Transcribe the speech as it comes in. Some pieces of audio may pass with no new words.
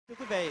Thưa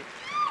quý vị,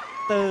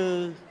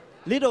 từ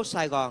Lý Đô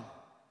Sài Gòn,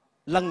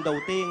 lần đầu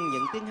tiên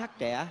những tiếng hát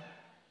trẻ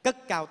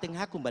cất cao tiếng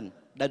hát của mình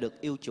đã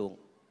được yêu chuộng,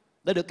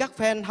 đã được các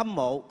fan hâm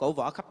mộ cổ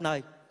võ khắp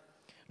nơi.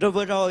 Rồi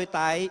vừa rồi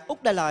tại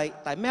Úc Đại Lợi,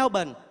 tại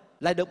Melbourne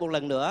lại được một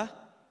lần nữa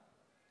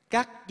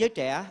các giới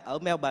trẻ ở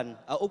Melbourne,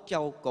 ở Úc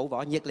Châu cổ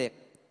võ nhiệt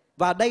liệt.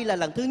 Và đây là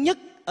lần thứ nhất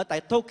ở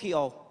tại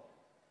Tokyo.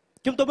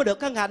 Chúng tôi mới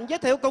được hân hạnh giới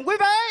thiệu cùng quý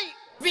vị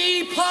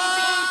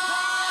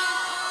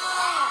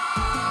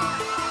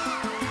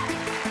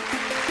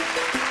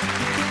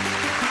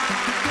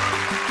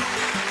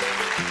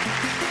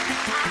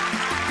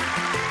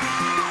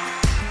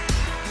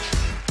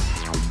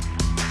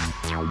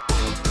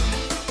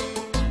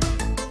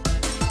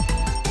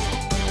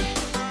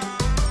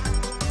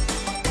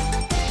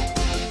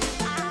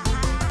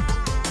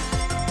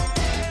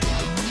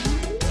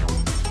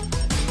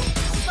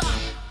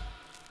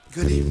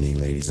Good evening,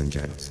 ladies and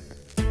gents.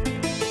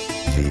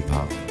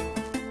 V-Pop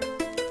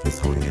is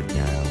holding it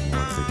down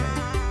once again.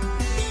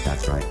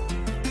 That's right,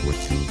 we're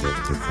too big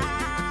to quit.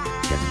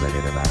 Get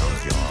ready to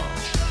bounce, y'all.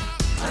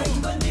 Anh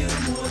vẫn yêu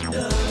muôn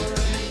đời.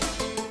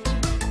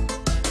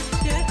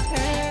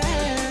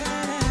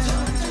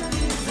 Trong trái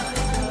tim dại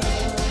khờ.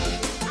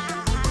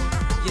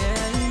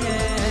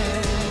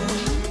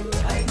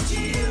 Anh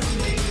chỉ yêu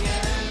mình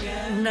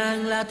em.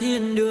 Nàng là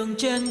thiên đường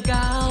trên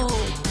cao,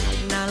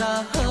 nàng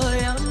là hơi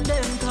ấm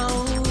đêm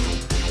thâu,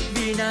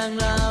 vì nàng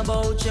là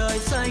bầu trời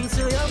xanh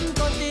sưởi ấm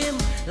con tim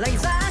lạnh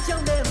giá trong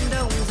đêm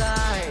đông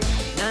dài.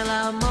 Nàng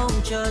là mong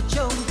chờ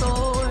trong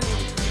tôi,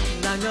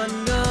 nàng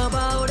ngần ngơ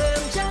bao đêm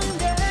trắng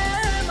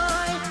đêm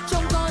ai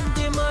trong con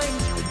tim anh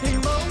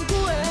hình bóng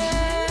của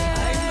em.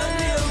 Anh vẫn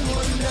yêu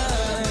muôn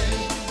đời,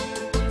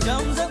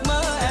 trong giấc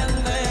mơ em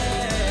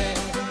về,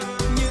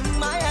 nhưng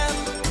mãi em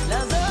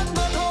là giấc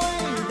mơ thôi,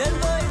 đến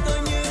với tôi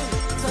như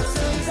giọt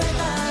sương rơi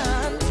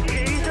tan.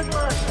 Khi giấc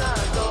mơ xa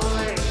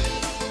rồi,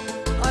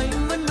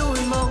 anh vẫn nuôi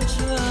mong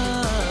chờ,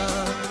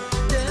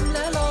 đêm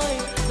lẻ loi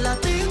là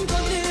tiếng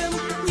con tim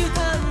như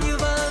than như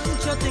vang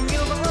cho tình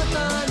yêu vỡ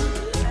tan.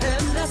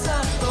 Em đã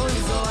xa tôi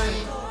rồi,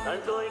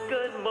 tan tôi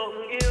cơn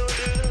mộng yêu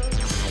đương.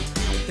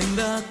 Tình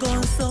đã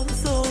còn sống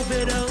sâu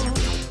về đâu,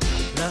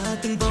 là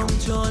từng vòng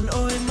tròn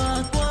ôi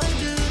mà quá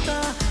đưa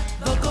ta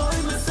vào cõi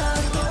mà xa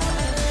có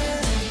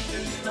em.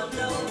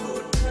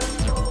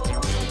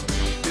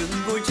 Đừng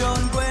vui tròn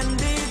quên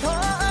đi thôi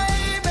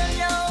bên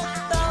nhau,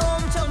 ta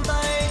ôm trong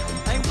tay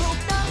hạnh phúc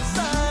đắm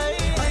say.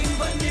 Anh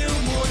vẫn yêu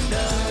muôn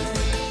đời,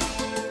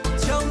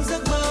 trong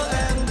giấc mơ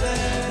em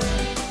về,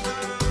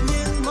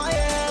 nhưng mãi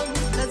em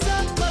là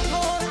giấc mơ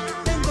thôi,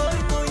 đến với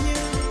tôi như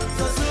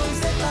giọt sương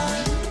sẽ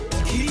tan.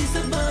 Khi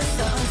giấc mơ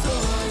xa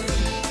rồi,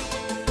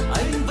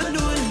 anh vẫn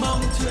nuôi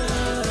mong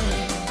chờ,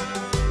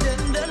 đến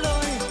để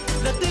lối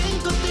là tiếng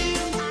con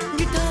tim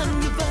như than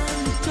như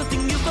van cho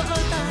tình yêu vỡ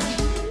tan.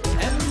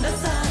 Em đã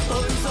xa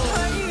tôi rồi,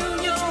 hãy yêu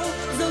nhau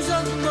dẫu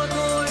giấc mơ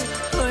thôi,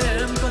 thôi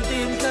em con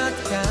tim khát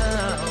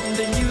khao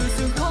để như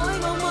sương khói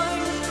mong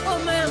manh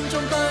ôm em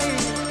trong tay.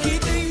 Khi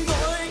tình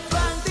vội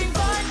vàng tình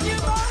phai như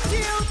bóng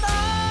chiều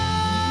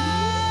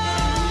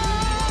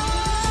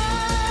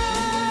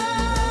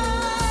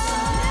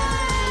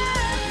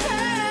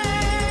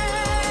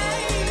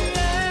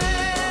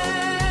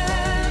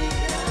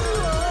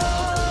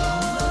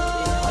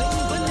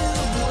anh vẫn yêu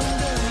muôn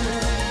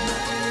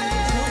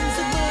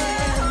đời,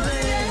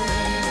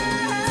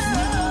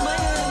 trong giấc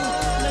mơ em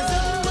về,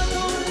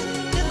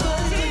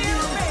 nhưng mãi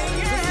em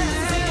là giấc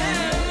mơ thôi,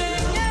 đến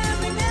với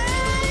tôi như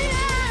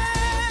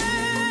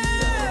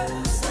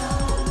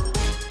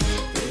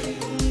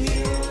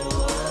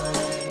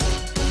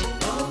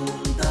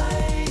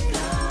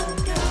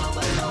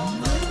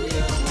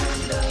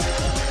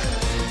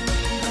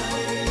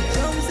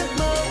trong giấc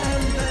mơ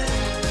em về,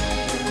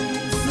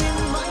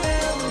 nhưng mãi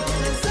em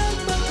là giấc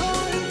mơ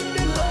thôi,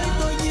 đến với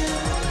tôi như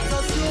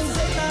giọt sương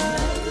rơi tan.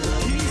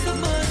 Khi giấc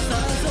mơ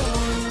xa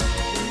rồi,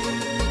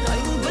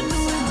 anh vẫn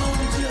nuôi mong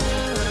chờ,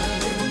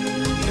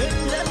 đêm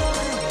lẻ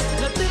loi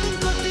là tiếng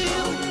con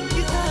tim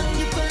như than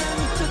như van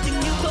cho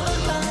tình yêu vỡ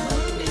tan.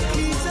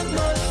 Khi giấc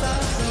mơ xa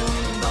rồi,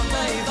 vòng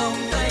tay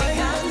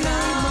khát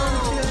khao,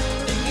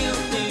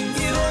 tình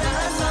yêu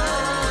đã xa,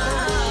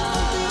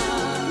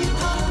 như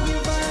than như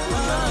van.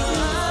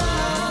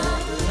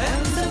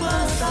 Em giấc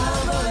mơ xa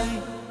vời.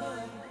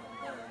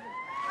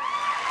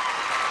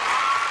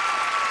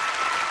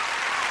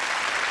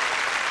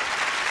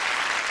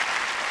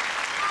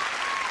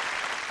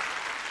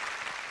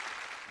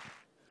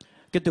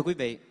 Kính thưa quý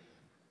vị,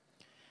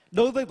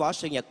 đối với võ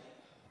sư Nhật,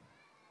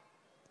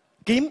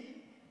 kiếm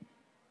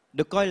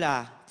được coi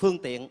là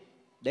phương tiện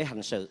để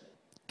hành sự.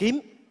 Kiếm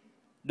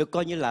được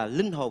coi như là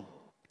linh hồn.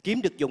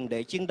 Kiếm được dùng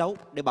để chiến đấu,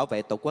 để bảo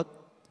vệ tổ quốc.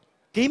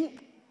 Kiếm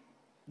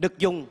được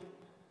dùng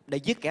để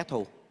giết kẻ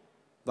thù.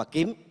 Và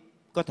kiếm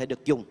có thể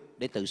được dùng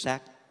để tự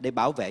sát, để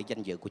bảo vệ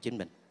danh dự của chính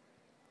mình.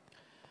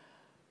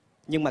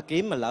 Nhưng mà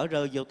kiếm mà lỡ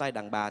rơi vô tay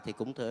đàn bà thì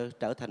cũng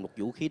trở thành một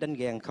vũ khí đánh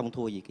ghen không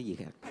thua gì cái gì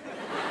khác.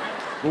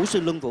 Vũ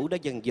sư Luân Vũ đã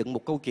dần dựng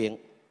một câu chuyện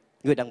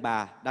người đàn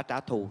bà đã trả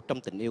thù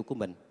trong tình yêu của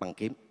mình bằng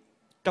kiếm,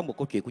 trong một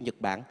câu chuyện của Nhật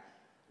Bản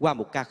qua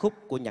một ca khúc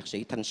của nhạc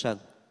sĩ Thanh Sơn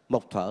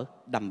một thuở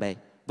đam mê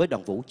với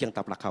đoàn vũ dân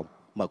tộc Lạc Hồng.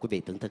 Mời quý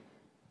vị thưởng thức.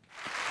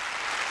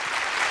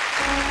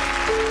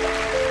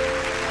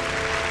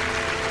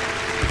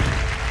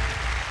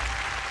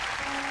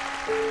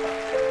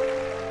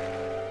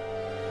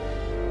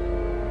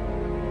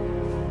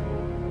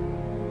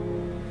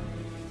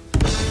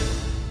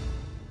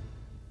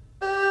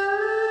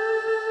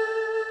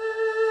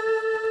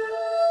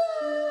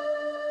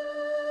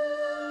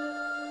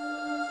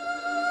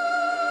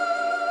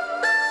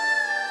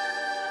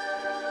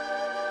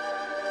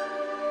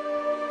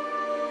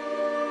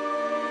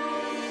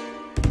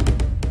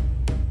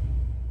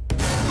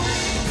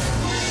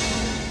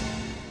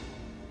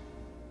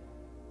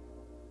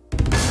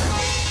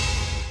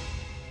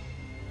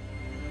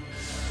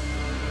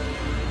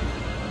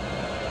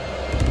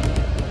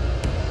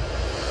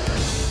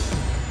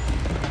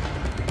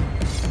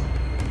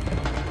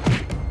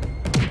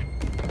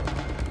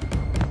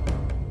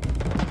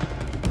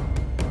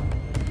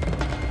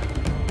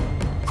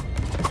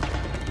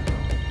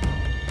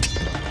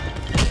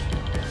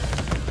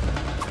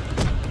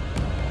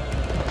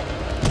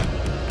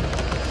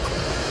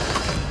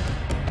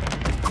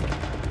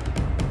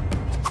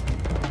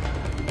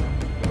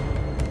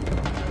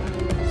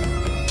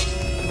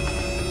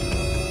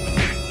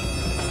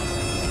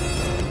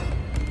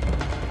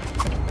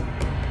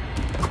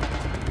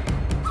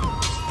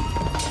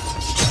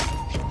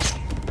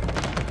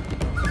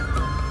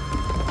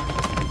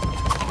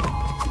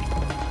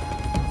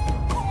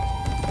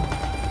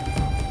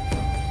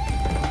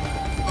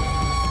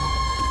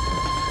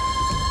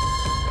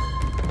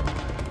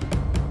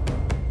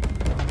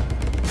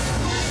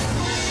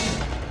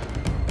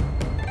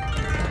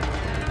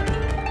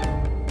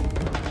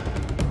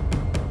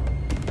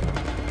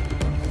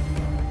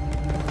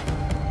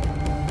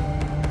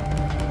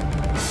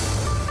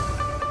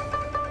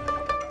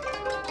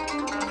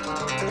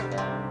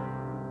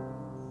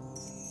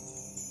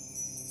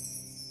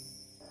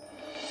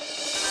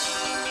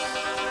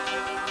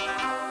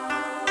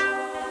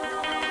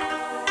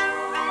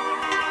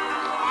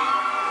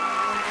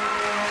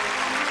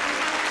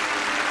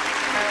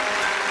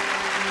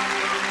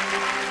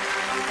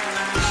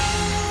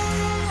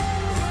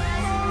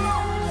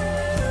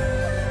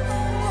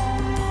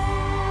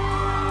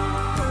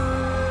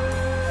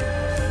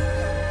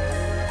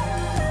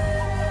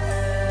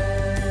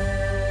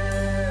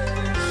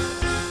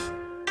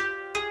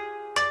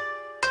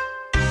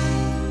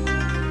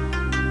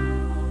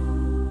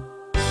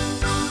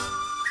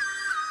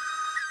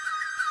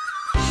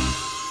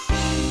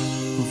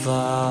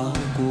 Vào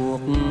cuộc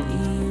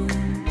yêu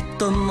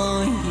tôi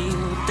mới hiểu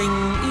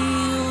tình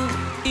yêu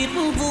ít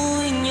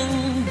vui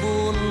nhưng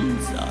buồn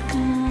rất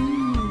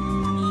nhiều,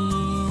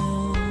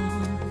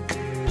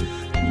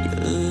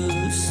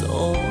 như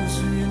số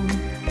duyên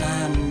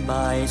tan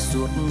bài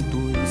suốt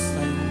tuổi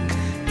xanh.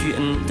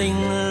 Chuyện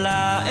tình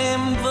là em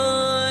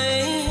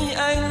với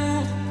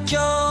anh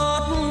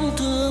chót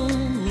thương,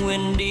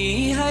 nguyện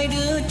đi hai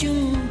đứa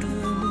chung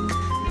đường,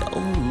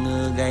 đâu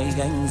ngờ gay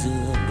gánh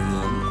giữa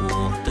đường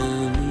cuộc từ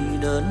ly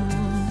đớn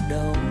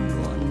đau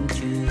đoạn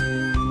trường.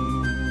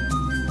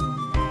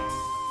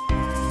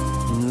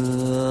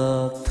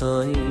 Ngược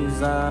thời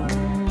gian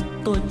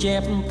tôi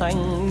chép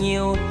thành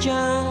nhiều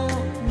trang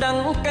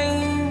đắng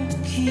cay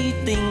khi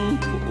tình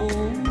cũ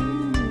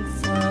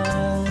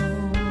phai.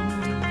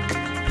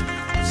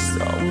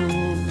 Sông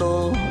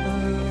Tô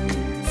ơi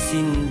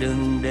xin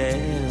đừng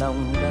để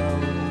lòng đau,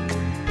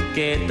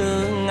 kể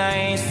từ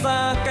ngày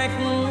xa cách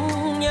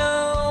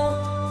nhau,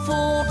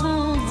 phút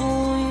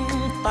vui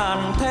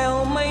tàn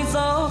theo mây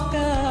gió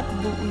cát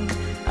bụi.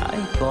 Ai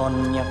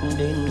còn nhắc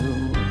đến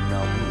hương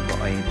nồng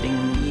gọi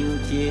tình yêu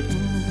chết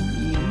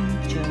im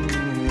trong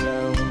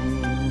lòng.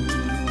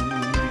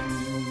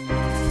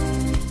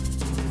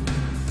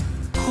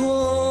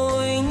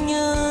 Thôi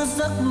như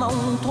giấc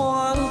mộng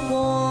thoáng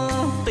qua,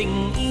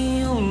 tình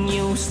yêu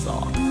nhiều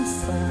xót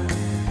xa,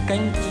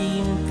 cánh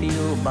chim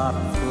phiêu bạt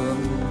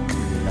phương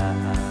lạ.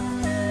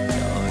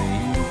 Đời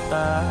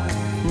ta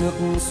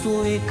ngược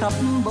xuôi khắp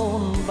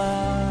bôn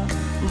ba,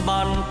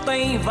 bàn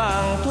tay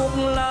vàng thuốc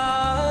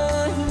lá,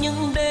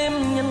 những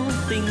đêm nhân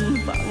tình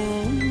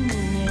vắng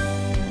nhẹ.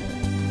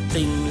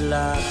 Tình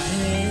là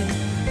thế,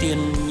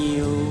 tiền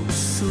nhiều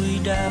xuôi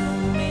đam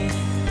mê,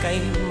 cay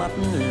mắt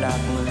lạc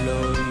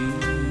lời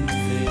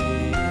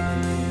về.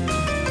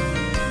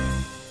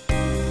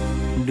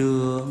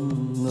 Đường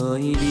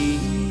người đi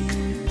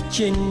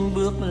trên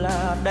bước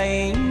là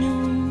đầy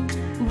nhưng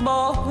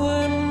bỏ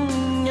quên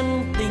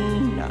nhân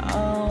tình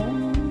não.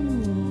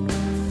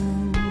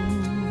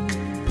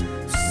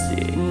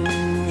 Xin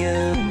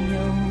nhớ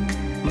nhau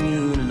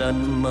như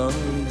lần mới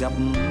gặp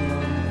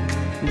nhau,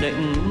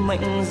 định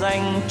mệnh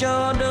dành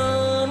cho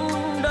đớn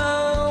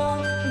đau.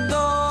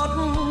 Gót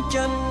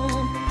chân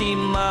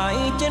tìm mãi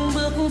trên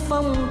bước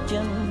phong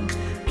trần,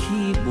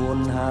 khi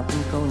buồn hát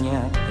câu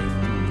nhạc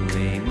tình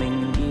về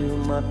mình yêu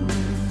mất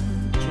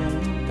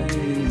chân tay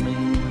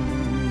mình.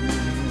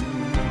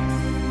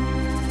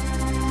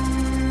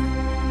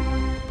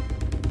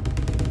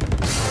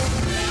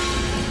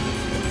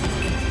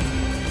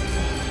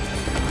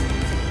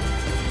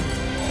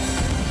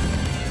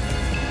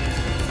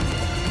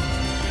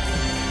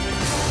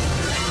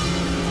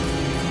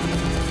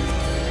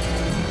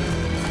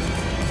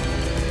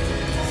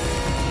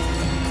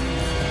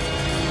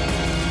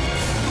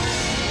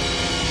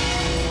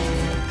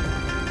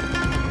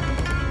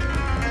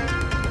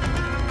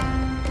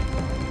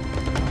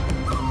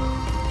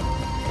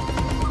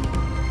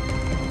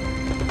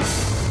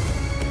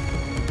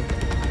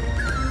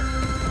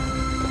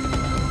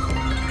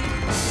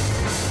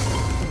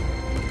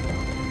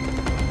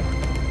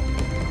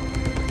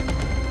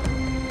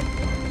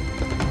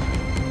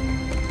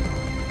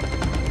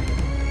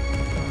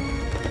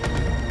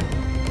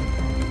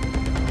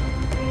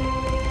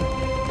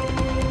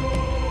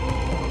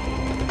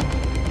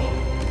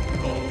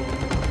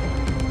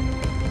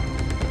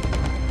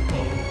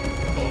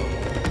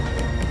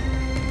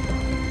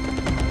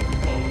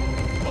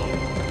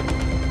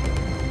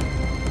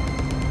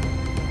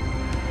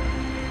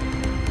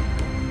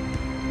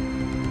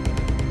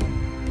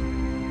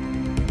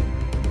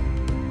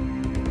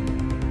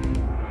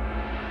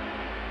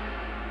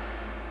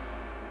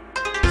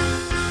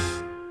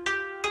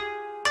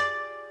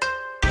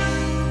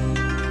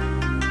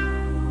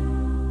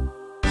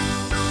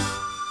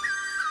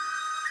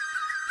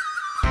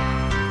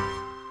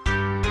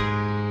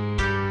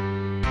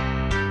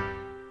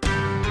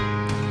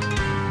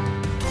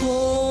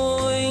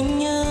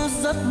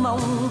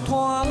 mong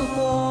thoáng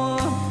qua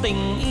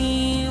tình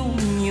yêu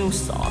nhiều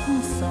xót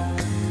xa,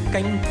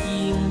 cánh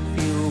chim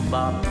phiêu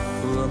bạt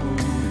phương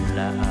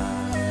lạ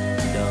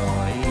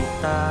đời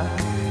ta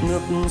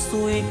ngược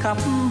xuôi khắp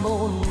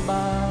bôn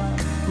ba,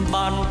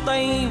 bàn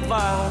tay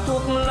vàng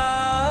thuốc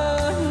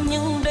lá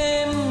những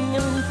đêm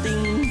nhân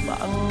tình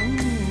vắng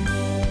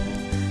nghe.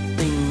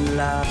 Tình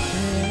là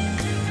thế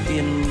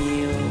tiền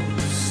nhiều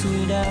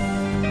xuôi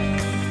đam,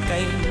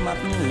 cay mắt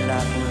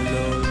lạc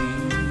lối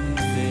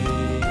về.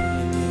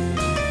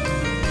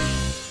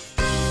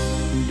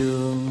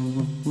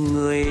 Đường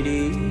người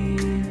đi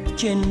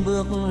trên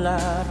bước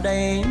là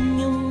đầy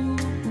nhung,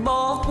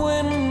 bỏ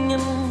quên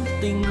nhân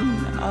tình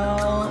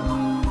áo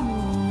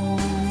mong.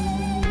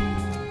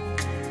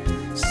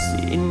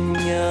 Xin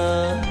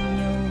nhớ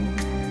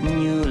nhau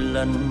như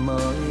lần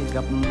mới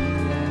gặp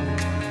nhau,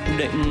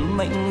 định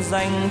mệnh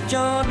dành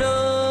cho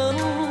đớn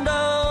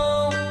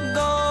đau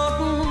gót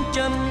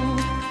chân,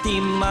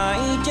 tìm mãi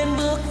trên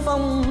bước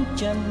phong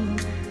trần.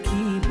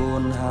 Khi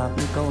buồn hát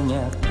câu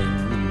nhạc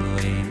tình,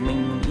 người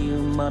mình yêu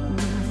mất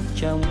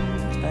trong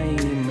tay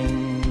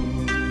mình.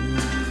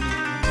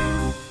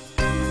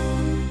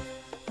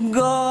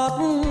 Gót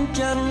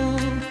chân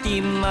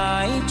tìm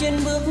mãi trên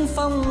bước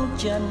phong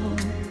trần,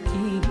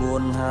 khi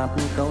buồn hát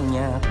câu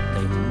nhạc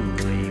tình,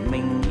 người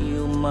mình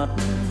yêu mất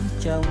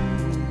trong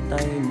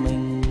tay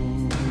mình.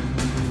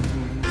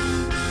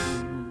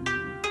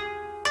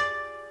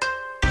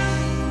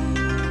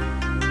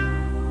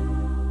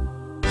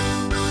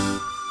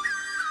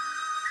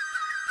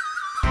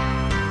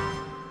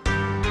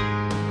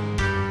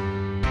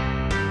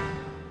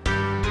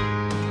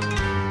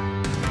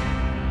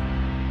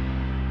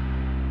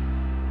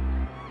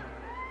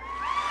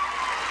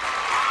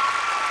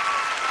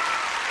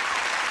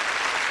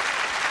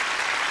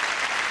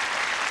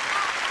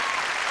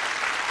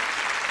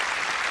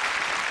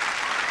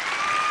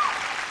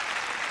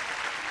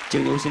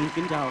 Trường Vũ xin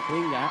kính chào quý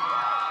khán giả.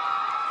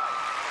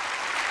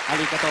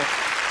 Arigato.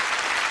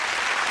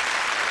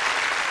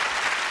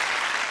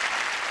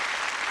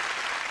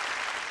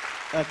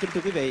 Kính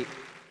thưa quý vị,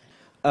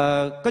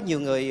 có nhiều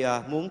người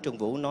muốn Trường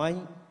Vũ nói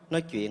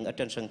chuyện ở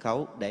trên sân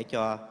khấu để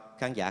cho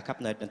khán giả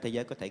khắp nơi trên thế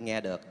giới có thể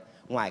nghe được.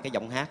 Ngoài cái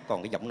giọng hát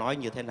còn cái giọng nói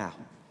như thế nào?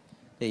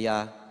 Thì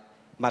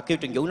mà kêu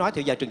Trường Vũ nói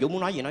thì giờ Trường Vũ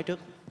muốn nói gì nói trước?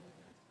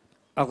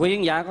 Quý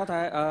khán giả có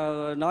thể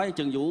nói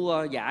Trường Vũ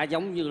dạ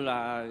giống như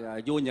là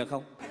vua Nhật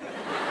không?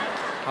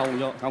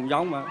 Không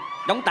giống mà.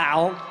 Giống Tàu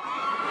không?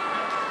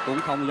 Cũng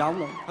không giống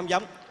đâu. Không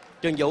giống.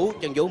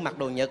 Trường Vũ mặc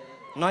đồ Nhật,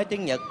 nói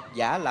tiếng Nhật,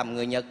 giả làm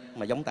người Nhật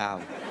mà giống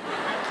Tàu.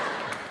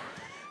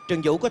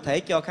 Trường Vũ có thể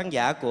cho khán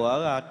giả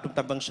của Trung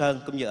tâm Vân Sơn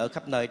cũng như ở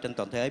khắp nơi trên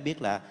toàn thế giới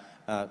biết là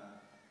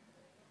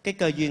cái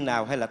cơ duyên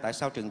nào hay là tại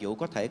sao Trường Vũ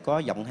có thể có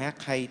giọng hát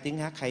hay, tiếng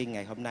hát hay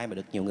ngày hôm nay mà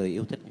được nhiều người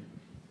yêu thích?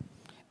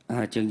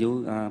 Trường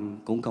Vũ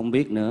cũng không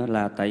biết nữa,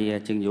 là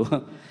tại Trường Vũ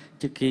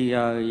trước khi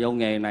vô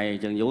nghề này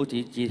Trường Vũ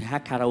chỉ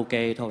hát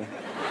karaoke thôi,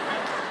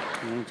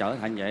 trở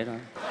thành vậy thôi.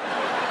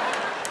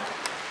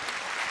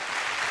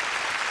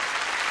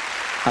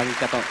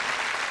 Arigato.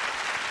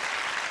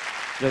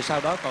 Rồi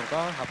sau đó còn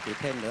có học gì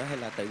thêm nữa hay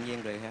là tự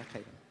nhiên rồi hát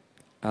hay?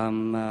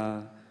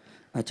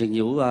 Trường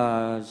Vũ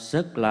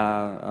rất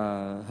là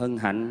hân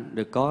hạnh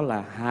được có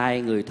là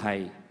 2 người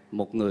thầy,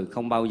 một người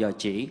không bao giờ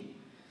chỉ,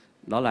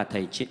 đó là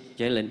thầy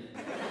Chế Linh,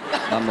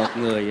 và một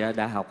người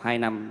đã học 2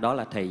 năm, đó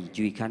là thầy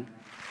Duy Khánh.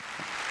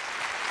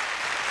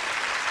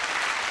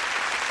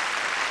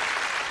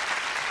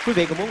 Quý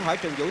vị có muốn hỏi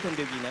Trường Vũ thêm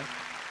điều gì nữa?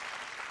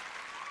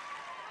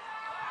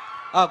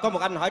 Có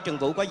một anh hỏi Trường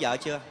Vũ có vợ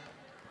chưa?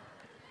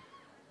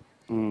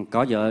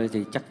 Có vợ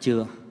thì chắc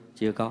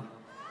chưa có.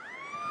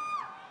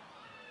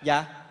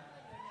 Dạ.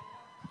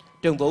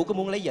 Trường Vũ có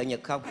muốn lấy vợ Nhật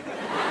không?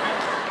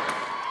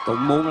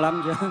 Cũng muốn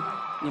lắm chứ,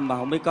 nhưng mà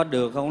không biết có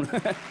được không.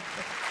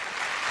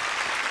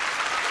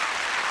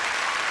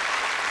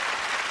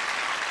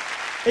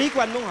 Ý của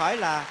anh muốn hỏi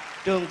là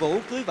Trường Vũ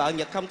cưới vợ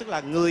Nhật không? Tức là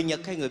người Nhật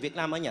hay người Việt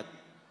Nam ở Nhật?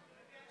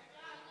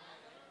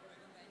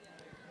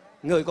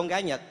 Người con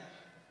gái Nhật.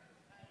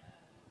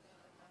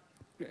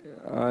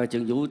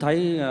 Trường Vũ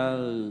thấy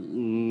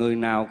người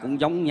nào cũng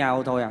giống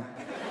nhau thôi à.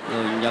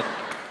 Người Nhật,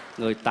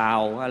 người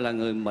Tàu hay là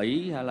người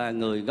Mỹ hay là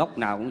người gốc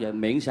nào cũng vậy,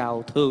 miễn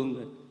sao thương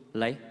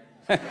lấy.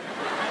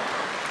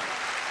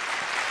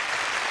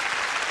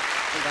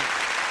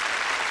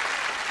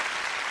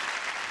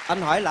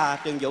 Anh hỏi là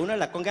Trường Vũ nói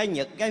là con gái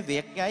Nhật, gái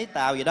Việt, gái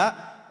Tàu gì đó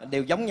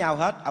đều giống nhau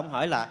hết. Ông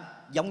hỏi là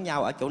giống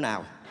nhau ở chỗ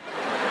nào?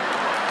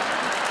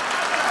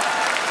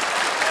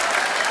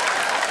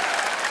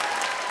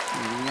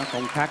 Nó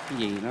không khác cái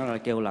gì, nó là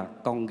kêu là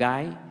con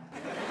gái.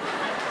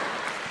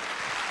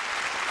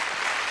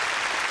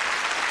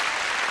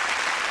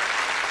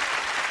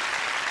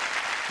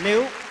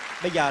 Nếu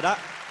bây giờ đó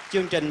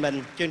chương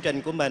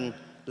trình của mình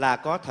là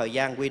có thời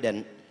gian quy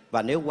định,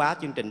 và nếu quá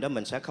chương trình đó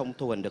mình sẽ không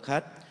thu hình được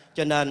hết.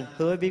 Cho nên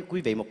hứa với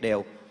quý vị một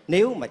điều,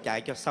 nếu mà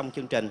chạy cho xong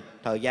chương trình,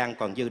 thời gian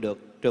còn dư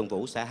được, Trường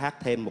Vũ sẽ hát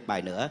thêm một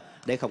bài nữa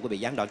để không có bị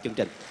gián đoạn chương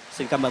trình.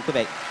 Xin cảm ơn quý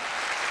vị.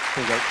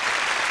 Trường Vũ.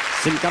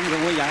 Xin cảm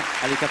ơn quý vị.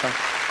 Arigato.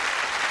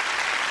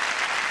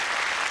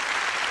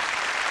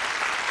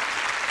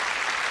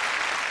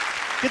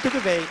 Kính thưa quý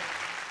vị,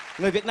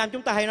 người Việt Nam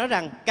chúng ta hay nói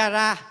rằng ca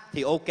ra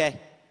thì ok,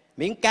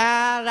 miễn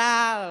ca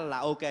ra là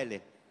ok liền.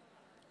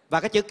 Và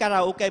cái chữ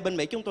karaoke bên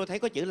Mỹ chúng tôi thấy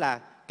có chữ là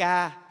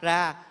ca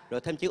ra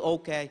rồi thêm chữ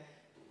ok.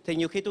 Thì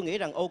nhiều khi tôi nghĩ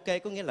rằng ok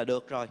có nghĩa là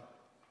được rồi.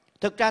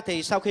 Thực ra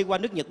thì sau khi qua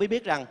nước Nhật mới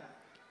biết rằng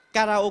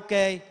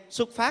karaoke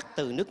xuất phát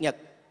từ nước Nhật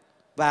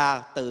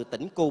và từ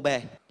tỉnh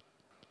Kobe.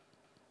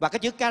 Và cái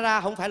chữ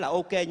kara không phải là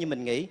ok như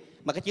mình nghĩ,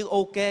 mà cái chữ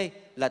ok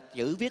là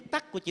chữ viết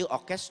tắt của chữ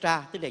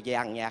orchestra, tức là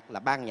dàn nhạc, là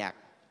ban nhạc.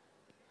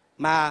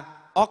 Mà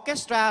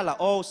orchestra là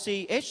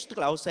OCH, tức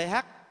là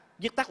OCH,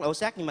 viết tắt là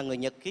OCH, nhưng mà người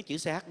Nhật cái chữ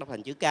CH đọc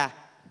thành chữ K.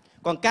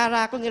 Còn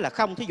kara có nghĩa là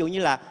không, thí dụ như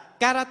là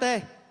karate,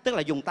 tức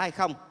là dùng tay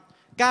không.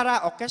 Kara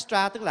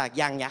orchestra tức là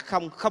dàn nhạc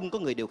không, không có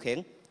người điều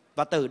khiển.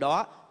 Và từ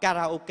đó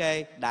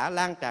karaoke đã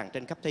lan tràn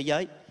trên khắp thế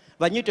giới.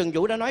 Và như Trần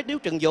Vũ đã nói, nếu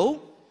Trần Vũ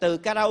từ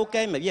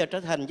karaoke mà bây giờ trở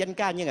thành danh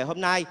ca như ngày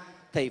hôm nay,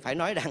 thì phải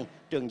nói rằng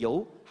Trần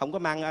Vũ không có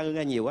mang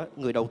ơn nhiều á.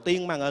 Người đầu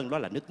tiên mang ơn đó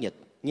là nước Nhật.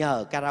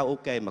 Nhờ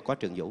karaoke mà có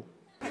Trần Vũ,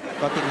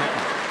 có tiếng hát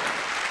này.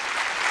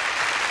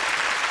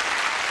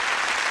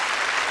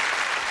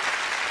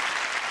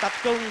 Tập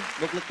trung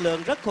một lực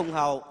lượng rất hùng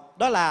hậu,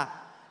 đó là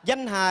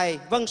danh hài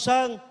Vân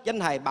Sơn, danh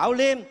hài Bảo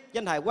Liêm,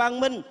 danh hài Quang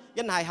Minh,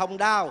 danh hài Hồng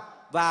Đào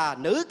và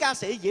nữ ca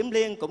sĩ Diễm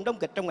Liên cũng đóng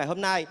kịch trong ngày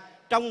hôm nay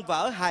trong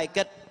vở hài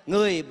kịch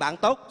Người Bạn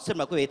Tốt. Xin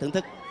mời quý vị thưởng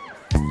thức.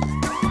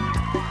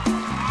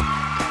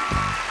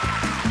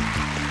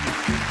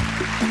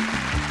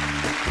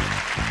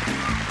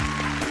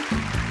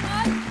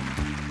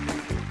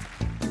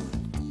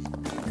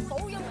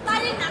 Phụ dùng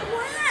tay đi, nặng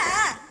quá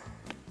à.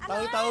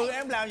 Từ từ,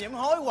 em làm gì em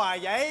hối hoài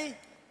vậy?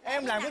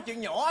 Em làm cái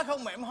chuyện nhỏ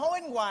không mà em hối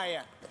anh hoài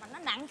à? Mà nó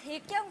nặng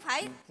thiệt chứ không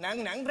phải.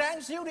 Nặng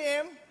ráng xíu đi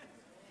em.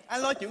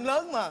 Anh lo chuyện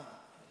lớn mà.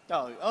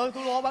 Trời ơi,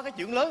 tôi lo ba cái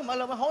chuyện lớn mà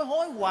lo hối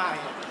hoài.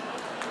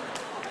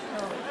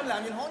 Em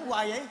làm gì hối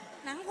hoài vậy?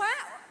 Nặng quá.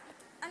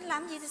 Anh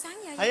làm gì từ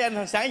sáng giờ vậy? Thấy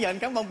anh sáng giờ anh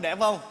cắm bông đẹp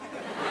không?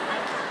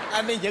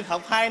 Anh đi dược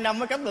học 2 năm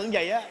mới cắm được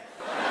vậy á.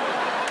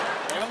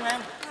 Đẹp không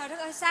em? Trời đất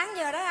ơi, sáng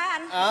giờ đó hả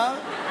anh?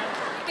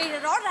 Kỳ là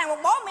rõ ràng một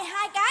bó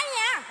 12 cái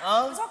nha.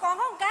 Sao còn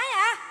có một cái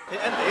à? Thì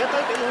anh tỉa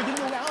tới tỉa lui dính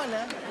luôn áo anh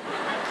nè.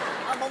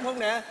 Áo bông không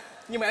nè.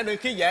 Nhưng mà anh đừng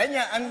khi dễ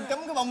nha, anh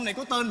cắm cái bông này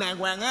có tên đàng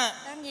hoàng á.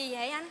 Tên gì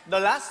vậy anh? The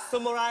Last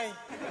Samurai.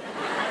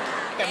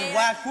 Cành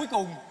hoa cuối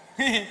cùng.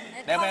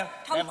 Đẹp không em?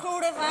 Tom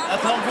Cruise đây phải không?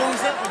 Tom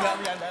Cruise.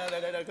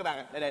 Bây giờ các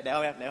bạn, đây đẹp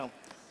không em? Đẹp không?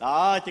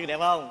 Đó, chưa đẹp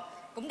không?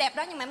 Cũng đẹp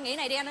đó, nhưng mà em nghĩ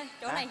này đi anh ơi.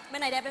 Chỗ này,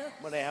 bên này đẹp đi.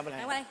 Bên này hả? Bên này.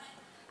 Bên đây.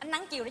 Ánh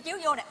nắng chiều nó chiếu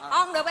vô nè.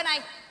 Không được, bên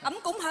này ấm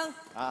cúng hơn.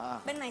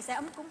 Bên này sẽ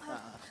ấm cúng hơn.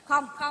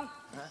 Không.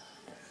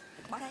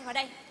 Bỏ đây, vào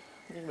đây.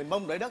 Nhưng mình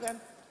bông rễ đất em.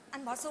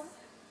 Anh bỏ xuống.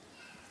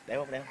 Đẹp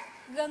không? Đẹp không?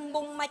 Gần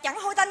bùn mà chẳng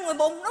hôi tanh người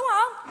bùn đúng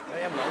không?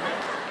 Đấy, em lộn.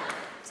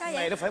 Sao vậy?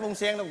 Này nó phải bông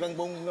sen đâu, gần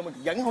bùn mà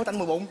vẫn hôi tanh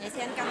mùi bụng. Vậy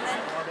thì anh cầm lên.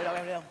 Để đâu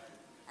em, để đâu?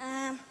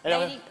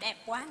 Đây đi, đẹp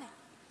quá nè.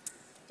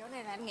 Chỗ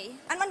này là em nghĩ.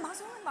 Anh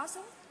bỏ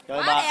xuống. Trời,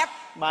 quá đẹp.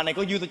 bà này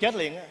có dư tôi chết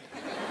liền á.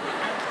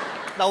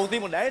 Đầu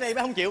tiên mình để đây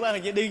bé không chịu, ba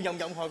đi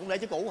vòng hồi cũng để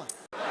chỗ cũ à.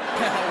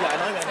 Bây giờ anh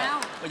nói nghe nè.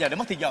 Bây giờ để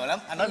mất thì giờ lắm.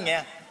 Anh nói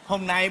nghe.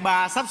 Hôm nay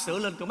ba sắp sửa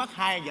lên con mắt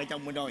hai vợ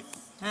chồng mình rồi.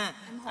 Ha.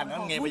 Anh nói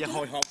nghe, bây giờ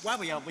hồi hộp quá,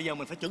 bây giờ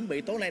mình phải chuẩn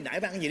bị tối nay đãi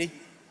ba ăn gì đi.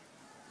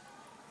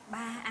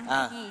 Ba ăn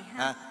cái gì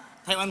ha?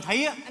 Theo anh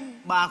thấy á,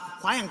 ba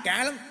khoái ăn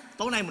cá lắm.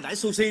 Tối nay mình đãi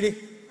sushi đi.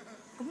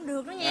 Cũng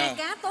được đó nha,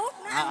 cá tốt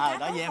đó, ăn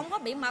cá tốt không có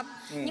bị mập.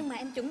 Nhưng mà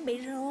em chuẩn bị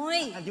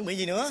rồi. Anh chuẩn bị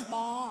gì nữa?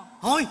 Bò.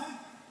 Thôi,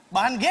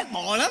 ba anh ghét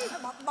bò lắm.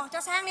 Bò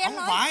cho sang đi anh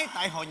ơi. Không phải,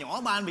 tại hồi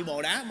nhỏ ba anh bị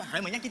bò đá.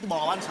 Hãy mà nhắc tới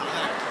bò ba anh sợ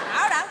à.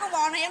 Bảo đảm con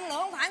bò này em lựa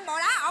không phải bò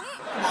đá ổng.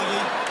 Bò gì?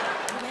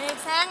 Bê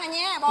sang rồi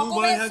nha, bò cô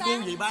cô bê bê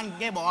sang. Cô gì ba anh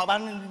ghét bò, ba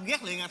anh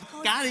ghét liền à.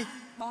 Thôi, cá đi.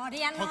 Bò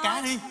đi anh. Thôi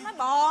cá đi. Không nói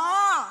bò.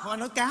 Thôi anh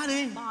nói cá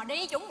đi. Bò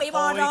đi, chuẩn bị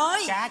bò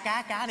rồi.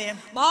 Cá đi em.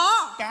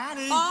 Bò. Cá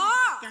đi. Bò.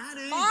 Cá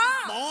đi. Bò.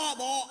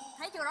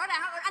 Thấy chưa, rõ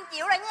ràng anh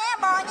chịu rồi nha,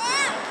 bò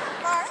nha.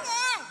 Bò đó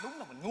nha. Đúng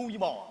là mình ngu với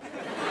bò.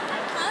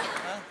 Hả?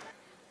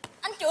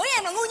 Anh chửi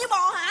em là ngu với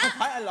bò hả? Không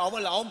phải, anh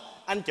lộn.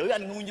 Anh chửi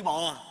anh ngu với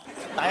bò.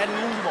 Tại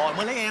anh ngu với bò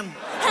mới lấy em.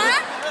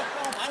 Hả?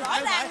 Không phải, rõ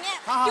ràng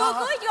nha. Chưa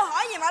cưới chưa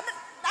hỏi gì mà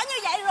đã như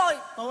vậy rồi.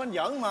 Thôi anh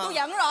giỡn mà. Tôi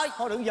giận rồi.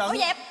 Thôi đừng giận. Thôi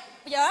dẹp.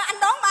 Bây giờ anh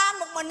đón ba anh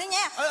một mình đi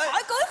nha.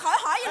 Khỏi cưới khỏi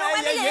hỏi gì luôn,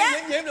 em đi vậy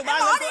á. Diễm được ba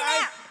bỏ đi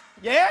nè.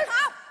 Diễm.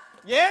 Không.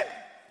 Diễm.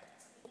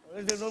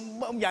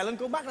 Ông già lên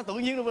cô bắt nó tự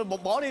nhiên rồi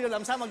bỏ đi rồi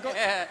làm sao mà có.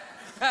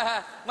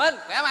 Minh,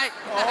 khỏe mày.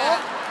 Ủa?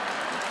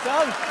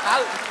 Sơn.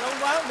 Lâu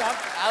quá không gặp.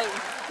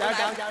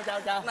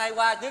 Chào. Hôm nay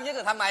qua trước nhất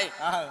là thăm mày.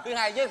 Thứ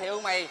hai giới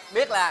thiệu mày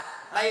biết là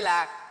đây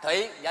là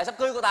Thụy, vợ sắp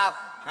cưới của tao.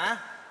 Hả?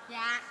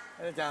 Dạ.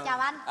 Chào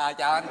anh.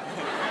 Chào anh.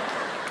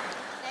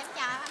 Em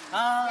chào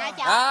anh.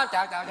 Dạ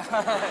chào.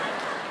 Chào.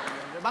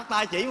 Bắt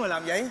tay chỉ mà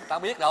làm vậy? Tao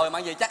biết rồi, mà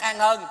gì chắc ăn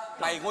hơn.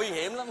 Mày nguy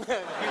hiểm lắm.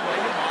 Cái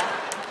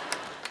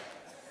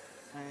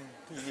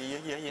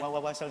gì?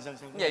 Qua Sơn.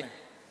 Cái gì?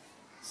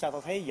 Sao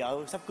tao thấy vợ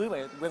sắp cưới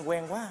mày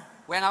quen quá.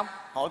 Quen không?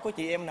 Hỏi có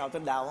chị em nào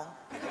tên Đào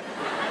không?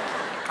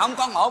 Không,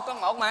 con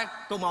một mà.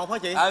 Con một hả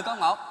chị? Con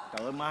một.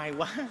 Trời ơi, may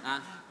quá.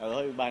 Trời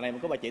ơi, bà này mà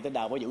có bà chị tên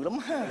Đào bà dữ lắm.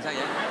 Sao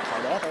vậy?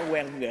 Hồi đó tao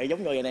quen ghệ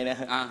giống người này nè.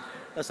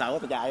 Tao sợ quá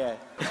tao chạy rồi.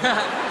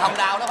 Hồng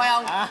đào đó phải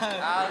không?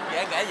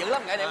 Nghệ dữ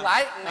lắm, nghệ điện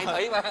thoại này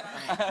Thủy mà.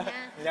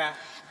 Dạ.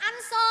 Anh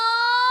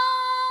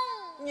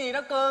Sơn. Gì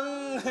đó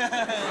cưng.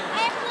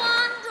 Em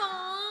quên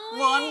rồi.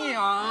 Quên gì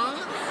hả?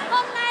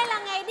 Hôm nay là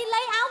ngày đi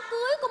lấy áo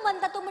cưới của mình,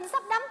 tại tụi mình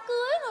sắp đám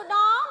cưới rồi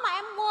đó. Mà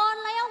em quên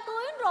lấy áo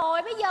cưới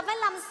rồi, bây giờ phải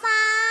làm sao?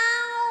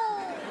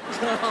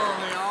 Trời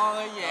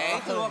ơi, dễ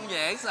thương,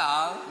 dễ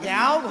sợ.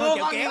 Dạo thương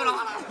chịu kéo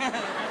đó.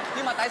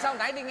 Nhưng mà tại sao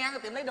nãy đi ngang cái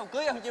tiệm lấy đồ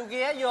cưới em chưa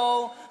ghé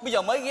vô? Bây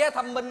giờ mới ghé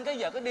thăm Minh, cái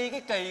giờ có đi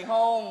cái kỳ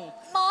không?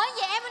 Bởi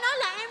vậy em mới nói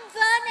là em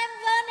vên.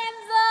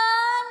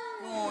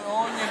 Ôi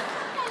ôi nha.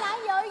 Hay là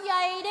giờ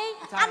vậy đi.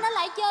 Sao? Anh ở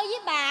lại chơi với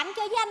bạn,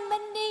 chơi với anh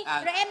Minh đi.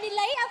 Rồi em đi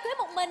lấy áo cưới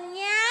một mình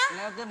nha.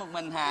 Lấy áo cưới một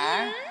mình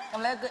hả?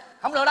 Em lấy áo cưới...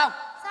 Không được đâu.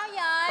 Sao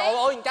vậy? Trời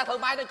ơi, cha thợ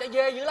may nó chạy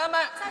dê dữ lắm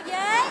á. Sao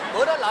vậy?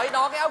 Bữa đó lợi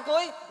đo cái áo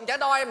cưới, chả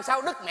đo em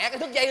sao đứt mẹ cái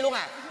thước dây luôn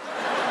à.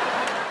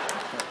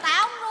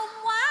 Tao run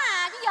quá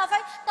à, chứ giờ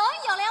phải tới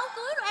giờ lấy áo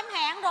cưới rồi em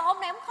hẹn rồi, hôm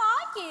nay em khó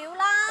chịu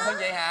lắm. Thôi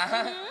vậy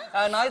hả?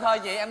 Nói thôi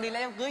chị em đi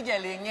lấy áo cưới về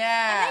liền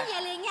nha. Em lấy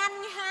về liền nha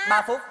anh ha.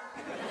 3 phút.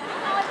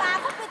 Thôi 3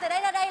 phút đi, từ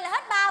đây ra đây là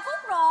hết 3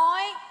 phút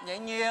rồi. Vậy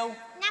nhiêu?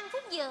 5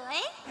 phút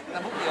rưỡi.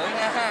 5 phút rưỡi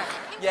nha.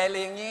 Về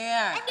liền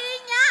nha. Em đi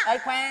nha. Ê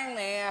khoan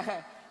nè,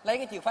 lấy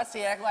cái chìa khóa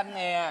xe của anh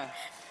nè.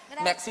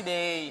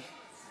 Mercedes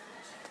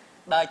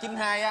đời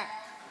 92 á.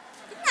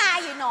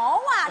 92 gì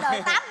nổ quá à,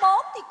 đời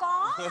 84 thì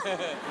có.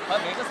 Thôi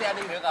miễn có xe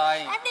đi được rồi.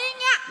 Em đi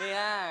nha. Đi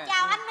ha.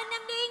 Chào anh Minh,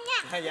 em đi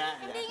nha. Dạ.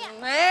 Em đi nha.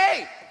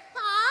 Ê,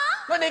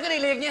 Hả? nói đi có đi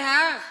liền nha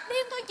hả? Đi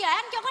tôi chờ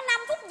anh cho có 5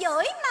 phút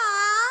rưỡi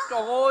mà.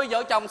 Trời ơi,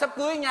 vợ chồng sắp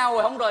cưới nhau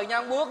rồi không rời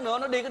nhau bước nữa,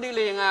 nó đi có đi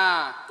liền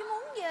à. Chứ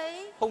muốn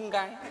gì? Hung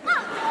cái.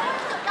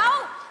 Trời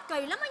đâu,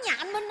 kỳ lắm ở nhà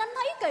anh Minh, anh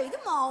thấy kỳ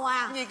cái mồ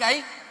à. Gì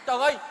kỳ? Trời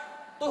ơi,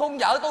 tôi hung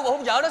vợ tôi còn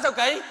hung vợ đó sao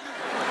kỳ?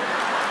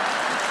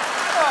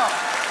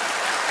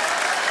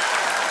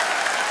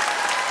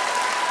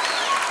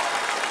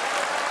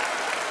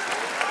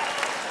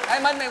 Ê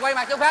Minh, mày quay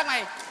mặt chỗ khác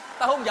mày.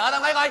 Tao hung vợ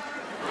tao thấy coi.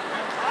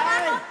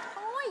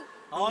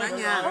 Thôi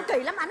nha. Thôi kỳ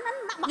lắm anh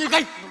bắt. Gì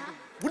kỳ?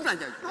 Quýnh lại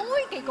trời.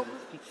 Thôi kỳ cục.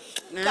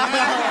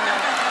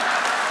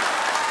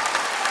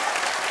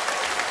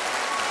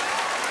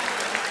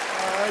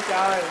 Ôi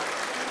trời.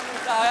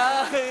 Trời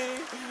ơi,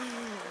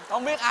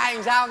 không biết ai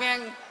làm sao nghe.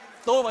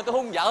 Tôi mà tôi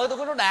hung vợ tôi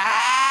có nó đà.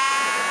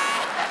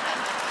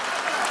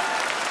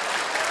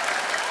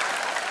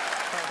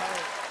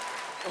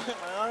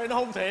 Trời ơi, nó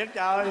hung thiệt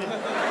trời.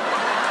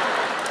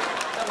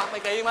 Sao mặt mày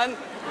kỳ Minh?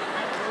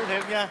 Hung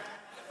thiệt nha.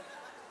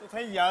 Tôi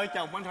thấy vợ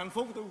chồng anh hạnh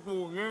phúc tôi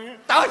buồn ghê.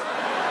 Trời.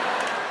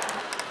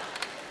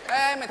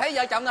 Ê, mày thấy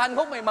vợ chồng tôi hạnh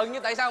phúc mày mừng,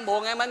 nhưng tại sao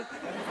buồn em Minh?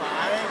 Không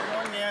phải,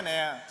 có nghe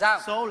nè. Sao?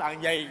 Số là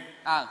gì?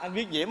 Anh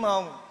biết Diễm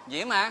không?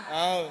 Diễm hả?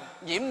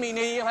 Diễm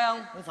mini phải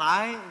không? Không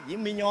phải,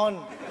 Diễm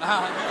Mignon.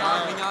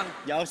 Mignon.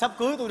 Vợ sắp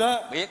cưới tôi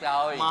đó. Biết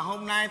rồi. Mà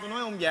hôm nay tôi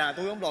nói ông già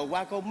tôi ông đòi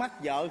qua cô mắt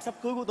vợ sắp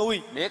cưới của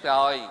tôi. Biết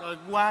rồi. Rồi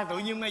qua tự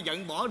nhiên hôm nay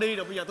giận bỏ đi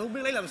rồi, bây giờ tôi không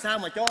biết lấy làm sao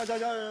mà cho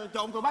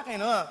ông tôi bắt này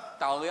nữa.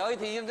 Trời ơi,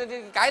 thì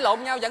cãi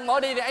lộn nhau giận bỏ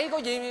đi thì ấy có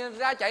gì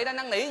ra chạy ra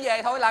năn nỉ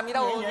về thôi, làm gì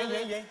đâu.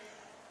 Vậy.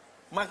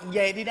 Mặc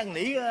về đi năn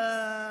nỉ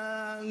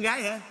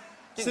gái hả?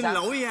 Chứ Xin sao?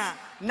 lỗi nha,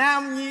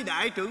 nam nhi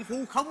đại trượng phu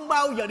không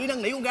bao giờ đi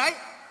năn nỉ con gái.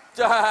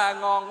 Trời,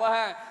 ngon quá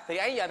ha. Thì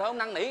ấy giờ thôi không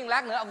năn nỉ, một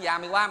lát nữa ông già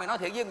mày qua mày nói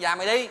thiệt với ông già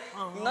mày đi.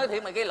 Nói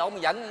thiệt mày gây lộn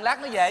mày giận, một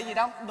lát nó về gì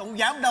đâu. Đâu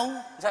dám đâu.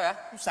 Sao vậy?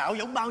 Ông xạo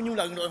giống bao nhiêu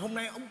lần rồi, hôm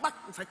nay ông bắt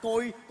phải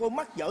coi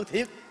mắt vợ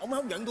thiệt, ông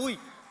mới không giận tôi.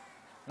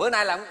 Bữa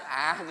nay là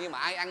nhưng mà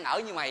ai ăn ở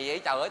như mày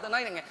vậy? Trời ơi, tôi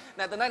nói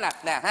nè, tôi nói nè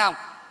thấy không?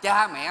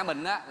 Cha mẹ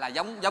mình á là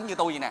giống như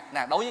tôi vậy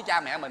nè, đối với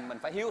cha mẹ mình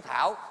phải hiếu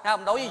thảo, thấy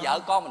không? Đối với vợ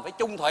con mình phải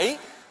chung thủy,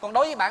 còn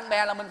đối với bạn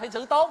bè là mình phải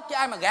xử tốt, chứ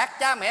ai mà gạt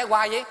cha mẹ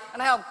hoài vậy, anh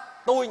thấy không?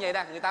 Tôi vậy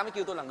nè, người ta mới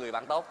kêu tôi là người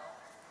bạn tốt.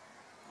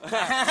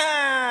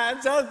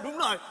 Anh Sơn, đúng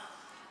rồi,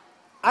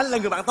 anh là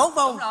người bạn tốt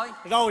không? Đúng rồi.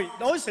 Rồi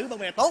đối xử bạn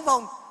bè tốt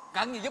không?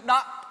 Cần gì giúp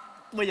đó.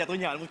 Bây giờ tôi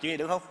nhờ anh một chuyện gì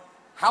được không?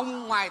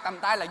 Không, ngoài tầm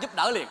tay là giúp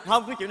đỡ liền.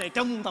 Không, cái chuyện này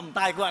trong tầm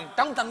tay của anh.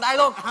 Trong tầm tay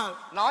luôn.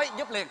 Nói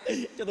giúp liền.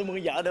 Cho tôi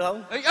mượn vợ được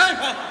không? Ê,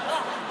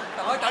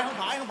 trời ơi trời.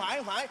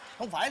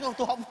 Không phải đâu,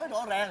 tôi không nói rõ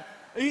ràng.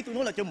 Ý tôi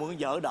nói là cho mượn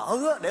vợ đỡ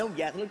á, để ông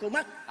già tôi lên cô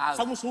mắt.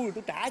 Xong xuôi rồi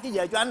tôi trả cho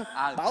về cho anh.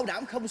 Bảo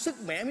đảm không sức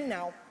mẻ miếng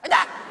nào. Ây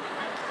da.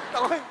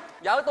 Trời ơi,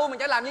 vợ tôi mình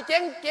phải làm như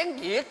chén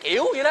dĩa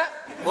kiểu vậy đó.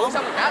 Mượn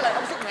xong mình trả lời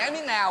không sức mẻ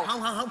miếng nào.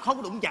 Không có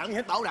đụng chạm gì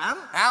hết, bảo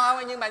đảm.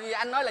 Không, nhưng mà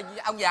anh nói là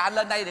ông già anh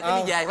lên đây thì cái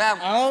đi về phải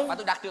không? Mà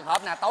tôi đặt trường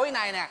hợp nè, tối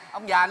nay nè,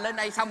 ông già lên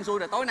đây xong xuôi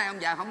rồi tối nay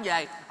ông già không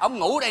về, ông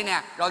ngủ đây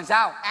nè, rồi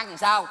sao? Ăn làm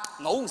sao?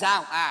 Ngủ làm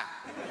sao?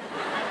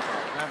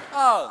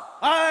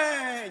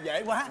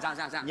 Dễ quá. Sao?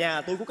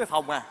 Nhà tôi có cái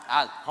phòng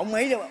không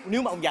mấy đâu,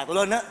 nếu mà ông già tôi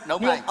lên á,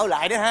 đúng nếu rồi, ở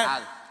lại đó ha,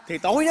 thì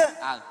tối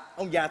đó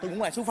ông già tôi ngủ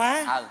ngoài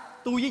sofa,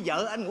 tôi với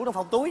vợ anh ngủ trong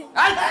phòng túi.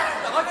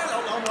 Lộn.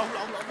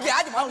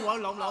 Dạ chứ mà.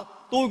 Lộn.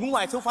 Tôi ngủ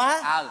ngoài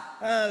sofa.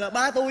 Là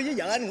ba tôi với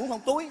vợ anh ngủ phòng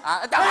túi.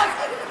 Trời ơi,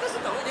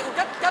 vậy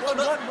con chết tôi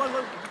được.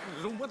 Quên,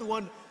 rung quá tôi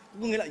quên.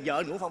 Có nghĩa là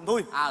vợ ngủ phòng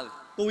tôi.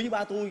 Tôi với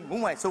ba tôi ngủ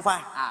ngoài sofa.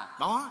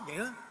 Đó, vậy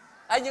đó.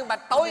 Nhưng mà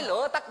tối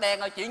lửa tắt đèn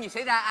rồi chuyện gì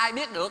xảy ra ai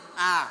biết được.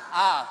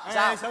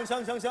 Sao?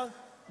 Sơn,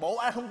 bộ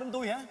anh không tin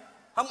tôi hả?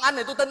 Không, anh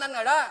thì tôi tin anh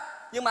rồi đó.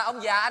 Nhưng mà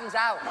ông già anh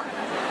sao?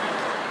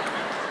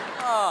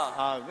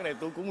 Cái này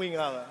tôi cũng nghi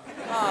ngờ.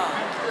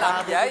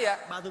 Làm dễ vậy.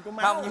 Ba tôi có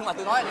máu. Không, nhưng mà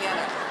tôi nói anh nghe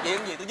nè,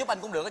 chuyện gì tôi giúp anh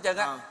cũng được hết trơn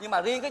á. Nhưng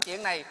mà riêng cái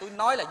chuyện này tôi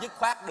nói là dứt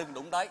khoát đừng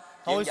đụng tới.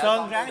 Thôi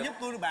Sơn ráng giúp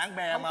tôi bạn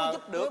bè không mà. có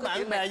giúp được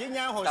bạn bè với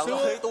nhau hồi Trời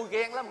xưa. ơi, tôi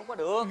ghen lắm, không có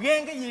được.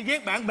 Ghen cái gì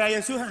ghen, bạn bè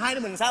hồi xưa hai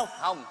đứa mình sao?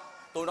 Không,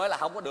 tôi nói là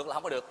không có được là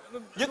không có được.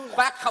 Dứt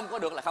khoát không có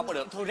được là không có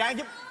được. Thôi ráng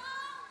giúp.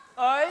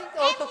 Ơi,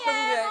 tôi tưng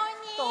về.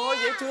 Trời ơi,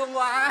 dễ thương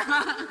quá.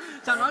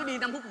 Sao nói đi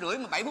 5 phút rưỡi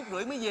mà 7 phút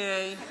rưỡi mới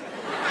về?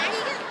 Tại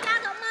vì cái cha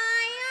thợ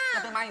Mai á. Cha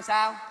thợ Mai làm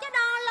sao? Cha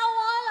đo lâu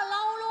ơi là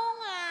lâu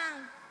luôn à.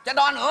 Cha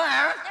đo nữa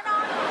hả? Cha đo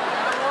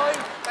nữa. Trời ơi,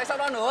 tại sao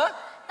đo nữa?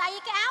 Tại vì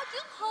cái áo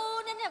trước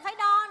hư nên là phải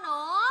đo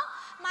nữa.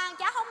 Mà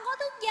chả không có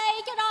thước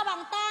dây, cha đo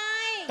bằng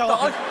tay. Trời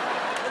ơi,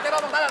 cha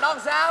đo bằng tay là đo làm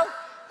sao?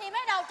 Thì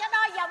mới đầu cha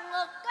đo vòng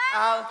ngực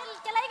á.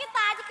 Cha lấy cái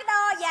tay chứ cái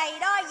đo giày.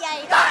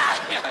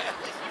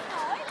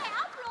 Nổi lại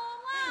ốc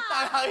luôn á.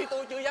 Trời ơi,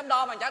 tôi chưa dám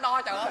đo mà chả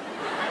đo, trời ơi.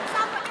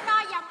 Xong rồi cha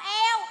đo vòng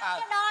eo.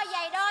 Cha đo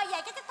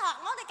giày cái thọt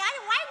ngón tay cái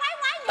quái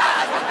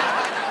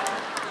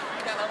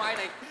Cha thợ Mai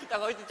này, trời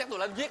ơi, chắc tôi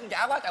lên giết con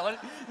chả quá, trời ơi.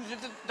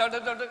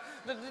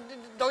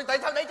 Rồi tại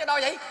sao để cha đo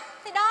vậy?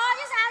 Thì đo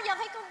chứ sao, giờ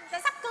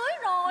phải sắp cưới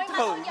rồi mà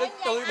còn vậy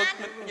tôi bực anh.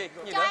 mình gì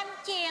Cho nữa? em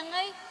tiền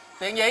đi.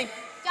 Tiền gì?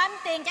 Cho em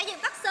tiền trả tiền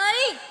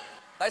taxi.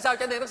 Tại sao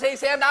trả tiền taxi?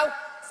 Xe em đâu?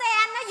 Xe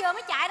anh nó vừa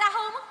mới chạy ra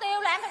hư mất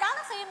tiêu là em phải đón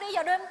taxi em đi,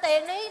 giờ đưa em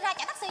tiền đi ra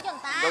trả taxi cho người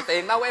ta. Rồi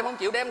tiền đâu, em không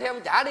chịu đem theo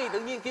em trả đi, tự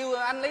nhiên kêu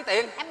anh lấy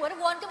tiền. Em vừa đã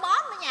quên cái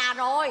bóp ở nhà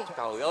rồi.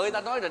 Trời ơi,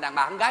 ta nói rồi đàn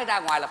bà con gái ra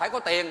ngoài là phải có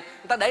tiền.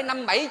 Người ta để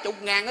 50-70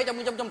 ngàn ở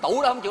trong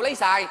tủ đó không chịu lấy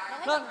xài.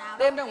 Nó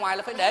đem ra ngoài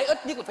là phải để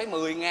ít nhất là phải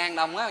 10.000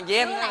 đồng á,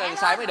 ven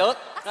xài mới được.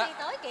 Taxi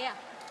tới kìa.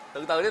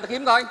 Từ từ đi ta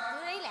kiếm coi.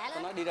 Đi lẹ lên.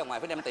 Tôi nói đi ra ngoài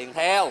phải đem tiền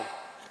theo.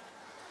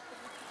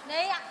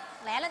 Đi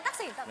lẹ lên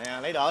taxi. Nè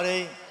lấy đỡ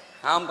đi.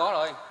 Không có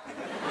rồi.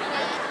 Lẹ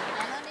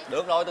lên đi.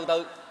 Được rồi, từ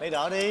từ. Lấy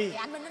đỡ đi. Thì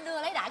anh Minh nó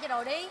đưa lấy đại cho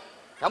rồi đi.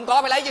 Không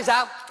có phải lấy chứ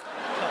sao.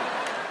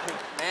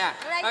 Nè,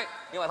 đây.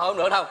 nhưng mà thôi không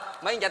nữa đâu.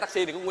 Mấy anh cha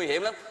taxi thì cũng nguy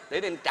hiểm lắm. Để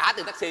em trả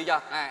tiền taxi cho.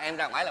 Em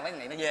ra ngoài là mấy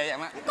ngày nó ghê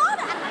em á. Có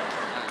đó anh.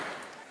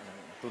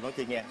 Tôi nói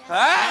chuyện nghe.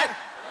 Hả?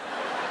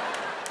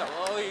 Trời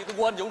ơi, tôi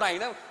quên vụ này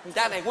đó.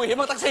 Cha này nguy hiểm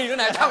hơn taxi nữa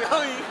nè. Trời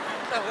ơi.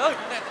 Trời ơi,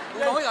 nè,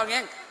 tôi nói rồi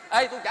nghe.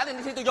 Ê, tôi trả tiền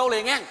taxi tôi vô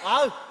liền nghe.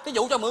 Cái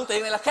vụ cho mượn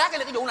tiền này là khác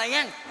cái vụ này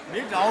nghe.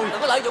 Biết rồi.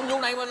 Đừng có lợi dụng vụ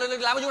này mà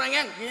làm cái vụ này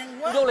nghe.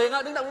 Tôi vô liền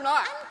á, đứng đâu đứng đó.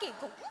 Anh kỳ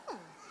cục.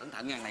 Cẩn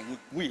thận, ngàn này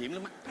nguy hiểm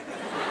lắm á.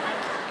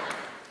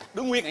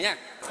 Đứng nguyên rồi nha.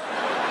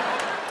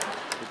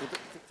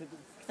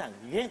 Thằng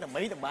ghét thằng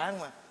Mỹ thằng Ba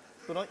mà.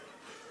 Tôi nói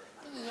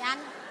cái gì anh?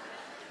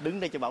 đứng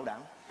đây cho bảo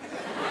đảm.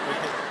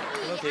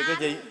 Tôi nói thiệt cái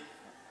chị,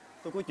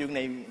 tôi có chuyện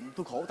này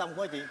tôi khổ tâm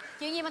quá chị.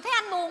 Chuyện gì mà thấy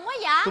anh buồn quá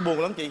vậy? Tôi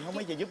buồn lắm chị, không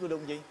mấy chị giúp tôi đâu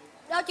chị.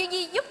 Rồi chuyện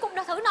gì giúp cũng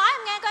thử nói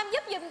em nghe coi em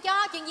giúp giùm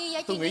cho. Chuyện gì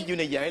vậy? Tôi nghĩ chuyện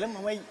này dễ lắm,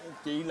 không mấy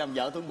chị làm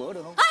vợ tôi bữa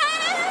được không?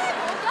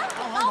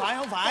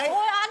 Không phải.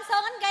 Ôi anh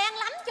Sơn anh ghen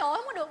lắm, trời ơi,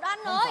 không có được đâu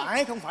anh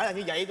ơi. Không phải là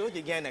như vậy. Tôi nói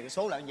chuyện nghe nè, cái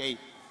số là gì?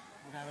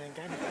 Ra bên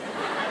cái này.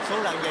 Số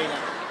là gì nè,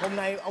 hôm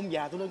nay ông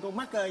già tôi lên con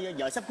mắt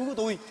vợ sắp cưới của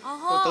tôi.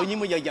 Rồi tự nhiên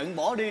bây giờ giận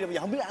bỏ đi rồi, bây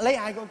giờ không biết lấy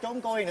ai cho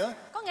ông coi nữa.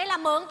 Có nghĩa là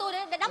mượn tôi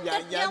để đóng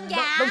kịch với ông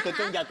già. Đóng kịch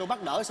cho ông già tôi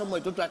bắt đỡ xong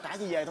rồi tôi trả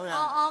cho về thôi à.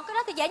 Cái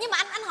đó thì dễ, nhưng mà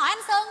anh hỏi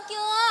anh Sơn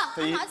chưa?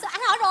 Thì...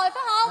 anh hỏi rồi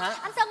phải không? Hả?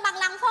 Anh Sơn bằng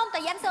lòng phải không?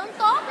 Tại vì anh Sơn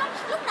tốt lắm,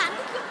 lúc nào anh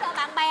cũng giúp đỡ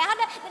bạn bè hết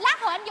á.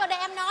 Lát hồi anh vô đây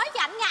em nói cho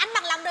anh nghe, anh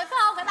bằng lòng rồi phải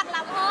không? Phải bằng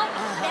lòng không?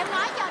 Để em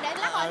nói cho, để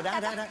lát hồi. Đó.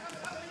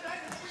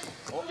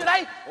 Vô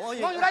đây. Ủa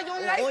gì? Vô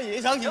đây. Ủa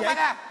gì Sơn gì vậy?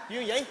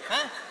 Gì vậy?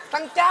 Hả?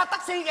 Thằng cha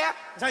taxi kìa.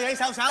 Sao vậy?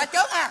 Sao? Là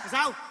chớn à?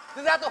 Sao?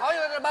 Thực ra tôi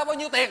hỏi bao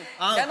nhiêu tiền.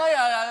 Chả nói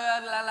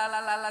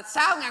là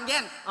 6.000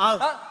 yen.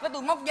 Cái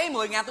tôi móc giấy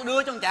 10.000 tôi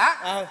đưa cho anh trả.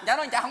 Chả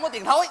nói anh trả không có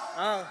tiền thôi.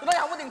 Tôi nói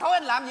không có tiền thôi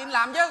anh làm gì anh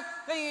làm chứ.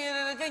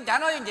 Cái chả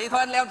nói vậy thôi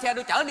anh leo xe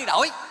tôi chở anh đi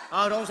đổi.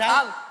 Rồi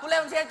sao? Tôi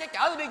leo xe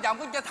chở tôi đi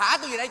vòng tôi thả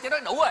tôi về đây cho nó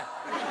đủ rồi.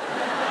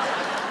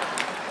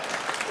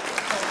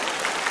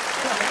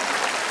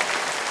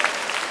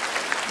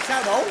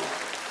 Sao đủ?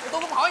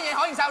 Tôi cũng hỏi vậy,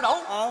 hỏi sao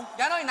đủ.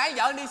 Chả nói nãy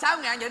vợ đi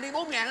 6.000 giờ đi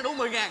 4.000 nó đủ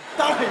 10.000.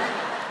 Trời.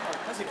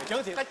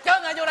 Chớn thiệt.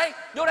 Chớn à,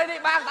 vô đây đi,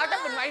 ba tao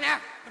chắc mình vậy nè.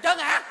 Chớn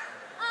hả?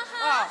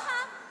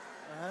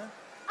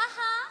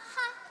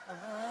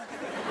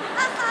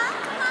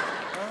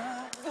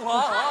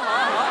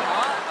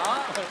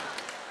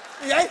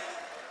 Gì vậy?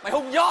 Mày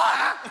hung gió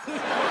hả? Hung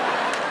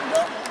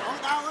gió, bọn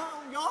tao á,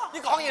 hung gió. Chứ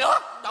còn gì nữa?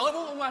 Trời ơi,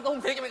 tôi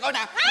hung thiệt cho mày coi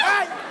nè.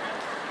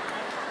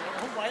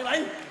 Hung vậy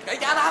mày. Kể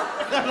trả tao.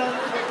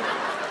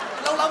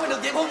 Lâu lâu mới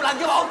được dịp hung lần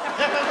chứ bộ.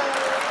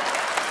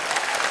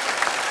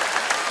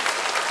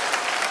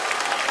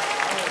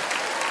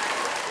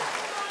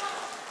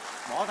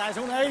 Bỏ tay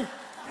xuống đi.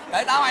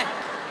 Để tao mày.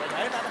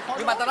 Để tao khó.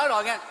 Nhưng mà tao nói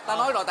rồi nghe. Tao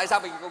nói rồi tại sao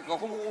mày còn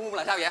không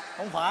là sao vậy?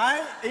 Không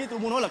phải, ý tôi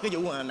muốn nói là cái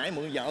vụ mà nãy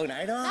mượn vợ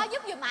nãy đó. Đó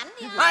giúp giùm ảnh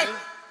đi anh. Hay.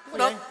 Không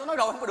được, tôi nói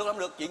rồi không được làm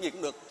được, chuyện gì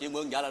cũng được, chuyện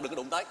mượn vợ là đừng có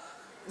đụng tới.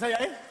 Sao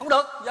vậy? Không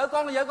được, vợ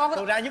con là vợ con.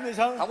 Tôi ra giúp đi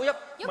Sơn. Không có giúp.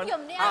 Giúp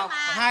giùm đi anh mà.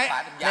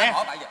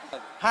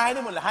 Hai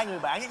đứa mình là hai người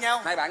bạn với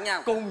nhau. Hai bạn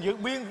nhau. Cùng vượt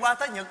biên qua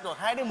tới Nhật rồi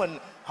hai đứa mình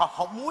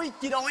học muối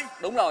chia đôi.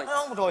 Đúng rồi. Thấy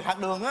không? Rồi hạt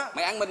đường á.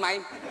 Mày ăn bên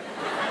mày.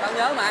 Tao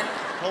nhớ mà.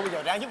 Thôi bây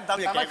giờ ra giúp tao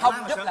giờ. Tao nói không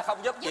giúp là không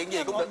giúp, chuyện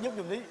gì cũng được. Giúp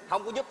giùm đi.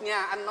 Không có giúp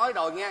nha, anh nói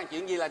rồi nha,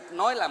 chuyện gì là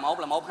nói là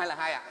một, hai là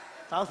hai à.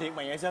 Tao thiệt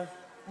mày vậy Sơn.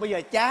 Bây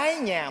giờ trái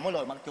nhà mới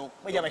lồi mặt chuột.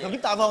 Bây giờ mày không giúp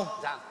tao phải không?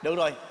 Sao? Được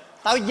rồi,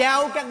 tao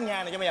giao căn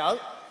nhà này cho mày ở.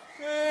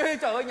 Ê,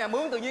 trời ơi, nhà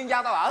mướn tự nhiên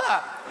giao tao ở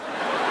à?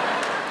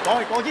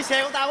 Rồi, còn chiếc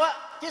xe của tao á,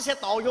 chiếc xe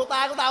tồi vô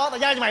tay của tao á, tao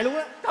giao cho mày luôn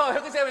á. Trời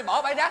ơi, cái xe mày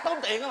bỏ bãi rác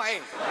tốn tiền á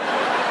mày.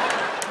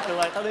 Được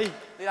rồi, tao đi.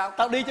 Đi đâu?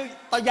 Tao đi chứ,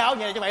 tao giao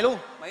nhà này cho mày luôn.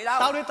 Mày đi đâu?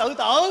 Tao đi tự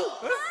tử.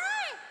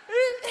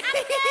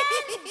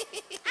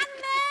 Anh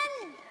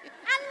Ninh.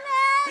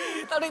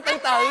 Tao đi tự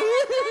tử.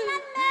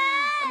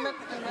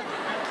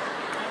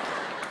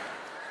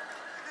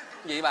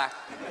 Gì bà?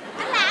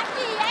 Anh làm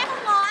gì vậy? Em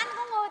không ngờ anh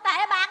con người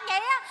tệ bạc vậy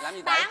á. Làm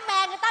gì tệ? Bạn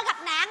bè người ta gặp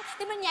nạn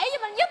thì mình nhảy cho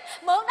mình giúp.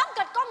 Mượn đóng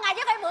kịch có ngày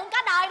chứ phải mượn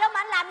cả đời đâu mà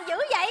anh làm gì dữ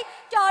vậy?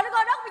 Trời đất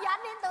ơi đất, bây giờ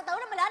anh đi tự tử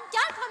nó mình lên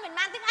chết thôi, mình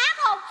mang tiếng ác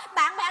không?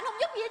 Bạn bè anh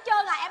không giúp gì hết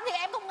trơn à. Em thì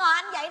em không ngờ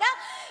anh vậy đó.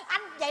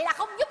 Anh vậy là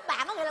không giúp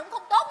bạn có nghĩa là cũng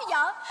không tốt với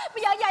vợ.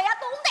 Bây giờ về á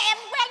tôi không thèm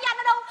quen với anh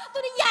ở đâu.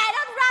 Tôi đi về đó,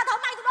 tôi ra thở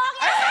may tôi đo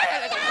nghe.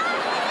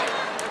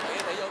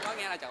 Thì vô nói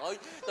nghe là trời ơi,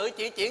 tự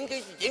chuyện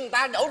người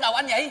ta đổ đầu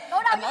anh vậy.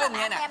 Anh nói anh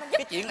nghe nè,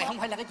 cái chuyện này không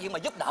phải là cái chuyện mà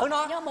giúp đỡ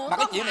nó, mà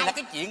cái chuyện này là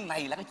cái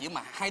chuyện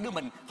mà hai đứa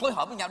mình phối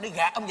hợp với nhau để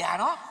gạt ông già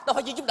nó. Đâu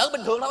phải chuyện giúp đỡ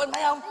bình thường đâu, anh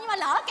thấy không? Nhưng mà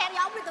lỡ kèm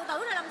vào ông đi tự tử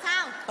rồi làm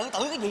sao? Tự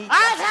tử cái gì?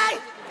 Sai. Sai.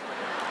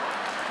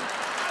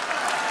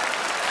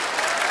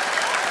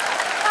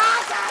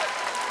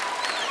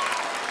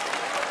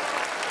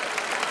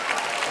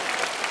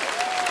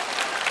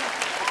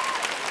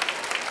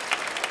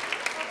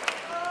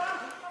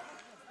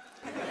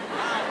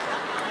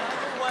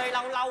 Quê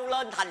lâu lâu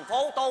lên thành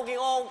phố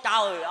Tokyo,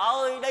 trời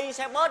ơi đi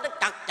xe bus nó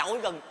chật chội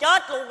gần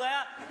chết luôn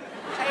kìa.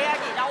 Xe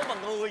gì đâu mà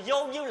người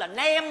vô như là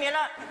nem vậy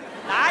đó.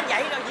 Đã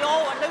vậy rồi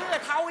vô rồi đứng rồi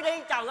thôi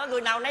đi. Trời ơi,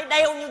 người nào nấy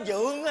đeo như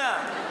dượng à.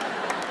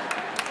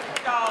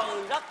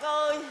 Trời đất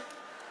ơi.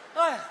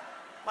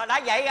 Mà đã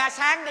vậy ra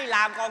sáng đi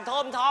làm còn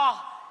thơm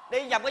tho.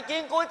 Đi vào cái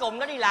chuyến cuối cùng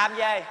nó đi làm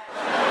về.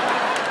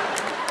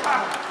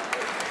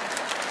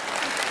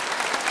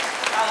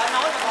 Trời ơi,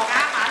 nói mà còn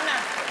ám ảnh nè.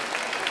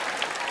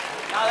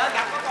 Trời ơi,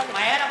 gặp có con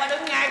mẹ đâu mà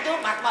đứng ngay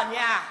trước mặt mình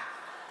nha.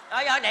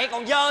 Trời ơi, đậy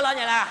còn dơ lên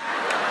vậy nè.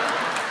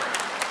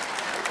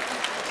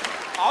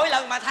 Mỗi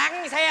lần mà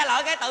thắng xe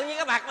lại cái tự nhiên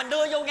cái mặt mình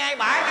đưa vô ngay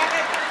bả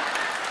cái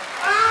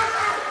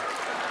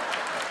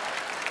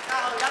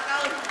trời đất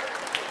ơi,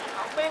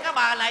 không biết cái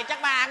bà này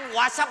chắc bà ăn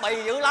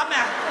wasabi dữ lắm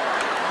nè.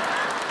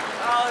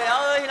 Trời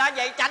ơi, đã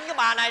vậy tránh cái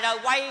bà này rồi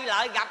quay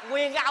lại gặp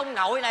nguyên cái ông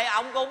nội này,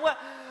 ông cũng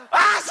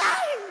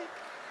sai.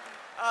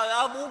 Trời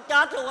ơi, muốn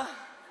chết luôn á.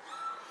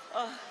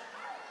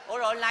 Ủa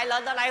rồi nay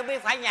lên tới đây không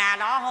biết phải nhà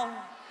đó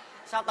không?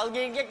 Sao tự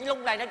nhiên cái lúc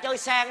này nó chơi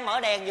sang mở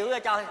đèn dữ vậy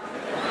trời?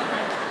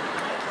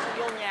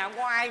 Vô nhà không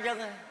có ai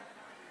trơn.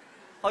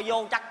 Thôi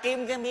vô chắc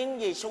kiếm cái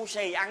miếng gì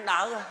sushi ăn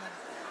đỡ.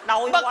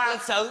 Đói Bất quá.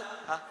 lịch sự.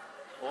 Hả?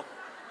 Ủa?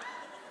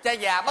 Cha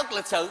già bất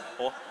lịch sự.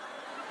 Ủa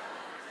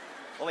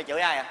mày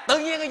chửi ai à? Tự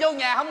nhiên vô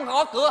nhà không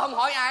gõ cửa không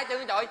hỏi ai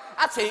trơn trời.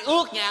 Ách xì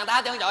ướt nhà người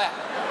ta trơn trời à.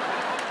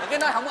 Rồi cái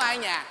nói không ai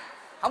nhà.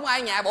 Không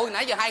ai nhà, bộ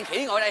nãy giờ hai con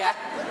khỉ ngồi đây hả?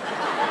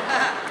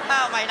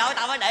 Mày nói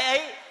tao mới để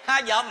ý.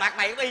 Vợ mặt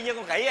mày cũng y như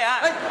con khỉ vậy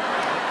á.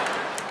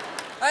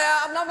 Ê,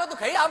 ông nói tôi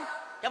khỉ không?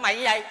 Chứ mày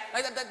như vậy?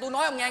 Tôi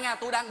nói ông nghe nha,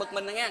 tôi đang bực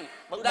mình nè nghe.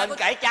 Bực mình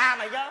kể cha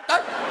mày chứ.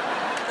 Trời,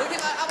 tự nhiên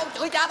ông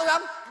chửi cha tôi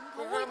không?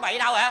 Mày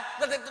đâu hả?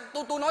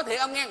 Tôi nói thiệt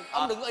ông nghe.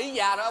 Ông đừng có ý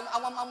già rồi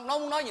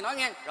ông nói gì nói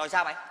nghe. Rồi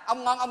sao mày?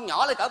 Ông ngon ông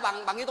nhỏ lại cỡ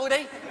bằng như tôi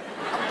đi.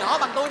 Ông nhỏ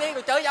bằng tôi đi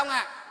rồi chơi với ông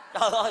à.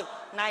 Trời ơi,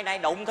 nay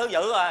đụng thứ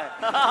dữ rồi.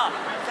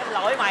 Xin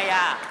lỗi mày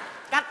à.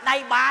 Cách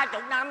đây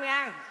 30 năm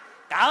nha.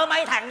 Cỡ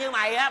mấy thằng như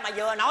mày á mà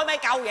vừa nói mấy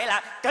câu vậy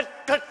là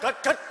kịch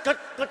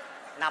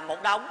nằm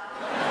một đống.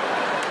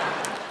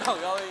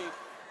 Trời ơi,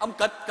 ông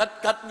kịch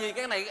gì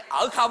cái này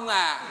ở không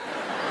à.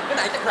 Cái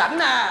này chắc rảnh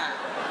à.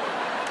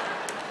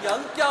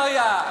 Giỡn chơi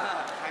à.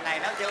 Thằng này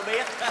nó chưa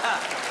biết.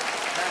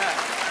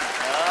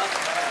 Được.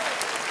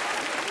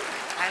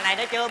 Thằng này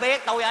nó chưa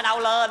biết tôi ở đâu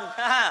lên.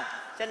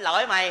 Xin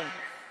lỗi mày.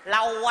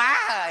 Lâu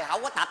quá rồi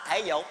không có tập thể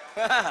dục.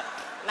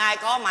 Nay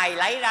có mày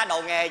lấy ra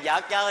đồ nghề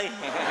vợ chơi.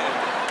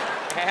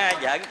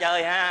 Giỡn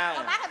chơi ha.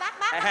 Thôi bác ơi bác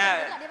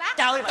đi bác.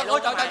 Chơi mày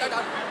luôn. Trời.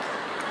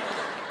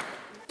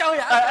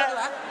 Chơi hả? Chơi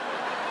hả?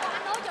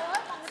 Anh nói trời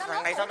ơi, còn người ta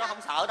Thằng này nói sao nó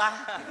không sợ ta?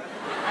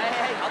 Ê,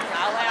 không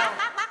sợ phải không?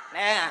 Bác.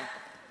 Nè.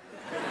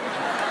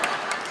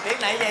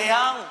 Biết này gì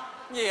không?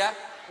 Gì hả?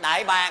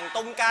 Đại bàng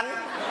tung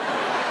cánh.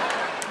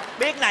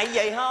 Biết này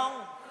gì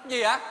không?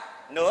 Gì hả?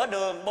 Nửa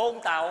đường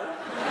buôn tàu.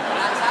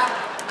 Là sao?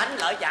 Đánh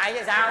lợi chạy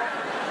chứ sao?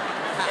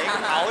 Vậy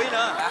cũng tội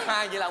nữa.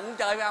 Vậy là ông muốn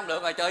chơi với ông,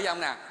 được rồi chơi với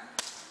ông nè.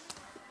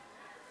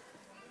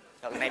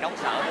 Thằng này nóng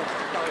sợ luôn.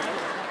 Chơi nữa.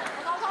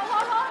 Thôi.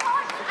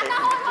 Anh ơi,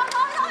 thôi.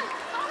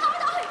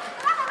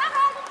 Bác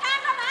ơi, con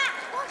can đó mà.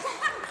 Con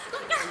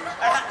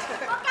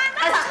can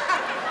đó.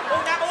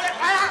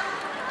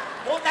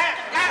 Buông ra.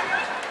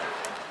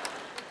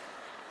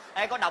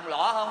 Ê, có đồng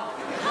lọ không?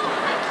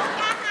 Con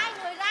can hai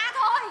người ra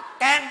thôi.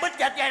 Can bít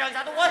dịch vậy rồi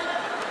sao tôi quên?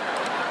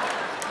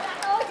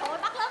 Anh ơi, trời ơi,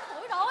 bác lớn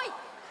tuổi rồi.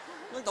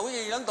 Lớn tuổi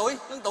gì? Lớn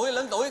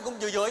tuổi cũng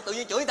vừa tự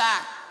nhiên chửi người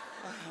ta.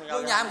 Vô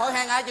nhà em hỏi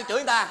han ai chửi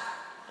người ta.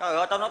 Trời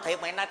ơi, tao nói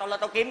thiệt mày, nay tao lên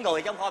tao kiếm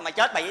người chứ không thôi mày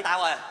chết mày với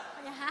tao à.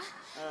 Dạ hả?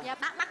 Dạ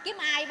bác kiếm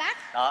ai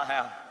bác? Đó thấy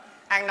không?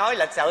 Ăn nói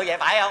lịch sự vậy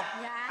phải không?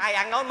 Dạ. Ai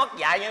ăn nói mất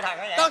dạy như thằng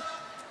đó vậy? Tôi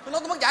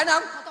nói tôi mất dạy nè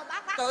không?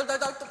 Thôi bác.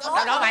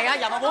 Tao nói mày á,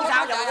 giờ mà muốn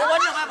sao? Giờ mà muốn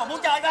quýnh không á? Mà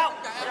muốn chơi phải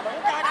không? Giờ mà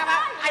muốn chơi đâu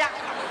á? Ai da?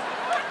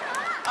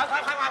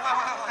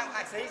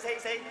 Khoan.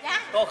 Xí.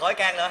 Dạ. Cô khỏi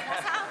can nữa.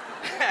 Sao?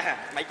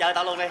 Mày chơi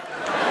tao luôn đi.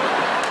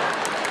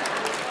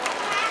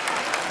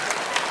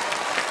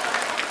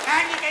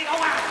 Can gì kỳ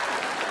không à?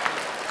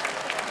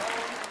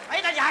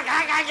 Mấy ta già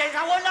càng gì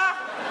sao quýnh đó?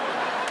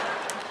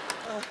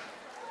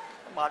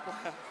 Mệt quá.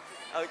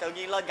 Tự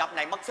nhiên lên gặp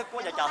này mất sức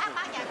quá vậy trời.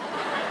 Bác dạ.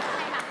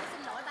 Thay mặt con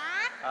xin lỗi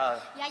bác.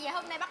 Dạ vậy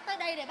hôm nay bác tới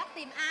đây để bác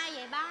tìm ai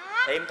vậy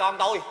bác? Tìm con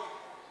tôi.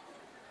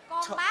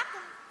 Con bác.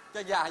 Cho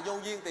già vô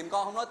duyên tìm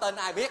con không nói tên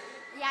ai biết.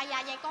 Dạ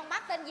vậy con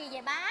bác tên gì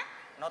vậy bác?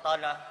 Nói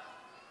tên à?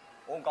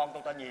 Ủa con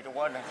tôi tên gì tôi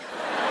quên rồi.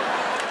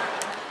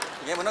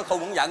 Vậy mà nó khùng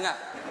cũng giận à.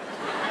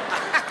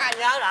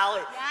 Nhớ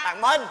rồi. Dạ.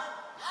 Thằng Minh.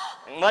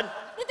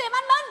 Đi tìm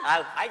anh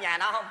Minh. Phải nhà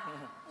nó không?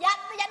 Dạ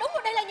đúng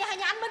rồi, đây là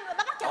nhà anh Minh rồi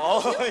bác chờ.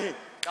 Ôi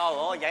trời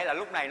ơi, vậy là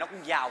lúc này nó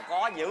cũng giàu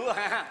có dữ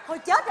ha. Thôi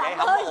chết rồi vậy anh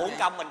không ơi. có uổng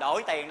công mình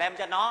đổi tiền đem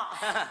cho nó.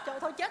 Trời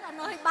thôi chết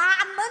anh ơi, ba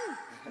anh Minh.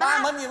 Ba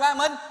Minh gì ba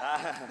Minh?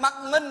 Mặt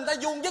Minh người ta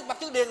vuông vức mặt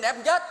trước điền đẹp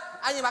chết.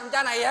 Ai như bằng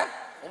cha này vậy?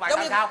 Ủa mày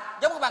bằng sao?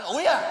 Giống cái bằng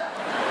ủi à.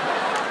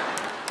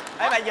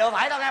 Ê mày vừa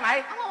phải tao nghe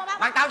mày.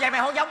 Mặt tao vậy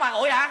mày không giống bằng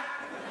ủi hả?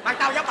 Mặt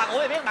tao giống bằng ủi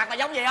mày biết mặt là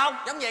giống gì không?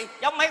 Giống gì?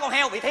 Giống mấy con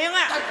heo bị thiến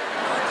á.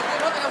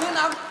 Nói tao thiến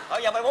không?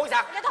 Bây giờ mày muốn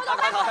sao? Dạ,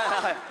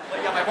 thôi.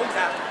 Bây giờ mày muốn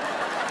sao?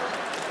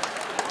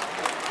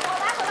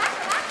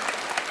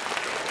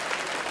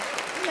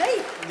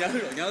 Gì?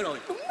 Nhớ rồi.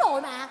 Đúng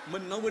rồi mà.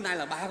 Minh nói bữa nay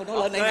là ba con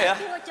nó lên đây nè.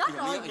 Chưa chết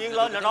rồi. Duyên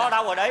lên rồi nó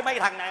đâu rồi để mấy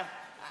thằng này.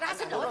 Ra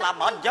xin lỗi. Nó làm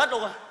mệt chết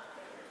luôn à.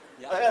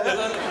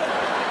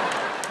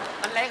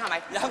 Anh lén hả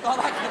mày? Dạ không có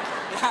bác.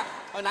 Dạ.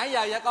 Hồi nãy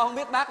giờ con không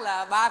biết bác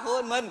là ba của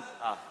anh Minh.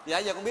 Dạ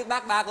giờ con biết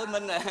bác ba của anh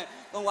Minh rồi.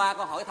 Con qua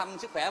con hỏi thăm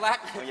sức khỏe bác.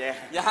 Vậy.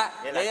 Dạ.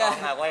 Vậy là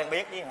con quen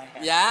biết với mày.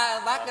 Dạ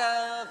bác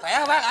khỏe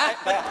hả bác hả?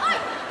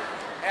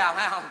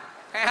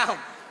 Thấy không?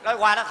 Nói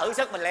qua nó thử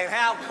sức mình liền thấy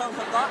không? Không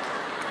có.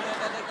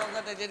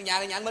 Nhà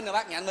anh Minh rồi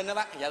bác, nhà anh Minh đó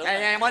bác. Dạ đúng rồi.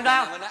 Nhà Minh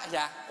đó.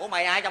 Dạ. Ủa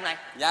mày ai trong này?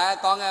 Dạ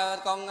con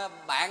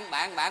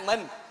bạn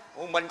Minh.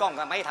 Ủa Minh có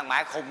mấy thằng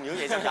bạn khùng dữ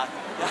vậy sao trời?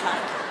 Dạ.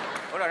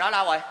 Ủa rồi nó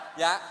đâu rồi?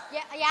 Dạ.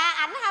 Dạ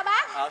ảnh hả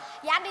bác?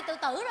 Dạ anh đi tự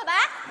tử rồi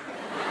bác.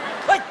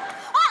 Ê!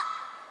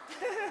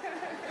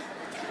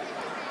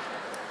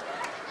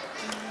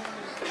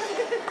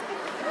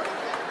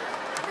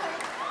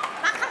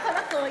 Bác khóc hay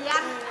bác cười vậy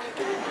anh?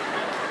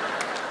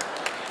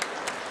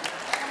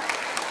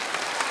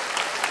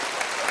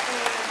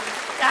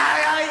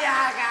 Trời ơi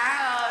già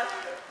cả rồi.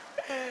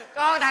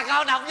 Thằng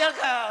con độc nhất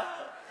à.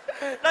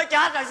 Nó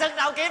chết rồi sức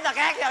đâu kiếm thằng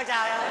khác cho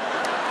trời ơi.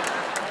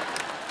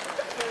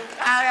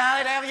 Trời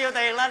ơi đem nhiêu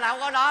tiền lên không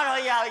có nó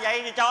rồi giờ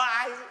vậy thì cho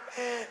ai?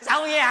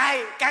 Sống với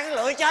ai? Cắn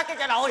lưỡi chết cái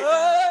cho đội.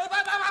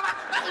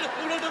 Bác.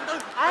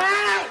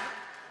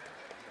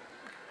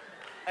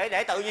 Ê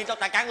để tự nhiên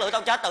tao cắn lưỡi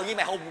tao chết tự nhiên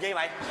mày hùng gì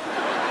mày?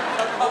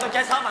 Tao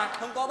chết sớm mà.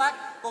 Không có bác.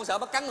 Con sợ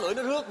bác cắn lưỡi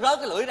nó rớt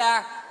cái lưỡi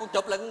ra. Con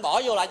chụp lại con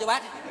bỏ vô lại cho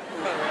bác.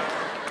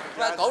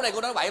 Cổ này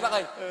cô nói bậy bác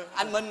ơi.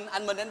 Anh Minh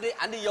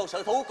anh đi vô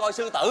sở thú coi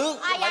sư tử,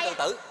 không phải tự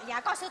tử. Dạ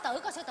coi sư tử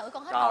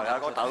con hết. Trời ơi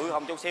coi tử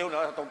không chút xíu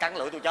nữa tôi cắn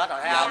lưỡi tôi chết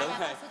rồi thấy không? Đúng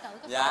rồi.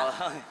 Dạ.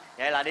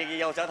 Vậy là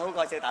đi vô sở thú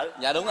coi sư tử.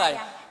 Dạ đúng rồi.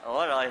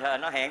 Ủa rồi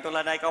nó hẹn tôi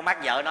lên đây coi mắt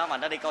vợ nó mà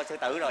nó đi coi sư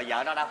tử rồi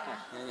vợ nó đâu?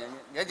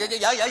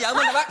 Vợ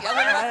Minh đó bác, vợ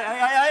Minh đó bác.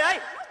 Ê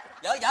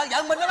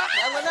Vợ Minh đó bác,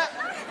 vợ Minh đó.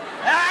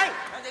 ê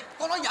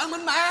Con nói vợ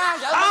Minh mà,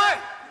 vợ Minh.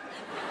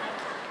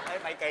 Ê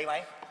mày kỳ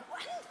mày.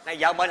 Này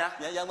vợ Minh hả?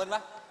 Dạ vợ Minh bác.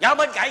 Vợ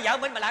Minh kệ vợ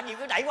Minh mà làm gì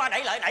cứ đẩy qua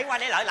đẩy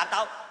lại làm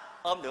tao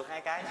ôm được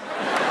 2 cái.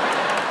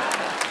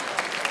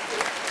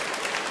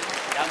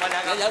 Vợ Minh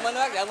hả? Dạ vợ Minh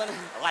đó bác, vợ Minh.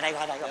 Qua đây.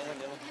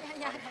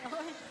 Dạ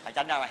Mày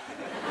tránh ra mày.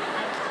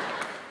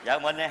 Vợ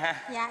Minh đây ha.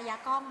 Dạ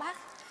con bác.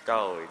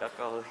 Trời đất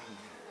ơi.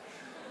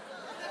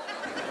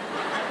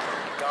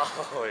 Trời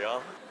ơi.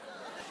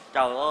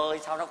 Trời ơi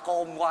sao nó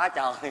côn quá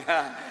trời.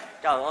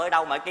 Trời ơi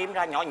đâu mà kiếm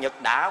ra nhỏ Nhật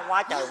đã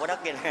quá trời quá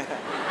đất kia nè.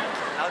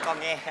 Nói con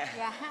nghe.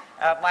 Dạ.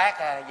 Bác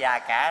già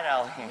cả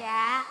rồi.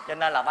 Dạ. Cho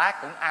nên là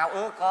bác cũng ao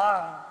ước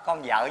có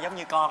con vợ giống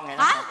như con này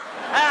đó.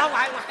 Hả? Không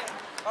phải.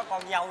 Có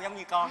con dâu giống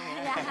như con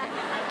này. Dạ.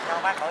 Cho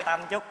bác hỏi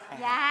thăm chút.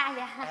 Dạ.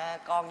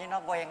 Con với nó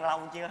quen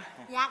lâu chưa?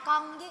 Dạ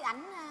con với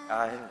ảnh.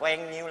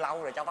 Quen nhiêu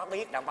lâu rồi cho bác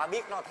biết đặng bác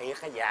biết nó thiệt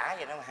hay giả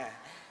vậy đó mà.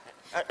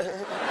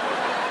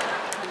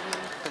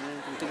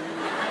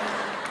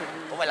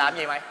 Ủa mày làm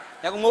gì mày?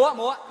 Dạ con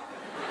múa.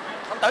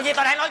 Không tự nhiên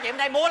tao đang nói chuyện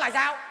đây múa là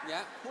sao?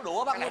 Dạ múa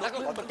đũa bác. Mày tao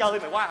chơi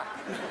mày quá.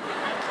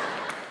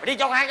 Mày đi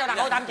cho hai cho thằng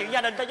hỏi thăm chuyện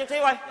gia đình cho chút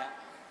xíu ơi.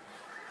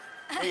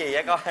 Cái gì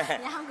vậy con?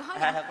 Dạ không có.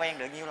 Quen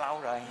được nhiêu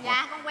lâu rồi?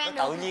 Dạ con quen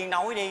được. Tự nhiên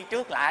nói đi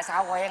trước lạ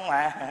sao quen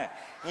mà.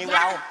 Nhiêu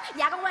lâu?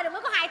 Dạ con quen được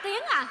mới có 2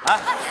 tiếng à. Hả?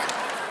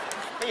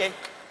 Cái gì?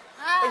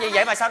 Cái gì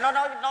vậy mà sao nó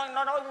nói là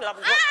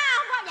không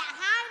có. Dạ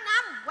 2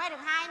 năm. Quen được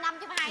 2 năm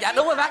chứ 2 Dạ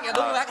đúng rồi bác, dạ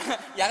đúng rồi bác.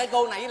 Dạ cái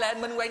cô này với lại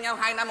anh Minh quen nhau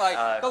 2 năm rồi.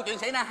 Câu chuyện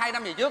xảy ra 2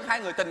 năm về trước, hai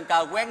người tình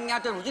cờ quen nhau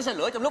trên một chiếc xe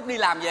lửa trong lúc đi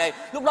làm về.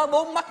 Lúc đó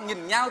 4 mắt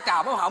nhìn nhau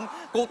cào máu họng,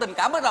 cuộc tình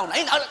cảm bắt đầu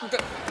nảy nở.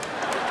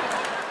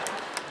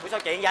 Ủa sao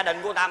chuyện gia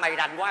đình của ta mày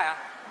rành quá hả?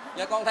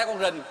 Dạ con theo con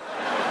rình.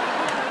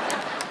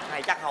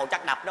 Này chắc hồ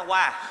chắc đập nó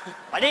qua.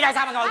 Phải đi đây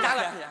sao mà ngồi trả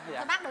lời.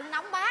 Thôi bác đừng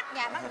nóng bác.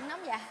 Dạ bác đừng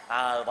nóng dạ.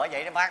 Bởi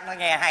vậy đó bác nó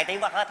nghe 2 tiếng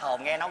bác hết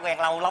hồn, nghe nó quen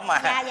lâu lắm mà.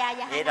 Dạ.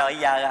 Vậy rồi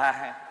giờ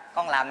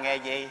con làm nghề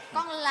gì?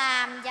 Con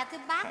làm, dạ thưa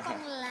bác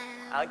con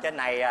làm. Ở trên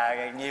này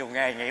nhiều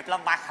nghề nghiệp lắm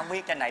bác, không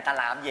biết trên này ta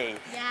làm gì.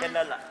 Dạ. Cho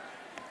nên là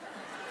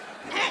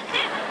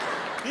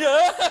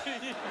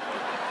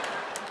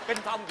kinh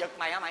phong giật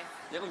mày hả mày?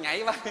 Dạ con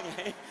nhảy bác,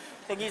 nhảy.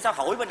 Tự nhiên sao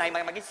hỏi bên này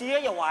mày cái xía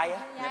vô hoài á?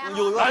 Dạ, con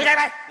vui quá. Rồi đây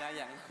mày. Dạ.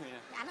 Dạ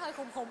anh hơi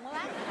khùng quá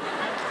bác.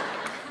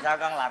 Sao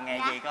con làm nghề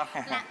gì con?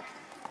 Dạ.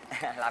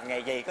 Làm nghề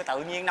gì có tự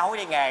nhiên nói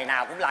đi, nghề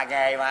nào cũng là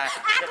nghề mà.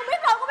 Con biết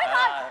rồi, con biết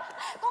rồi.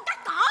 Con cắt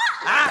cỏ.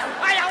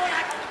 Quay đâu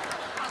vậy?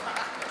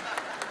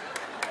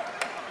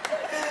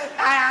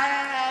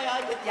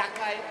 Ai dịch giặt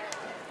rồi.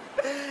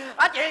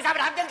 Chuyện sao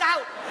mày làm chân sao?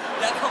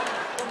 Dạ con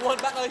quên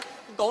bác ơi.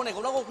 Cô này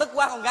cũng nói con tức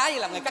quá, con gái gì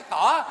làm nghề cắt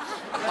cỏ.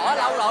 Cắt cỏ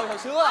lâu rồi, hồi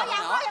xưa. Dạ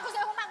con sẽ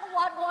không mang, con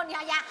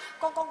quên. Dạ.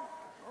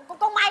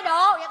 Con may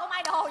đồ. Dạ con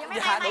may đồ. Dạ mấy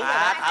dạ, may.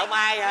 Thợ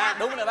may hả?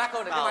 Đúng rồi bác,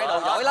 cô này cái may đồ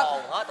giỏi lắm.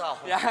 Hết rồi.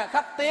 Dạ,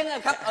 khắp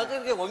ở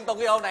cái quận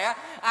Tokyo này á,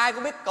 ai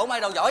cũng biết cổ may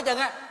đồ giỏi chân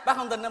á. Bác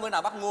không tin, bữa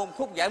nào bác mua một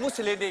khúc giải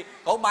Michelin đi,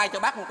 cổ may cho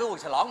bác một cái quần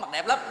xà lõn mặc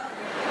đẹp lắm.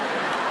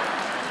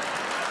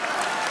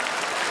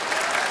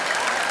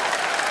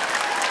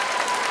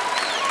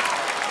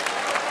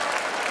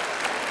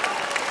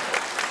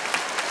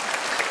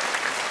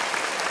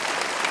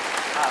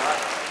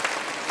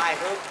 Mai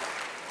Hương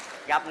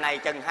gặp này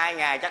chừng 2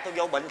 ngày chắc tôi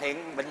vô bệnh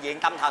viện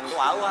tâm thần tôi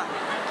ở quá.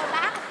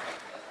 Bác.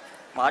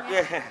 Mệt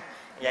chứ.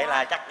 Vậy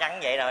là chắc chắn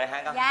vậy rồi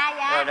ha con.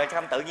 Dạ. Rồi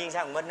xong tự nhiên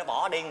sao thằng Minh nó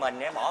bỏ điên mình,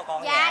 nó bỏ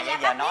con Dạ, nhà,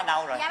 giờ nó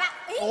đâu rồi? Dạ bác.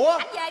 Ủa?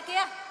 Anh về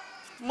kia.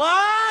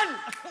 Minh.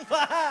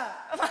 Ba.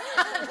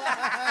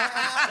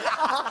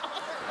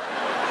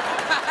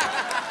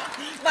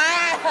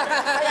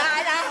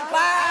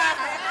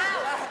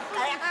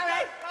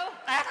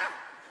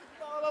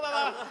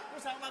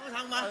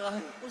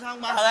 Có sao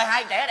ba?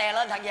 Hai trẻ đè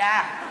lên thằng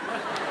già.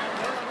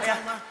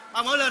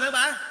 Ba mới lên nữa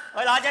ba.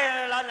 Mới lên chứ,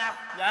 lên nào.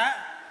 Dạ.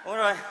 Ủa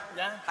rồi.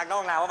 Dạ. Thằng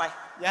con nào hả mày?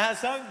 Dạ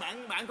Sơn,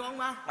 bạn con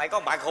ba. Mày có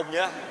bạn khùng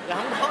vậy? Dạ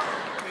không có.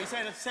 Bị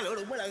xe lửa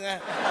đụng mấy lần à.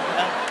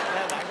 Dạ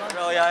bạn con.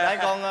 Rồi đây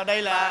con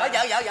đây là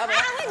vợ mày.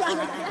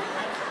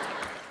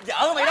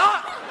 Vợ mày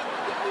đó.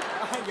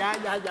 Dạ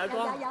vợ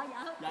con.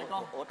 Dạ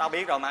con. Ủa tao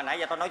biết rồi mà, nãy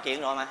giờ tao nói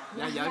chuyện rồi mà.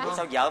 Dạ vợ con.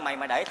 Sao vợ mày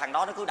mà để thằng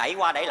đó nó cứ đẩy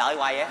qua đẩy lại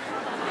hoài vậy?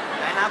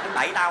 Nãy nó cũng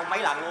đẩy tao mấy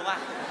lần luôn á.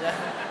 Dạ.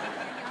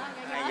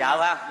 Này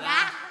vợ ha?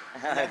 Dạ.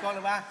 Dạ con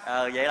là ba.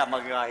 Vậy là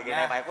mừng rồi, kỳ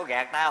này mày có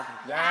gạt tao.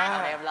 Dạ.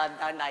 Tao đem lên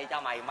trên đây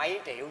cho mày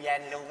mấy triệu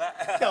yen luôn á.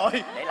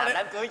 Trời. Để làm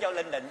đám cưới cho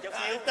Linh Đình chút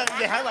xíu.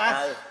 Vậy hả bà?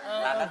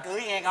 Làm đám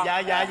cưới nghe con.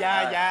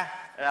 Dạ.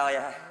 Rồi.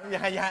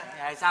 Dạ.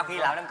 Sau khi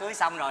làm đám cưới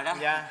xong rồi đó.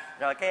 Dạ.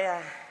 Rồi cái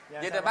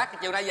vậy thì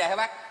bác chiều nay về hả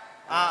bác?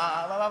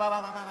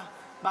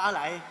 Ba ở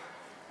lại.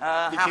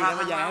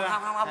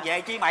 Không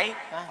về chi mày.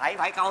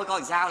 Phải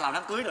coi sao làm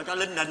đám cưới rồi cho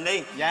Linh Đình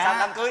đi. Xong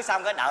đám cưới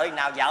xong cái đợi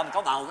nào vợ mình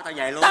có bầu cái tao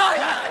về luôn.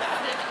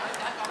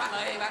 Bác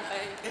ơi,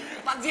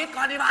 bác giết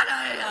con đi bác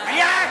ơi. Mày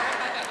ra.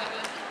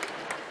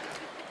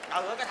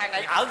 Trời ơi, cái thằng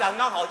này ở gần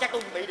nó hồi chắc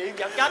tôi bị điện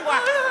giật chết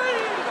quá.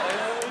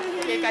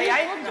 Cái gì kỳ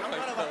ấy?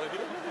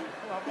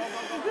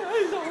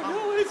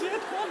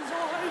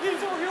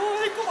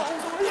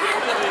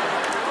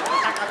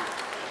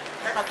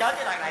 Chắc tao chết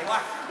với thằng này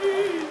quá.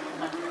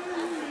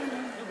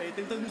 Nó bị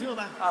tưng chưa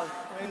ba?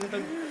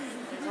 Tưng.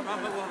 Sao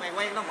mày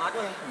quen nó mệt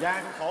quá.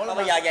 Dạ khổ lắm.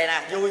 Bây giờ vậy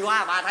nè, vui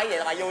quá, ba thấy vậy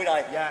là bà vui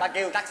rồi. Ba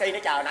kêu taxi nó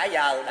chờ nãy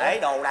giờ để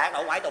đồ đạc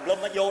đổ quải tùm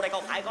lum nó vô đây,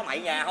 con phải có mày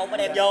nhà không mới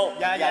đem vô.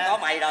 Giờ có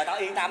mày rồi tao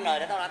yên tâm rồi,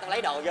 để tao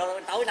lấy đồ vô.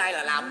 Tối nay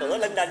là làm bữa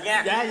Linh Đình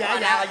nha.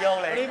 Dạ.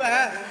 Vô liền. Đi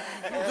ba.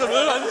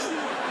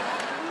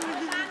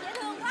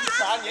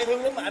 Sao dễ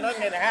thương lắm mà anh nói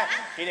nghe nè ha.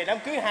 Kỳ này đám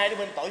cưới hai đứa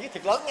mình tổ chức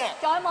thiệt lớn nha.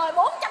 Trời mời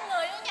 400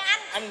 người luôn nha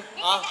anh.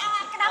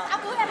 Cái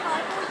đám cưới em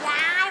mời tôi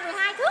dài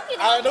 12 thước gì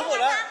nè. Đúng rồi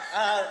đó.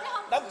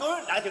 Đám cưới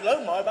đại thiệt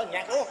lớn mời ban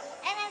nhạc luôn.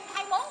 Em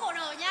thay 4 cô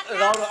rồi nha.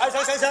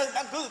 Rồi Sơn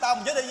đám cưới của tao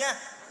mình với đi nha.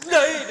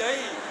 Đi.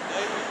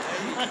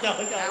 Trời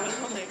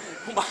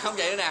Không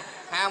vậy nữa nè,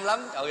 ham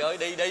lắm. Trời ơi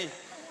đi.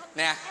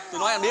 Nè,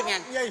 tôi nói anh biết nha.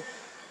 Gì?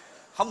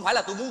 Không phải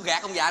là tôi muốn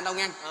gạt ông già anh đâu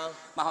nha.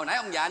 Mà hồi nãy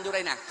ông già anh vô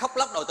đây nè, khóc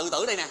lóc đòi tự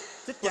tử đây nè.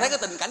 Tôi thấy cái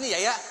tình cảnh như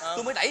vậy á,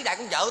 tôi mới đẩy đại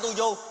con vợ tôi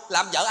vô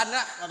làm vợ anh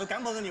á. Tôi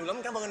cảm ơn anh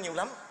nhiều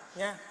lắm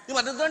nha. Nhưng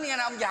mà tôi nói nghe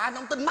nè, ông già anh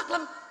ông tinh mắt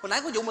lắm. Hồi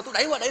nãy có vụ mà tôi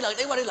đẩy qua đẩy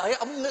lại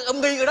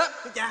ông nghi rồi đó.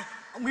 Cái cha,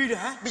 ông nghi rồi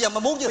hả? Bây giờ mà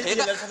muốn như thiệt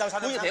á,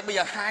 muốn như thiệt bây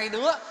giờ hai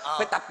đứa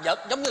phải tập vợ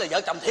giống như là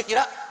vợ chồng thiệt vậy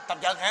đó. Tập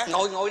vợ hả?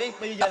 Ngồi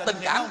đi, tập tình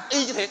cảm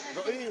y như thiệt.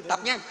 Tập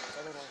nha.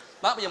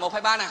 Đó bây giờ 1,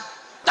 2, 3 nè.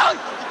 Trời,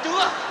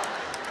 chưa.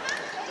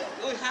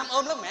 Ơi ham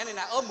ôm lắm mẹ này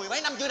nè, ôm 10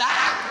 mấy năm chưa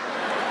đã.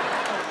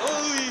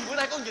 Ơi bữa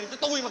nay có gì cho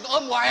tôi mà có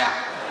ôm hoài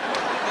à.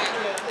 Nè,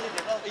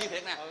 y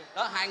thiệt nè.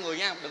 Đó hai người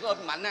nha, đừng có ôm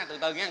mạnh nha, từ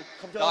từ nha.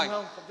 Không cho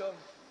ôm.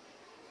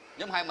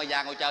 Giống hai mà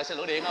già ngồi chờ xe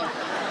lửa điện thôi.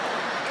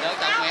 Vợ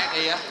chồng mẹ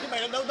kìa. Chứ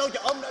mày đâu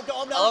cho ôm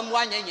đâu. Ôm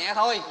qua nhẹ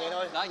thôi.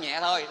 Đó nhẹ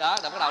thôi. Đó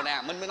bắt đầu nè,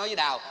 Minh mới nói với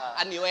Đào,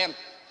 anh yêu em.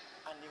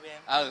 Anh yêu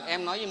em.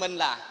 Em nói với Minh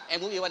là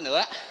em cũng yêu anh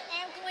nữa.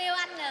 Em cũng yêu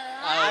anh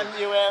nữa. Anh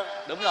yêu em.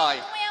 Đúng rồi.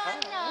 Cũng yêu anh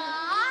nữa.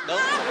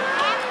 Đúng.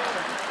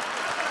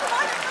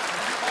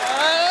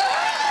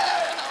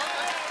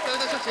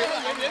 xỉu.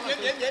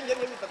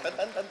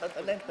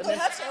 Tỉnh Tôi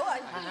hết xỉu rồi.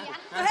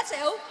 Tôi hết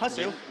xỉu. Hết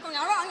xỉu. Con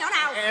nhỏ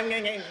nào? Em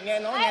nghe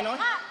nói.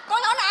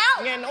 Con nhỏ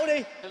nào? Nghe nói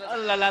đi.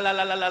 Là.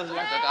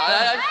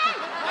 Trời ơi.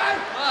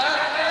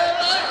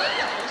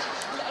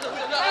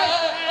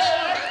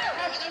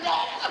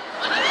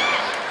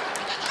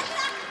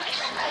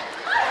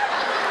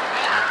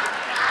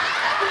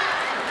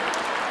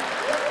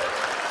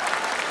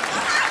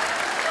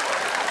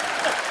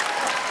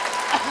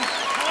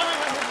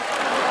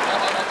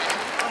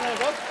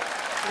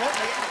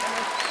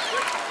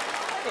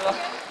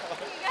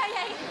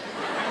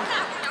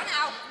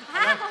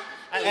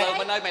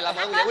 Mình ơi, mày làm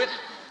ơn giải quyết.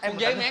 Con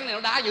dế mén này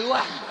nó đá dữ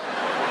quá.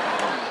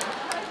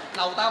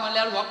 Đầu tao mà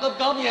leo lên gọt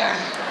cốm nha.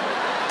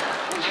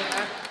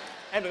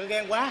 Em đừng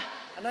ghen quá.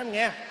 Anh nói em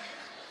nghe.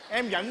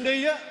 Em giận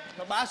đi á,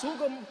 mà ba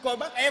xuống coi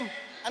bắt em.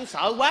 Anh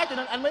sợ quá cho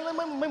nên anh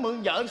mới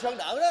mượn vợ anh Sơn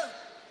đỡ đó.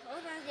 Ủa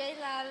vậy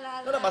là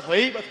Đó là bà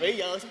Thụy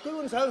vợ sắp cưới của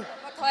anh Sơn.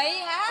 bà Thụy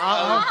hả?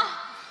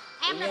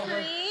 Em là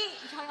Thụy.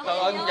 Trời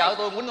ơi, vợ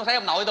tôi muốn thấy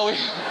ông nội tôi.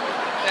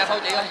 Nè thôi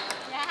chị ơi.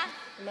 Dạ.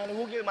 Mang đi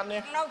quất với anh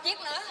nha. Đâu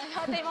chiếc nữa.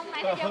 Thôi tìm ông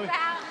này nó kêu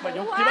ra. Bà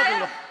Dũng chỉ bắt luôn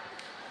rồi.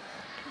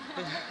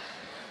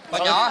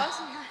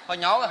 Hồi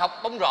nhỏ học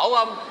bóng rổ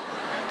không?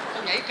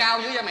 Tôi nhảy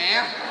cao dữ vậy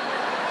mẹ.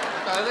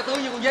 Trời ơi, cái túi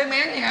như con dế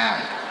mén nha.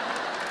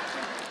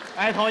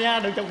 Ê thôi nha,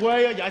 đừng chồng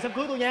quê vợ sắp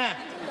cưới tôi nha.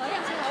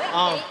 Em xin lỗi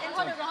anh chị. Em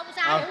thôi được rồi, không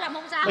sao, hiểu lầm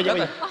không sao. Bây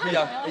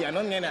giờ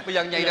nói nghe nè. Bây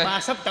giờ vậy nè. Ba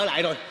sắp trở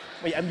lại rồi.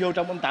 Bây giờ em vô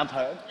trong em tạm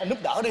thời em giúp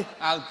đỡ đi.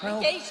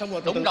 Xong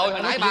rồi đúng rồi,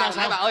 hồi nãy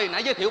bà ơi,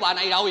 nãy giới thiệu bà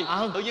này rồi.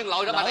 Tự nhiên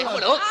lòi ra bà thấy không có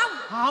được.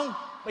 Không.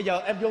 Bây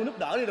giờ em vô giúp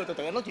đỡ đi rồi từ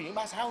từ em nói chuyện với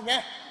ba sau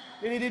nha.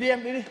 Đi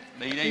em đi.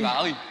 Đi bà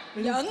ơi.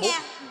 Giỡn nha,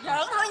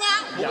 giỡn thôi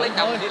nha. Muốn lấy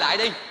chồng đi lại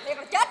đi. Thiệt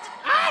là chết.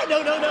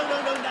 Đừng đau.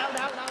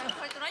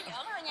 Thôi tôi nói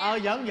giỡn thôi nha.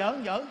 Giỡn.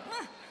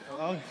 Trời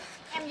ơi.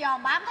 Em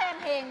giòn bám thấy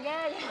em hiền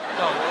ghê.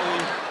 Trời ơi.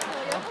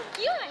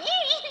 Chiếu mà.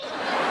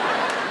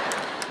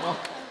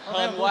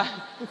 Hên quá.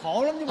 Tôi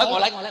khổ lắm chứ. Thôi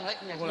ngồi lại.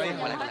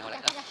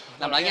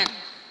 Làm lại nha.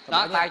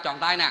 Đó, tay tròn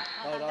tay nè.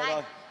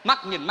 Rồi.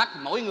 Mắt nhìn mắt,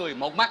 mỗi người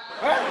một mắt.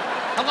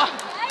 Không có.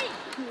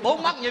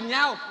 4 mắt nhìn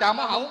nhau, chào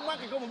má hỏng. 4 mắt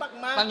thì có một mắt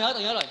ma. Tao nhớ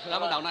rồi. Đó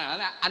bắt đầu này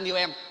là anh yêu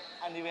em.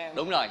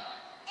 Đúng rồi.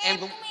 Em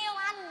cũng yêu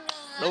anh.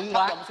 Đúng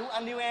quá. Thấp giọng xuống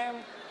anh yêu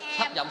em.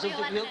 Thấp giọng xuống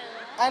chút xíu.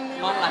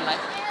 Anh ngon lành lại.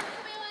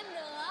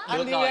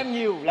 Anh yêu em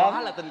nhiều lắm.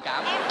 Đó là tình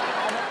cảm.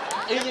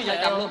 Y như vợ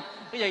chồng luôn.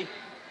 Cái gì?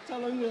 Sao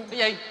lưng? Cái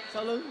gì?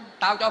 Sao lưng?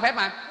 Tao cho phép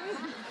mà.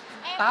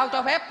 Tao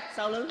cho phép.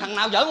 Sao lưng? Thằng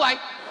nào giỡn hoài?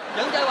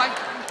 Giỡn chơi hoài.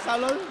 Sao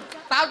lưng?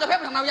 Tao cho phép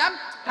thằng nào dám?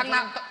 Thằng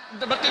nào?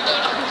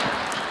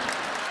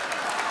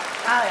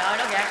 Trời ơi,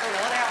 nó gạt tôi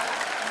nữa theo.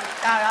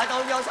 Trời ơi,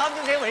 tôi vô sớm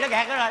chút xíu bị nó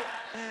gạt nữa rồi.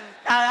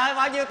 Trời ơi,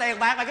 bao nhiêu tiền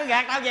bạc mày cứ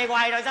gạt tao về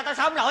hoài rồi sao tao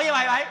sống nổi với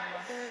mày vậy?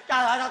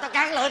 Trời ơi, tao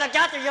cắn lưỡi tao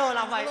chết cho vô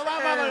lòng mày.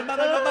 Ba đừng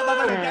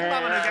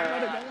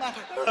cắn.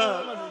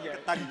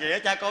 Tình nghĩa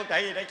cha con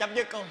chạy gì để chấm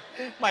dứt con.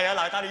 Mày ở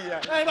lại tao đi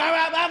về. Ê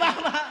ba.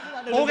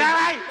 Buông ra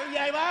đây. Đừng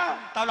về ba.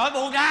 Tao nói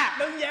buông ra.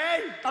 Đừng về.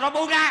 Tao nói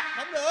buông ra.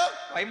 Không được.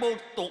 Mày buông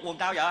tuột quần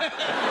tao vậy?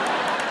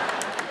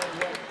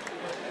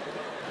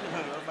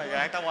 Mày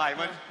gạt tao hoài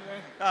Minh.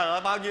 Trời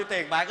ơi, bao nhiêu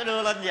tiền bạc cứ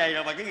đưa lên về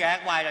rồi mày cứ gạt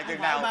hoài là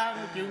chừng nào? Ba,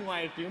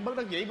 chuyện bất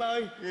đắc dĩ ba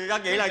ơi.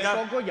 Đắc dĩ là sao?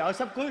 Con có vợ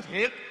sắp cưới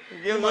thiệt.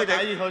 Nhưng mà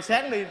tại vì hồi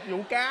sáng đi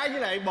vụ cá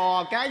với lại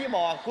cá với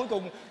bò cuối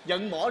cùng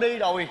giận bỏ đi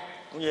rồi.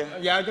 Con gì?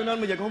 Dạ cho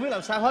nên bây giờ con không biết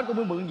làm sao hết, con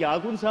mới mượn vợ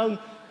của anh Sơn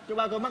cho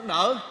ba con mắc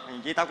đỡ.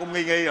 Chị tao cũng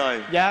nghi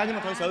rồi. Dạ nhưng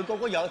mà thật sự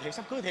con có vợ thiệt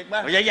sắp cưới thiệt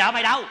ba. Rồi vậy vợ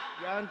mày đâu?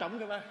 Dạ anh Trọng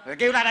kìa ba. Rồi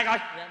kêu ra đây coi.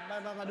 Dạ ba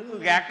đứng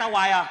luôn. Gạt tao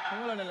hoài à?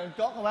 Không có lên này lần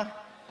chót không ba?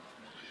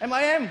 Em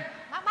ơi em.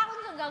 Bác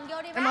đứng gần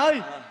vô đi bác. Em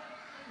ơi.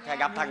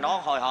 Gặp thằng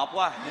đó hồi hộp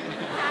quá.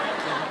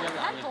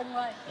 Hết cùng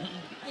rồi.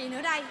 Gì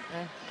nữa đây?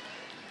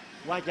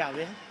 Qua chào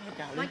đi.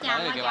 Qua chào.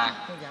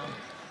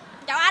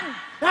 Chào anh.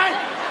 Đây.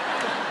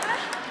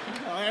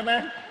 Rồi em.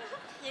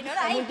 Gì nữa Anh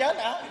đây? muốn chết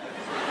hả?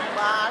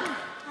 Ba anh.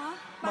 Hả?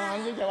 Ba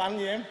anh chứ chào anh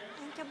gì em?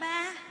 Em chào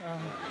ba.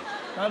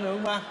 Đó được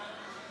không ba?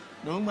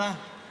 Được không ba?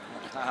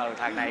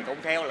 Thằng này cũng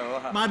khéo lựa.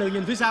 Ba đừng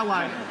nhìn phía sau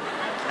hoài.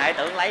 Nãy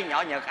tưởng lấy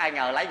nhỏ Nhật, ai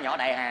ngờ lấy nhỏ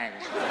Đại Hàn.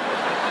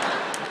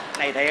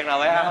 Này thiệt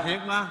rồi phải không? Thiệt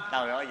mà.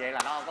 Trời ơi, vậy là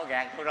nó không có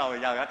gạt tôi rồi.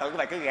 Giờ tưởng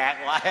mày cứ gạt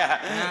hoài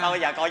à. Thôi bây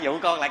giờ coi vụ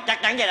con là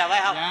chắc chắn vậy rồi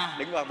phải không?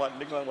 Đứng qua bên.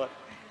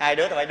 Hai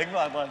đứa tụi bay đứng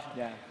qua bên.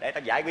 Để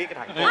tao giải quyết cái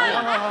thằng kia.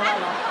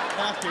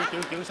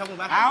 Chịu xong rồi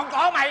ba. Không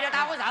có mày rồi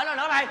tao có sợ nó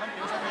nữa mày.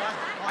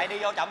 Mày đi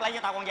vô Trọng lấy cho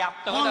tao con dao.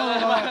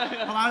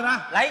 Không ơi ba.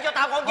 Lấy cho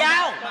tao con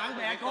dao. Bạn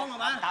bè con mà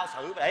ba. Tao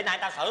xử, để nay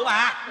tao xử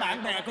mà.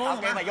 Bạn bè con mà.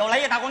 Kêu mày vô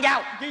lấy cho tao con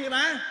dao. Chứ gì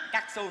ba?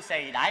 Cắt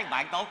sushi đãi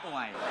bạn tốt của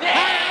mày.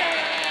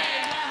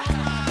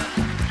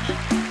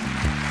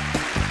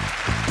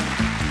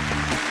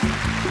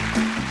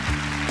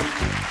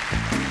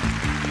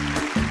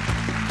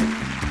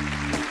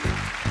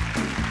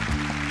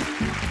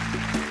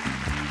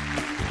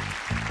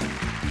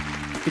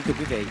 Kính thưa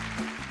quý vị,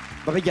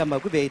 và bây giờ mời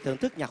quý vị thưởng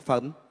thức nhạc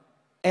phẩm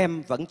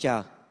Em Vẫn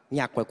Chờ,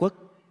 nhạc ngoại quốc,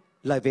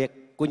 lời Việt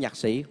của nhạc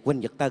sĩ Huỳnh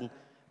Nhật Tân,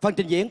 phần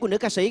trình diễn của nữ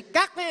ca sĩ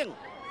Cát Tiên.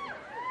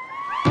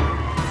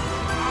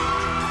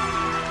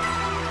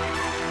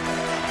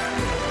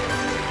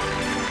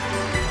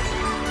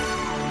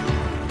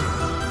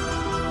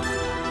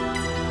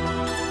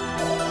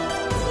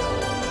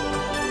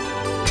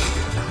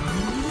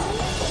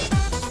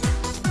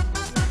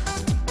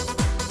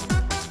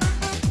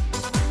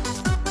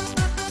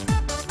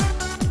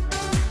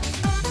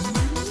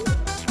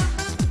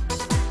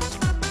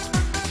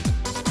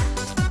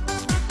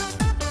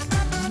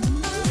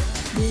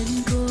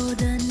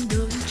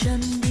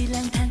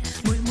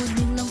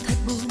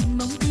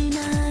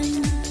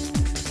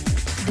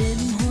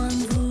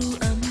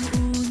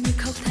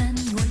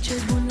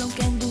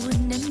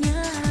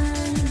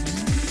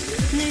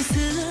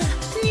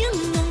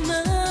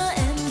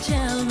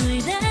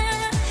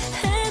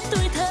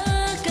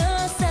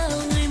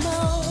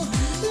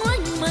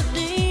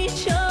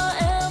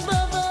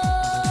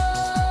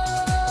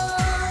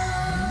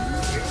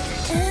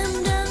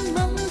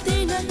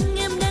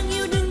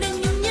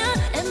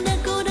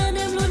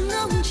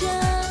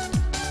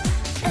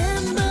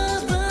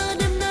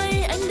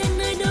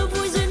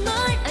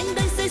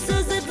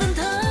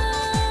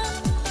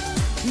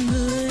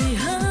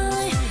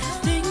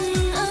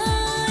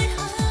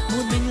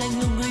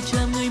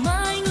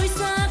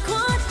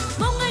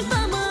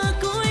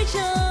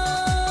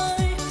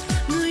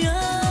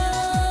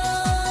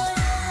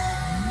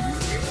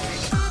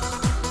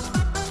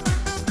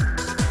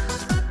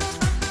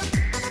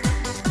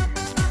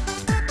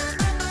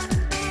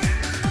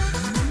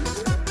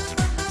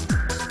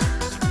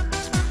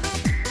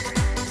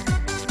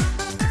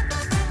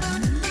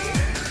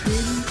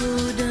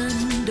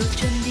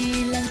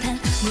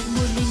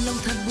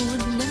 thật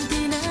buồn nắng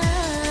tí nắng.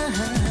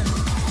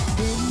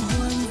 Đêm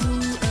hoang vu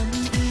âm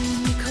u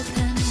như khóc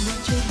than, mặt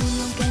trời buồn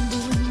lòng càng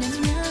buồn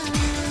nắng nhớ.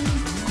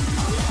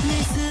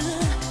 Ngày xưa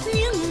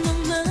những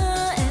mộng mơ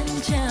em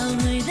chào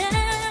người đã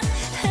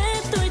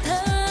hết tuổi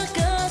thơ,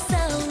 cớ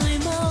sao người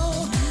mau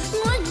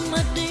ngoảnh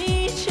mặt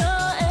đi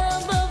cho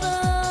em bơ vơ.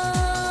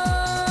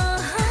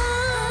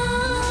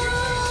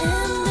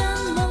 Em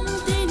đang mong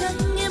tí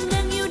nắng, em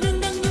đang yêu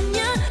đương đang nhung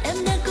nhớ, em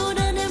đang cô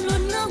đơn em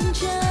luôn ngóng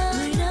chờ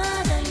người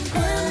đã đành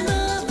quên. Em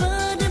bơ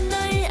vơ đêm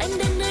nay anh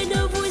đang nơi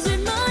đâu vui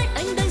duyên mới,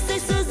 anh đang say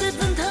sưa dệt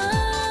vần thơ.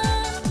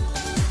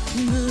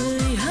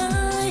 Người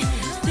ơi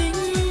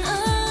tình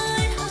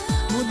ơi,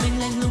 một mình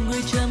lạnh lùng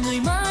người chờ người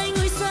mãi,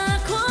 người xa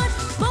khuất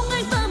bóng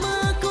anh phơ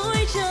mơ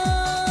cuối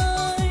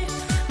trời.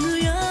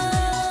 Người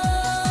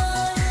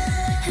ơi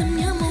em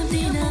nhớ mong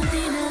tí nào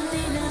tí nào tí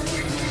nào.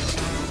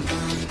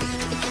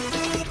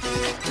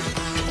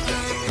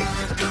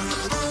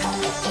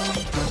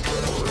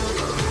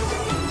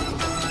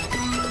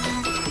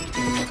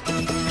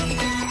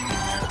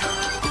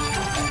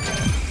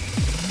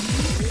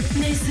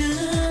 Ngày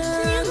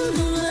xưa những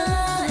mưa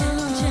em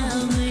chào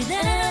người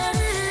đã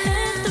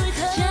hết tuổi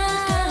thơ,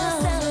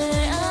 cớ sao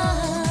người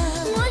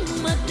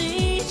ngoảnh mặt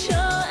đi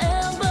cho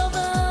em bơ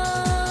vơ.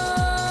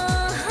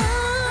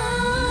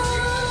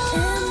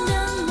 Em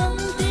đang mong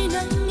tí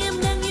nắng, em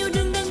đang yêu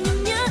đương đang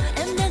nhung nhớ,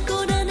 em đang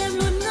cô đơn em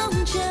luôn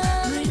ngóng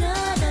chờ người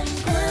đã đành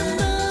quên. Em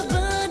bơ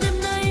vơ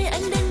đêm nay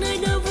anh đang nơi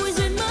đâu vui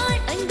duyên mới,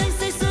 anh đang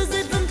say sưa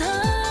dệt vần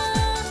thơ.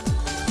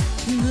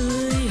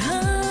 Người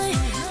ơi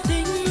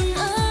tình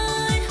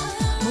ơi,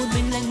 một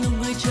mình lạnh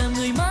lùng người chờ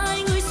người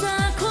mãi, người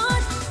xa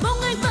khuất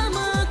bóng anh phơ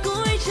mơ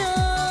cuối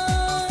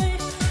trời.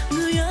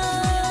 Người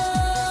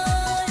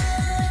ơi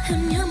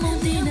em nhớ mong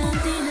tí nào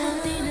tí nào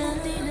tí nào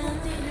tí nào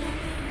tí nào.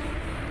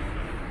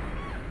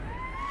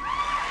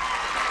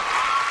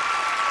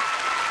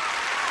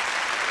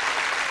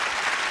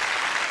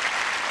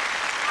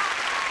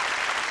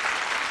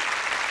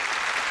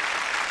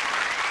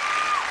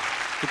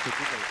 Kính thưa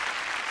quý vị,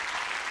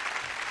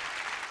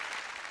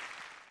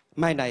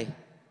 mai này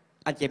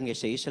anh chị em nghệ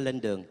sĩ sẽ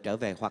lên đường trở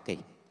về Hoa Kỳ.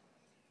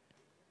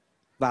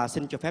 Và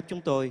xin cho phép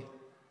chúng tôi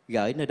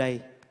gửi nơi đây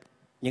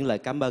những lời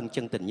cảm ơn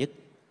chân tình nhất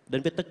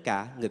đến với tất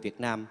cả người Việt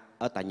Nam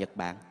ở tại Nhật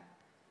Bản.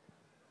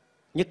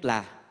 Nhất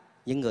là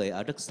những người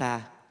ở rất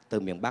xa, từ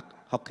miền Bắc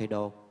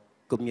Hokkaido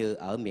cũng như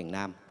ở miền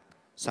Nam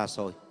xa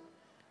xôi.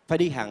 Phải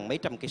đi hàng mấy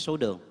trăm cây số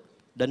đường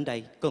đến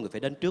đây, có người phải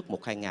đến trước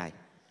 1-2 ngày.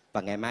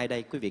 Và ngày mai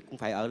đây quý vị cũng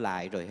phải ở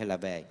lại rồi hay là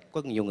về.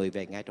 Có nhiều người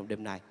về ngay trong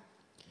đêm nay.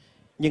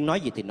 Nhưng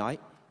nói gì thì nói,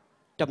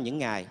 trong những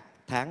ngày,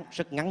 tháng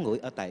rất ngắn ngủi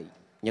ở tại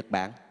Nhật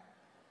Bản,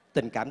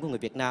 tình cảm của người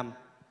Việt Nam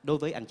đối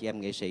với anh chị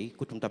em nghệ sĩ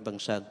của Trung tâm Vân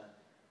Sơn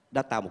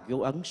đã tạo một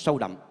dấu ấn sâu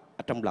đậm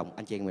ở trong lòng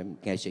anh chị em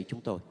nghệ sĩ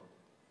chúng tôi.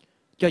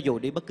 Cho dù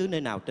đi bất cứ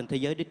nơi nào trên thế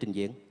giới để trình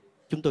diễn,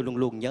 chúng tôi luôn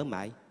luôn nhớ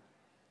mãi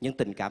những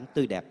tình cảm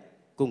tươi đẹp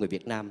của người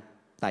Việt Nam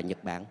tại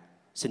Nhật Bản.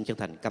 Xin chân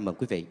thành cảm ơn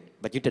quý vị.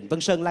 Và chương trình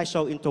Vân Sơn Live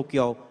Show in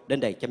Tokyo đến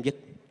đây chấm dứt.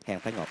 Hẹn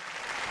tái ngộ.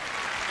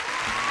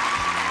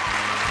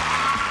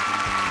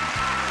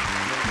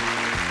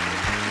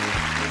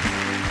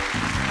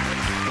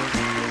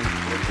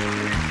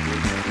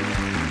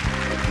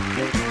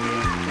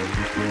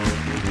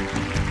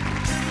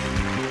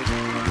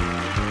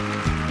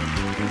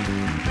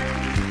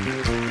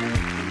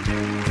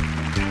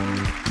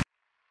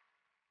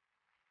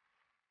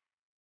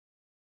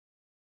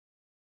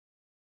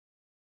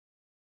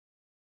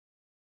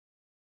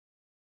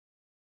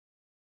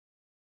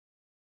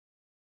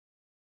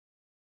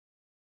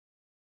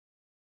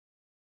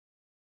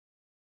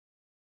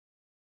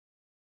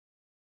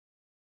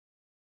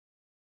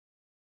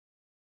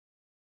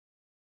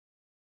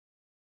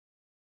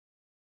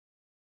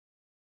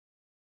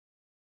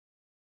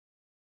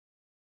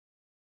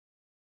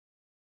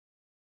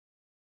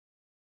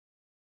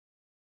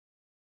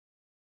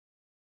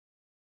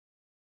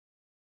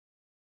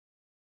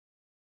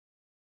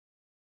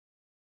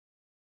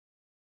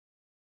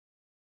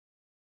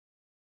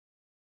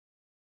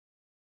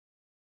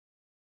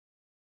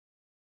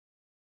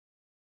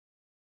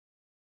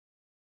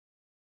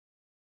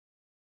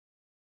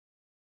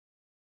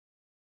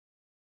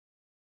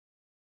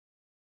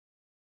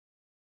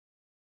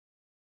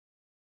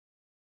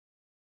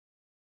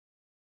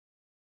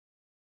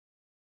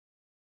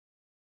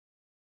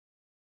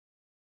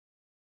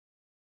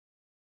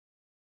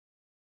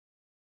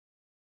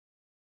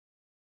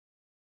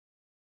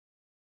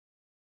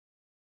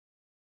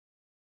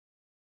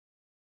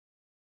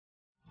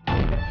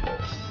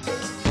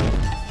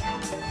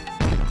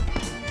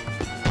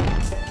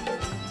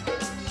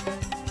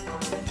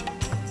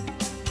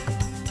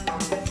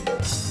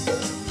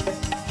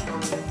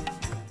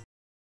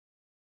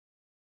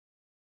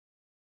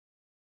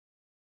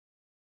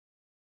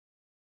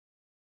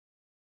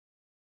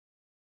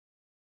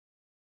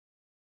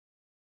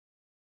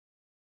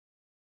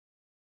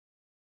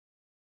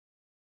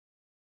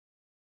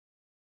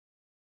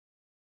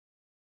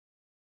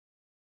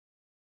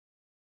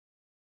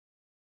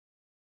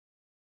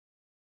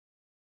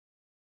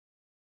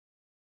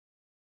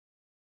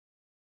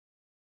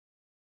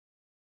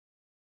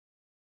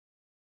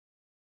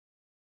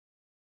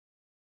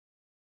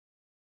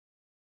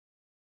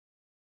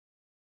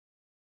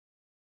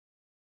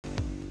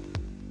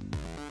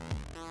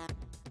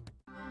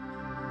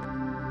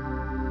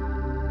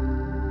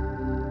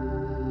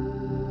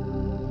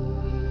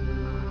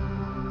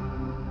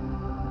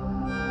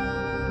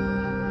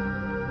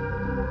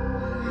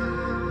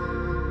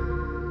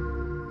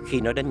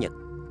 Khi nói đến Nhật,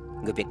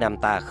 người Việt Nam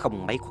ta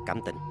không mấy có cảm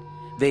tình,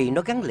 vì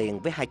nó gắn liền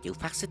với hai chữ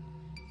phát xít,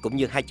 cũng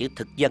như hai chữ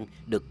thực dân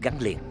được gắn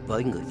liền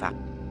với người Pháp.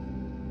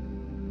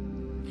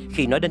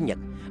 Khi nói đến Nhật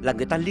là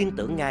người ta liên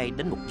tưởng ngay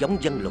đến một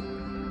giống dân lục,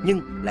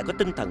 nhưng lại có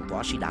tinh thần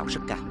võ sĩ đạo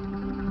rất cao.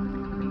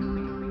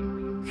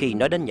 Khi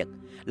nói đến Nhật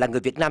là người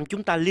Việt Nam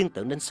chúng ta liên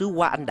tưởng đến xứ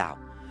hoa anh đào,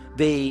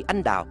 vì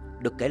anh đào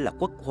được kể là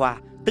quốc hoa,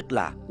 tức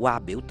là hoa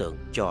biểu tượng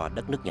cho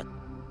đất nước Nhật.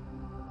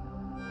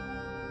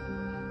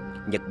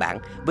 Nhật Bản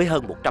với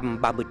hơn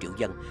 130 triệu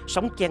dân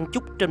sống chen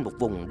chúc trên một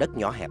vùng đất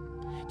nhỏ hẹp,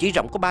 chỉ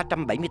rộng có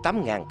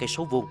 378.000 cây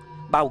số vuông,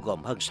 bao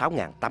gồm hơn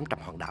 6.800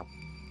 hòn đảo,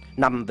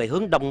 nằm về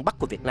hướng đông bắc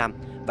của Việt Nam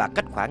và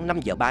cách khoảng 5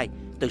 giờ bay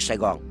từ Sài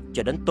Gòn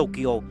cho đến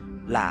Tokyo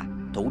là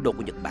thủ đô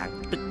của Nhật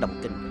Bản, tức Đông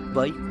Kinh,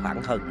 với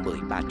khoảng hơn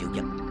 13 triệu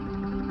dân.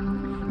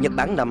 Nhật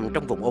Bản nằm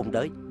trong vùng ôn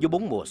đới với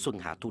 4 mùa xuân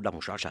hạ thu đông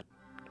rõ rệt.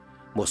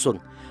 Mùa xuân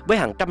với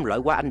hàng trăm loại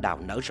hoa anh đào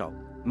nở rộ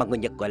mà người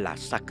Nhật gọi là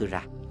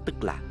sakura,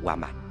 tức là hoa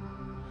mai.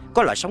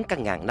 Có loại sống cả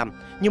ngàn năm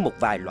như một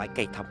vài loại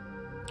cây thông.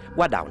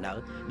 Hoa đào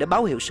nở để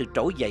báo hiệu sự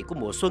trỗi dậy của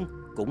mùa xuân,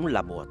 cũng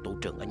là mùa tụ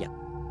trường ở Nhật.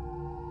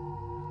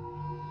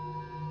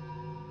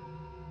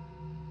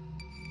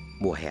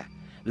 Mùa hè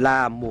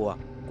là mùa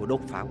của đốt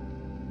pháo,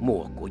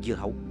 mùa của dưa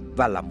hấu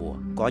và là mùa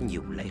có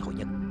nhiều lễ hội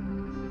nhất.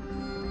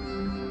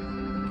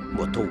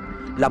 Mùa thu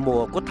là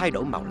mùa có thay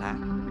đổi màu lá,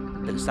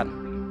 từ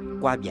xanh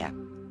qua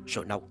vàng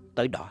rồi nâu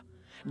tới đỏ.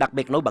 Đặc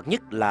biệt nổi bật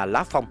nhất là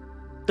lá phong,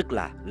 tức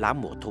là lá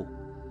mùa thu,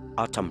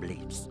 autumn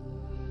leaves.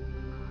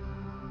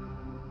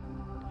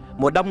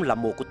 Mùa đông là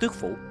mùa của tuyết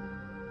phủ.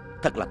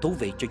 Thật là thú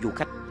vị cho du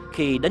khách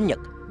khi đến Nhật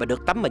và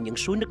được tắm ở những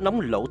suối nước nóng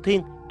lộ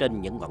thiên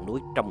trên những ngọn núi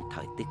trong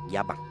thời tiết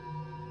giá băng.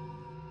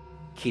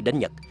 Khi đến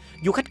Nhật,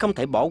 du khách không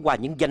thể bỏ qua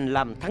những danh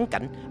lam thắng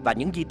cảnh và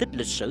những di tích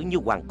lịch sử như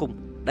Hoàng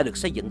cung đã được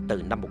xây dựng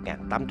từ năm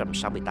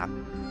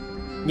 1868.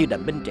 Như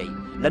đền Minh Trị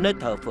là nơi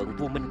thờ phượng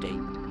vua Minh Trị,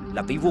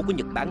 là vị vua của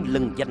Nhật Bản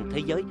lừng danh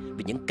thế giới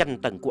vì những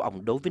canh tân của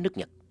ông đối với nước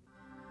Nhật.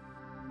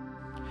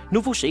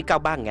 Núi Phú Sĩ cao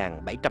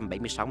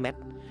 3.776 m,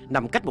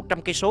 nằm cách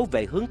 100 cây số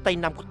về hướng tây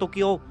nam của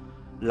Tokyo,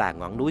 là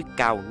ngọn núi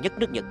cao nhất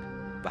nước Nhật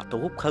và thu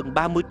hút hơn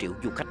 30 triệu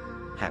du khách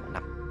hàng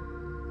năm.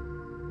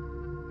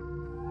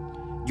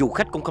 Du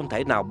khách cũng không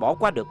thể nào bỏ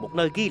qua được một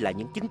nơi ghi lại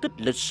những chứng tích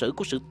lịch sử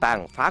của sự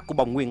tàn phá của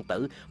bom nguyên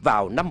tử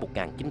vào năm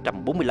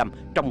 1945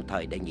 trong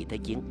thời Đệ nhị Thế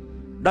chiến.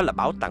 Đó là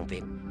Bảo tàng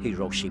viện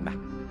Hiroshima.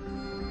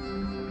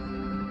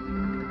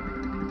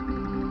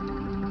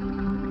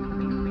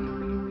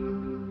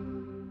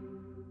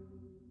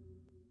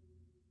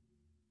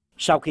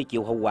 Sau khi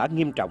chịu hậu quả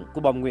nghiêm trọng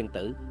của bom nguyên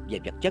tử về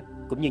vật chất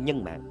cũng như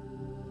nhân mạng,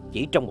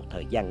 chỉ trong một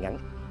thời gian ngắn,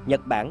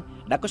 Nhật Bản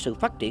đã có sự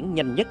phát triển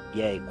nhanh nhất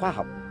về khoa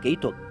học, kỹ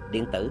thuật,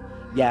 điện tử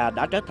và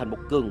đã trở thành một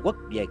cường quốc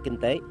về kinh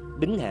tế,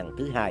 đứng hàng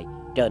thứ 2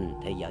 trên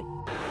thế giới.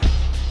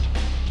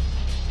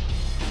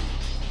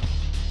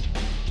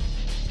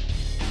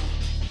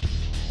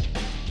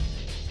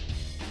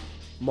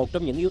 Một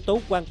trong những yếu tố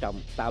quan trọng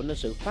tạo nên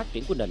sự phát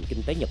triển của nền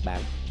kinh tế Nhật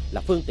Bản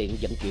là phương tiện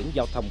vận chuyển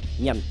giao thông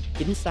nhanh,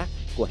 chính xác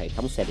của hệ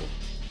thống xe điện.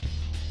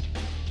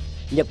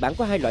 Nhật Bản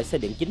có hai loại xe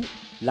điện chính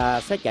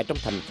là xe chạy trong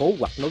thành phố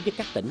hoặc nối với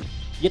các tỉnh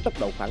với tốc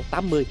độ khoảng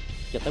 80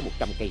 cho tới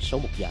 100 cây số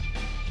một giờ,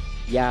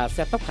 và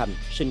xe tốc hành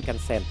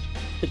Shinkansen,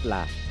 tức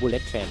là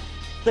bullet train,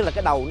 tức là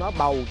cái đầu nó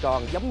bầu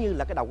tròn giống như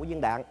là cái đầu của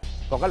viên đạn.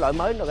 Còn cái loại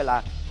mới nó gọi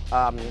là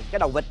cái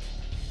đầu vịt,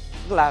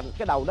 tức là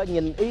cái đầu đó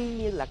nhìn y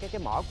như là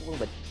cái mỏ của con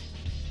vịt,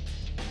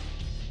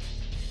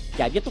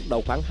 chạy với tốc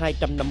độ khoảng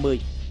 250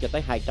 cho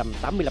tới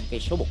 285 cây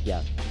số một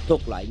giờ,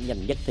 thuộc loại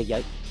nhanh nhất thế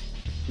giới.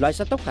 Loại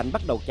xe tốc hành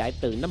bắt đầu chạy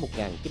từ năm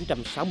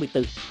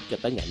 1964 cho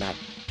tới ngày nay,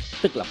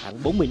 tức là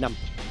khoảng 40 năm,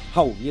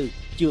 hầu như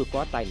chưa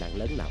có tai nạn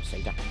lớn nào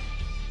xảy ra.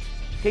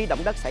 Khi động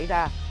đất xảy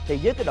ra thì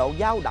với cái độ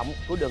dao động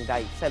của đường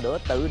ray, xe lửa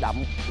tự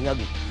động ngừng,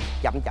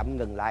 chậm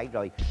ngừng lại.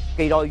 Rồi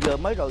kỳ rồi vừa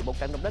mới rồi một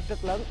trận động đất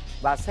rất lớn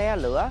và xe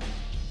lửa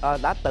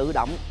đã tự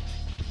động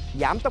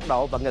giảm tốc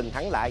độ và ngừng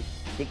hẳn lại.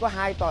 Chỉ có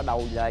hai toa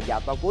đầu và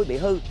toa cuối bị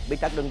hư, bị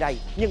trật đường ray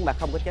nhưng mà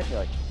không có chết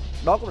người.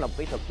 Đó cũng là một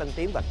kỹ thuật tân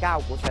tiến và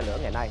cao của xe lửa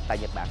ngày nay tại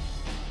Nhật Bản.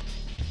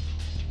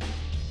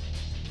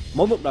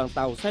 Mỗi một đoàn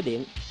tàu xe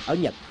điện ở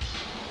Nhật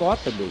có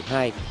từ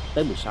 12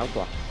 tới 16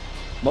 toa.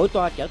 Mỗi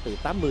toa chở từ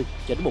 80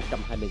 cho đến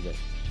 120 người,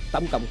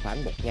 tổng cộng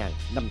khoảng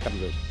 1.500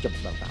 người trong một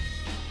đoàn tàu.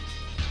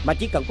 Mà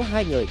chỉ cần có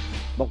 2 người,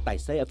 một tài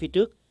xế ở phía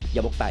trước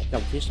và một tài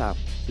công phía sau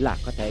là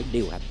có thể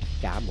điều hành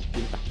cả một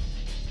chuyến tàu.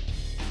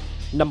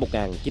 Năm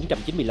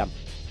 1995,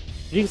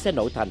 riêng xe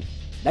nội thành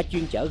đã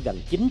chuyên chở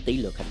gần 9 tỷ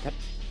lượt hành khách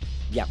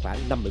và khoảng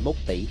 51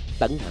 tỷ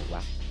tấn hàng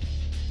hóa.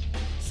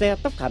 Xe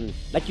tốc hành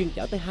đã chuyên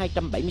chở tới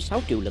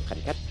 276 triệu lượt hành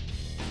khách.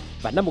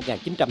 Và năm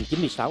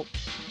 1996,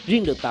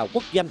 riêng đường tàu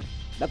quốc doanh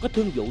đã có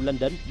thương vụ lên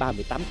đến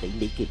 38 tỷ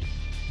Mỹ Kim.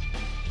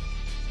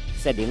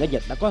 Xe điện ở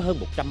Nhật đã có hơn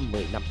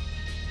 110 năm.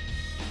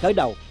 Khởi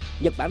đầu,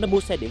 Nhật Bản đã mua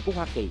xe điện của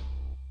Hoa Kỳ,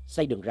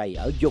 xây đường ray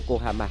ở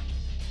Yokohama,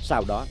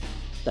 sau đó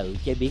tự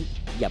chế biến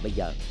và bây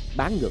giờ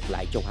bán ngược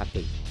lại cho Hoa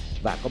Kỳ,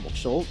 và có một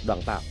số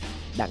đoàn tàu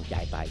đang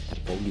chạy tại thành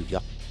phố New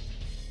York.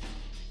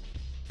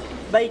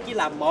 Đây chỉ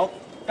là một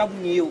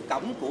trong nhiều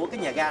cổng của cái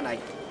nhà ga này.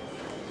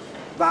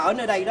 Và ở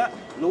nơi đây đó,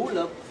 lũ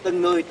lượt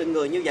từng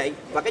người như vậy.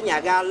 Và cái nhà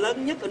ga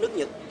lớn nhất ở nước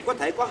Nhật có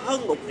thể có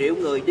hơn 1 triệu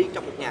người đi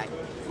trong một ngày.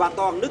 Và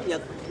toàn nước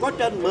Nhật có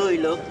trên 10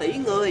 lượng tỷ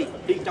người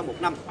đi trong một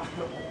năm.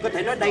 Có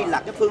thể nói đây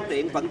là cái phương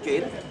tiện vận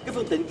chuyển, cái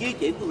phương tiện di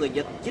chuyển của người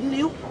Nhật chính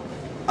yếu.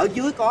 Ở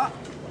dưới có,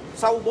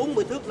 sâu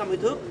 40 thước, 50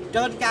 thước,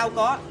 trên cao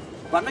có.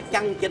 Và nó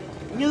chằng chịt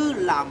như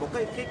là một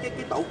cái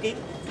tổ kiến.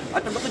 Ở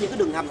trong đó có những cái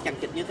đường hầm chằng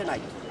chịt như thế này.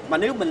 Mà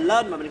nếu mình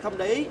lên mà mình không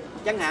để ý,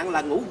 chẳng hạn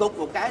là ngủ gục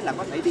một cái là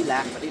có thể đi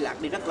lạc, và đi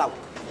lạc đi rất lâu.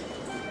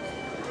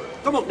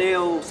 Có một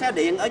điều, xe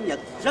điện ở Nhật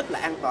rất là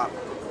an toàn,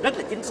 rất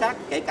là chính xác,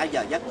 kể cả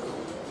giờ giấc.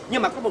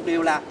 Nhưng mà có một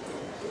điều là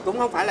cũng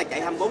không phải là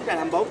chạy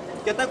 24/24,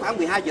 cho tới khoảng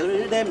 12 giờ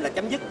rưỡi đêm là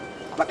chấm dứt.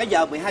 Và cái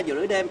giờ 12 giờ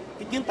rưỡi đêm,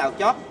 cái chuyến tàu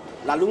chót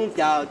là luôn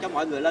chờ cho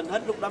mọi người lên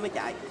hết, lúc đó mới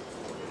chạy.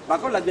 Và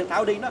có lần Việt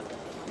Thảo đi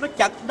nó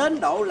chật đến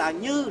độ là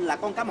như là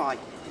con cá mòi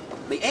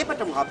bị ép ở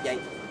trong hộp vậy.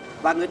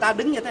 Và người ta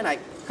đứng như thế này,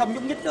 không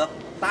nhúc nhích được,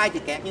 tay thì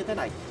kẹt như thế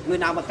này. Người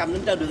nào mà cầm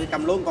lên trên được thì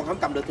cầm luôn, còn không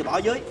cầm được thì bỏ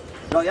dưới.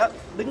 Rồi á,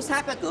 đứng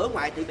sát cái cửa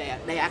ngoài thì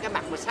đè cái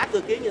mặt mà sát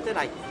cửa kiến như thế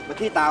này. Và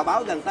khi tàu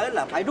báo gần tới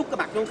là phải rút cái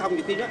mặt xuống, không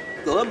nhiều khi đó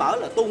cửa mở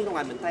là tung ra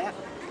ngoài mình té.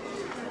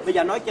 Bây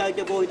giờ nói chơi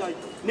cho vui thôi.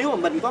 Nếu mà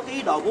mình có cái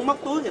ý đồ muốn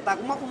móc túi, người ta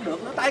cũng móc không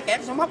được, nó tay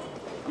kẹt sao móc.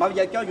 Mà bây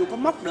giờ cho dù có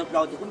móc được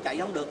rồi thì cũng chạy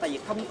không được, tại vì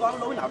không có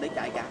lối nào để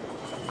chạy cả.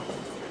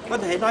 Có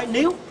thể nói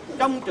nếu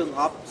trong trường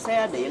hợp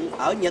xe điện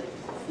ở Nhật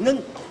ngưng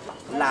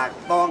là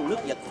toàn nước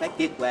Nhật phải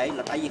kiệt quệ,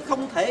 là tại vì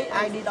không thể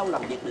ai đi đâu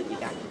làm việc được gì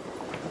cả.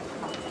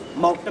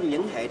 Một trong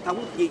những hệ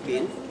thống di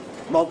chuyển,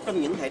 một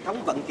trong những hệ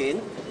thống vận chuyển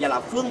và là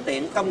phương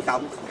tiện công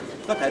cộng,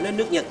 có thể nói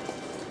nước Nhật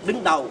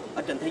đứng đầu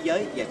ở trên thế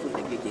giới về phương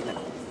tiện di chuyển này.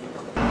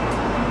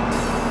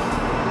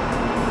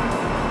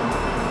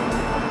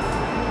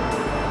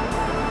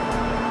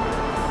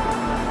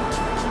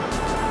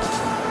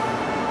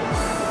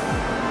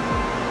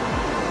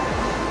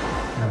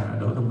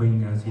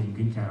 Xin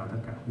kính chào tất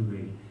cả quý vị.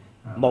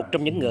 Một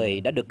trong những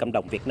người đã được cộng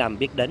đồng Việt Nam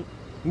biết đến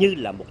như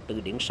là một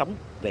từ điển sống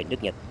về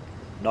nước Nhật,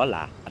 đó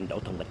là anh Đỗ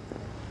Thông Minh.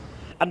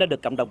 Anh đã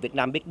được cộng đồng Việt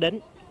Nam biết đến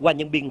qua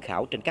những biên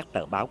khảo trên các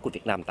tờ báo của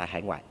Việt Nam tại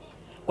hải ngoại,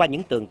 qua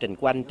những tường trình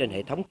của anh trên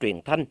hệ thống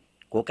truyền thanh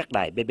của các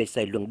đài BBC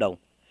London,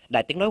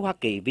 đài tiếng nói Hoa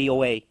Kỳ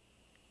VOA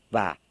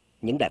và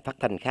những đài phát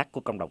thanh khác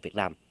của cộng đồng Việt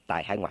Nam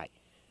tại hải ngoại.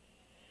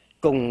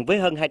 Cùng với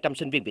hơn 200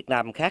 sinh viên Việt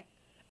Nam khác,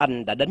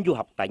 anh đã đến du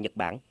học tại Nhật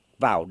Bản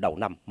vào đầu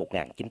năm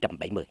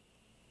 1970.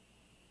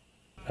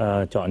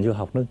 Chọn du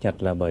học nước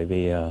Nhật là bởi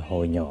vì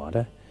hồi nhỏ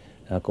đó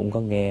cũng có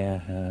nghe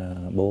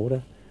bố đó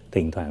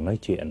thỉnh thoảng nói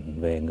chuyện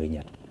về người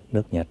Nhật,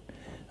 nước Nhật.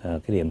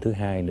 Cái điểm thứ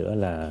hai nữa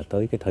là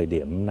tới cái thời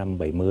điểm năm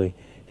 70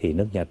 thì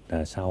nước Nhật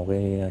sau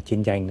cái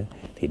chiến tranh đó,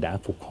 thì đã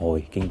phục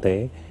hồi kinh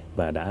tế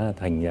và đã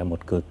thành ra một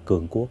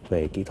cường quốc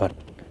về kỹ thuật.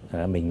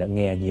 Mình đã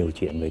nghe nhiều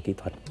chuyện về kỹ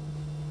thuật.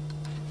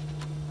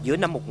 Giữa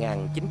năm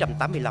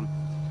 1985,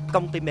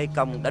 công ty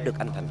Mekong đã được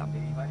anh thành lập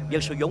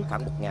với số vốn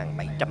khoảng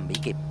 1.700 Mỹ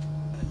Kim.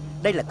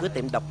 Đây là cửa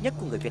tiệm độc nhất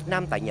của người Việt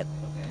Nam tại Nhật,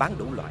 bán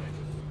đủ loại,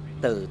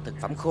 từ thực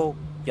phẩm khô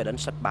cho đến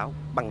sách báo,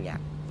 băng nhạc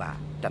và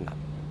tranh ảnh.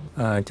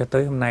 Cho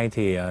tới hôm nay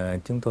thì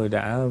chúng tôi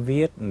đã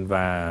viết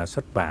và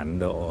xuất bản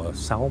độ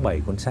 6-7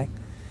 cuốn sách.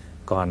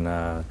 Còn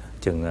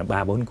chừng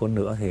 3-4 cuốn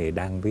nữa thì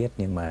đang viết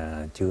nhưng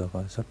mà chưa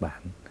có xuất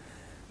bản.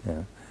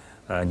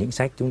 Những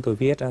sách chúng tôi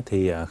viết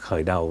thì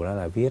khởi đầu đó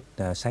là viết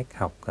sách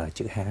học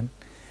chữ Hán,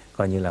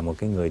 coi như là một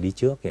cái người đi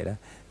trước vậy đó.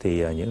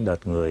 Thì những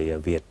đợt người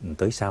Việt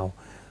tới sau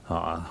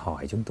họ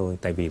hỏi chúng tôi,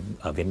 tại vì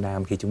ở Việt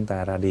Nam khi chúng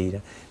ta ra đi đó,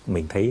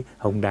 mình thấy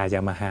Honda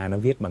Yamaha nó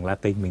viết bằng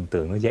Latin, mình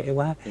tưởng nó dễ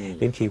quá.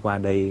 Đến khi qua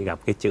đây gặp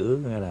cái chữ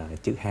là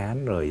chữ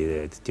Hán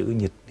rồi chữ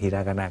Nhật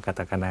Hiragana,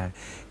 Katakana,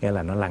 nghĩa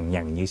là nó lằng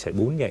nhằng như sợi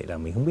bún vậy, là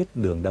mình không biết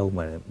đường đâu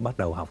mà bắt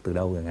đầu học từ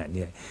đâu chẳng hạn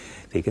như vậy.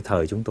 Thì cái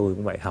thời chúng tôi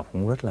cũng vậy, học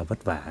cũng rất là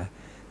vất vả.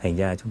 Thành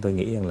ra chúng tôi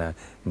nghĩ rằng là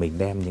mình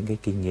đem những cái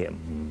kinh nghiệm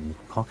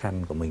khó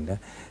khăn của mình đó,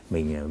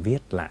 mình viết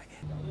lại.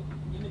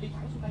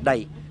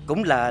 Đây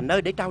cũng là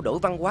nơi để trao đổi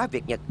văn hóa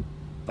Việt Nhật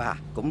và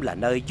cũng là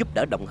nơi giúp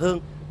đỡ đồng hương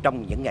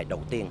trong những ngày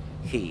đầu tiên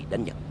khi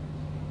đến Nhật.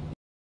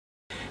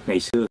 Ngày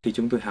xưa khi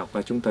chúng tôi học,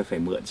 chúng tôi phải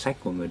mượn sách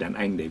của người đàn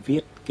anh để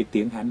viết cái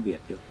tiếng Hán Việt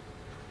được.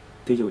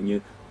 Ví dụ như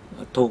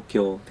ở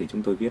Tokyo thì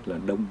chúng tôi viết là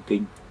Đông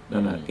Kinh, đó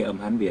là cái âm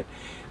Hán Việt.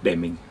 Để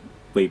mình,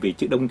 vì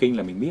chữ Đông Kinh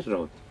là mình biết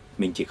rồi,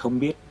 mình chỉ không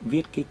biết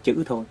viết cái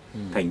chữ thôi.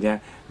 Thành ra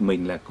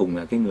mình là cùng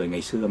là cái người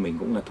ngày xưa mình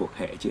cũng là thuộc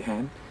hệ chữ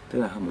Hán. Tức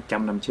là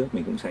 100 năm trước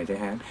mình cũng xài chữ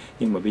Hán,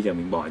 nhưng mà bây giờ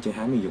mình bỏ chữ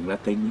Hán, mình dùng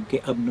Latin, nhưng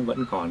cái âm nó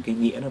vẫn còn, cái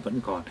nghĩa nó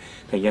vẫn còn.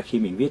 Thành ra khi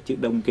mình viết chữ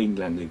Đông Kinh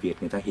là người Việt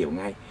người ta hiểu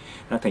ngay.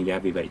 Đó, thành ra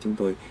vì vậy chúng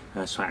tôi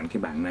soạn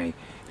cái bảng này.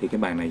 Thì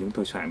cái bảng này chúng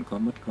tôi soạn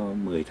có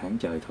 10 tháng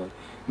trời thôi,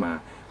 mà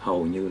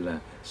hầu như là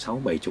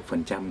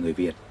 60-70% người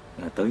Việt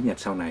tới Nhật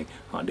sau này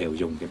họ đều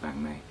dùng cái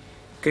bảng này.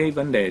 Cái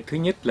vấn đề thứ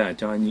nhất là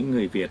cho những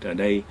người Việt ở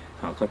đây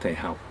họ có thể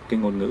học cái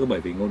ngôn ngữ,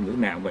 bởi vì ngôn ngữ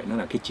nào vậy nó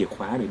là cái chìa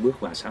khóa để bước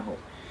vào xã hội.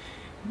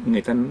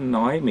 Người ta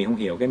nói mình không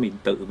hiểu, cái mình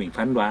tự mình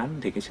phán đoán,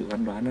 thì cái sự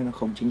phán đoán đó nó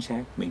không chính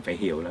xác. Mình phải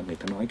hiểu là người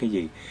ta nói cái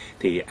gì.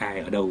 Thì ai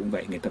ở đâu cũng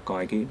vậy, người ta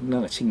coi cái nó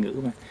là sinh ngữ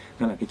mà,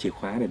 nó là cái chìa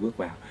khóa để bước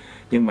vào.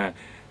 Nhưng mà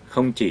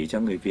không chỉ cho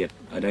người Việt.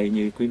 Ở đây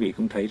như quý vị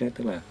cũng thấy đó,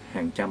 tức là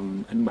hàng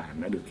trăm ấn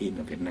bản đã được in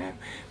ở Việt Nam,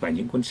 và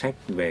những cuốn sách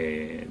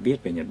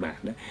viết về Nhật Bản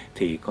đó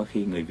thì có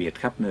khi người Việt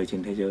khắp nơi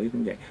trên thế giới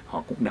cũng vậy,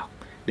 họ cũng đọc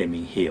để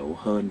mình hiểu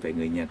hơn về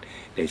người Nhật,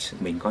 để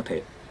mình có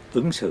thể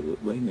ứng xử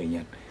với người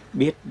Nhật,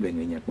 biết về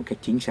người Nhật một cách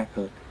chính xác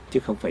hơn, chứ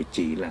không phải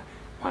chỉ là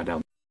hòa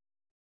đồng.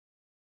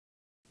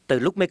 Từ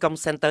lúc Mekong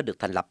Center được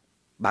thành lập,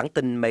 bản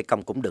tin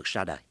Mekong cũng được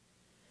ra đời.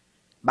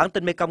 Bản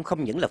tin Mekong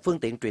không những là phương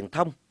tiện truyền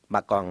thông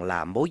mà còn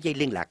là mối dây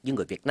liên lạc với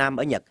người Việt Nam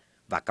ở Nhật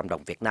và cộng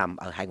đồng Việt Nam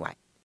ở hải ngoại.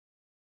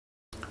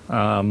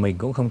 Mình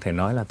cũng không thể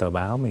nói là tờ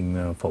báo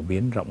mình phổ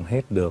biến rộng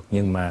hết được,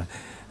 nhưng mà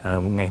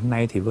ngày hôm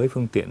nay thì với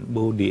phương tiện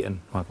bưu điện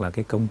hoặc là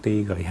cái công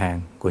ty gửi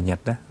hàng của Nhật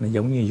đó, nó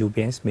giống như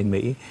UPS bên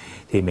Mỹ,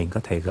 thì mình có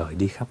thể gửi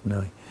đi khắp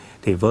nơi.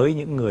 Thì với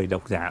những người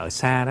độc giả ở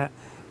xa đó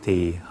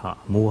thì họ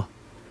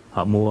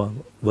mua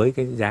với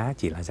cái giá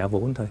chỉ là giá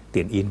vốn thôi,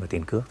 tiền in và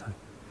tiền cước thôi.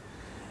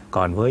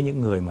 Còn với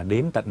những người mà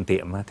đến tận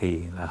tiệm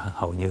thì là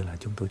hầu như là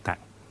chúng tôi tặng,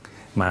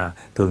 mà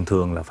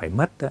thường là phải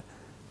mất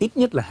ít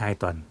nhất là 2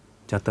 tuần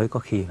cho tới có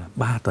khi là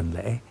 3 tuần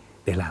lễ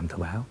để làm tờ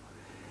báo.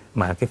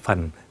 Mà cái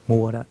phần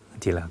mua đó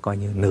chỉ là coi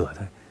như nửa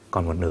thôi,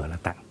 còn một nửa là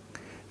tặng.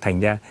 Thành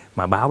ra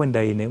mà báo bên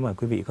đây, nếu mà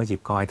quý vị có dịp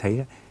coi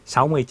thấy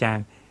 60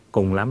 trang,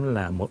 cùng lắm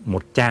là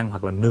một trang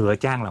hoặc là nửa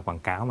trang là quảng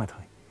cáo mà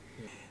thôi.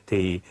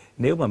 Thì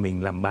nếu mà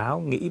mình làm báo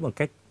nghĩ một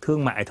cách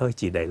thương mại thôi,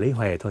 chỉ để lấy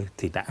huề thôi,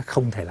 thì đã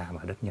không thể làm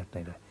ở đất Nhật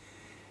này rồi.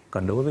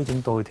 Còn đối với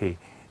chúng tôi thì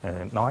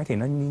nói thì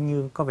nó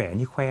như có vẻ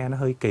như khoe, nó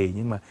hơi kỳ,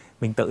 nhưng mà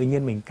mình tự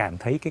nhiên mình cảm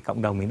thấy cái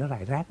cộng đồng mình nó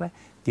rải rác đó,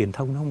 truyền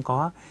thông nó không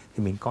có,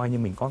 thì mình coi như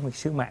mình có một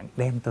sứ mạng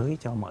đem tới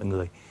cho mọi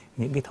người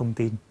những cái thông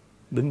tin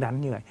đứng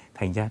đắn như vậy.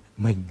 Thành ra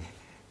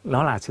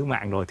nó là sứ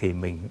mạng rồi thì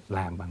mình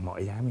làm bằng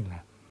mọi giá mình làm.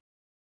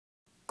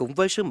 Cũng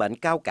với sứ mệnh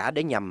cao cả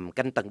để nhằm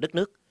canh tầng đất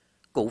nước,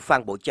 cụ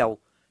Phan Bội Châu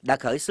đã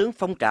khởi xướng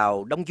phong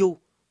trào Đông Du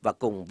và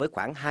cùng với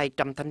khoảng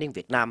 200 thanh niên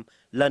Việt Nam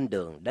lên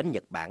đường đến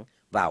Nhật Bản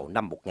vào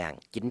năm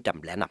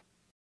 1905.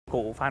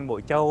 Cụ Phan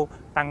Bội Châu,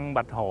 Tăng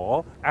Bạch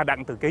Hổ,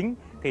 Đặng Tử Kính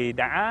thì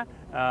đã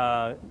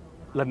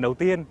lần đầu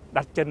tiên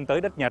đặt chân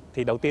tới đất Nhật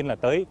thì đầu tiên là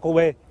tới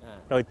Kobe,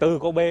 rồi từ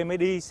Kobe mới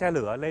đi xe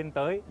lửa lên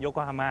tới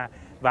Yokohama,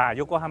 và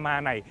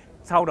Yokohama này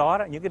sau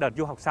đó những cái đợt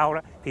du học sau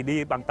đó thì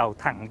đi bằng tàu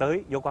thẳng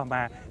tới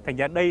Yokohama. Thành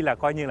ra đây là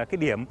coi như là cái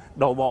điểm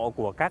đổ bộ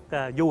của các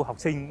du học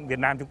sinh Việt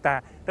Nam chúng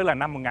ta, tức là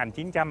năm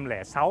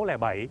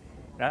 1906-07.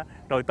 Đó.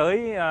 Rồi tới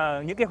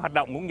những cái hoạt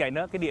động cũng vậy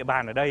nữa. Cái địa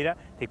bàn ở đây đó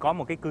thì có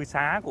một cái cư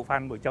xá của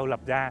Phan Bội Châu lập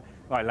ra,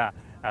 gọi là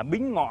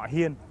Bính Ngọ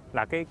Hiên,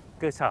 là cái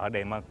cơ sở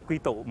để mà quy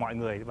tụ mọi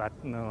người và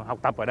học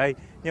tập ở đây.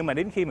 Nhưng mà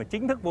đến khi mà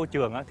chính thức vô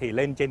trường thì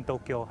lên trên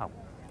Tokyo học.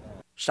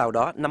 Sau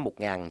đó năm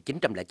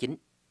 1909,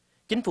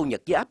 chính phủ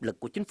Nhật dưới áp lực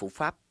của chính phủ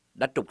Pháp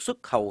đã trục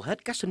xuất hầu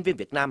hết các sinh viên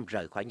Việt Nam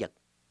rời khỏi Nhật.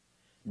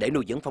 Để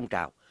nuôi dưỡng phong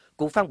trào,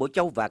 cụ Phan Bội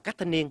Châu và các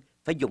thanh niên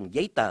phải dùng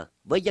giấy tờ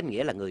với danh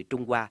nghĩa là người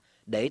Trung Hoa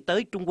để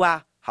tới Trung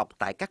Hoa học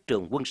tại các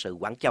trường quân sự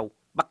Quảng Châu,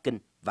 Bắc Kinh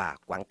và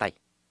Quảng Tây.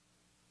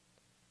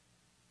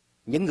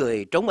 Những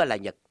người trốn ở lại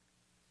Nhật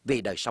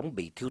vì đời sống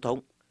bị thiếu thốn.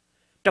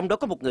 Trong đó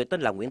có một người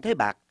tên là Nguyễn Thế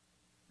Bạc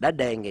đã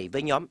đề nghị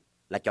với nhóm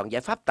là chọn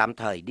giải pháp tạm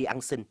thời đi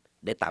ăn xin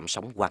để tạm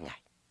sống qua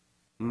ngày.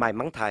 May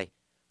mắn thay,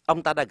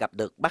 ông ta đã gặp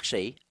được bác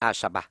sĩ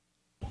Asaba.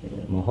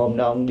 Một hôm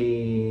đó ông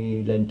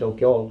đi lên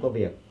Tokyo, ông có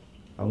việc.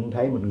 Ông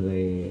thấy một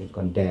người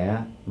còn trẻ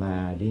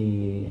mà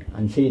đi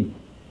ăn xin.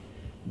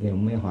 Thì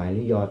ông mới hỏi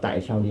lý do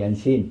tại sao đi ăn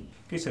xin.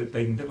 Cái sự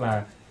tình tức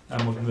là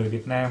một người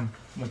Việt Nam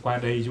mà qua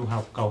đây du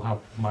học, cầu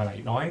học mà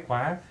lại đói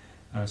quá,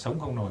 sống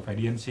không nổi phải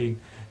đi ăn xin.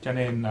 Cho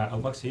nên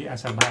ông bác sĩ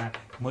Asaba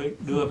mới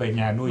đưa về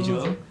nhà nuôi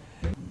dưỡng.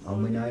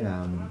 Ông mới nói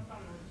là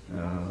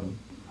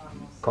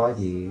có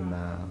gì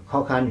mà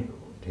khó khăn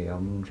thì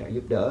ông sẽ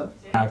giúp đỡ.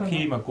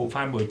 Khi mà cụ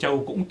Phan Bội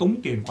Châu cũng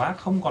túng tiền quá,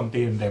 không còn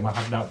tiền để mà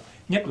hoạt động,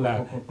 nhất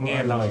là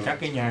nghe lời các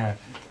cái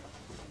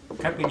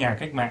nhà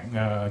cách mạng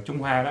Trung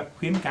Hoa đó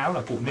khuyến cáo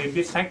là cụ nên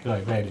viết sách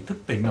gửi về để thức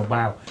tỉnh đồng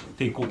bào,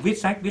 thì cụ viết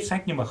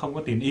sách nhưng mà không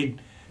có tiền in.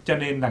 Cho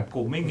nên là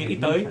cụ mới nghĩ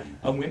tới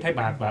ông Nguyễn Thái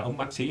Bạc và ông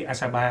bác sĩ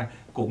Asaba.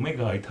 Cụ mới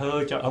gửi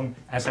thơ cho ông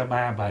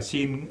Asaba và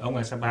xin ông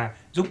Asaba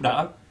giúp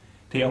đỡ.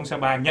 Thì ông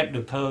Asaba nhận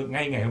được thơ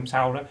ngay ngày hôm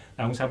sau đó,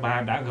 là ông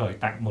Asaba đã gửi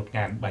tặng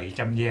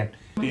 1.700 yen.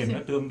 Tiền nó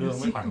tương đương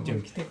với khoảng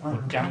chừng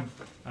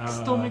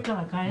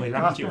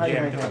 15 triệu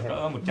yen, tức là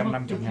cỡ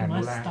 150.000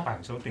 đô la,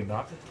 khoảng số tiền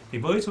đó. Thì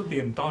với số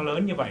tiền to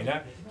lớn như vậy đó,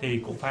 thì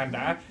cụ Phan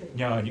đã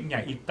nhờ những nhà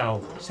in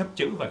tàu xấp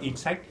chữ và in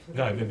sách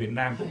gửi về Việt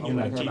Nam, cũng như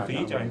là chi phí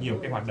cho nhiều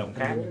cái hoạt động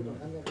khác.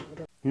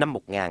 Năm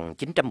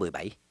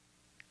 1917,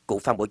 cụ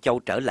Phan Bội Châu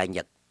trở lại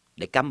Nhật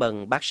để cảm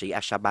ơn bác sĩ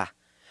Asaba,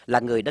 là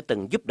người đã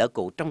từng giúp đỡ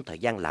cụ trong thời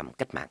gian làm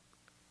cách mạng.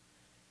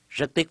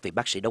 Rất tiếc vì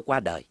bác sĩ đã qua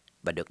đời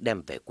và được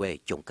đem về quê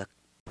chôn cất.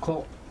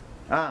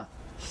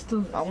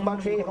 Ông bác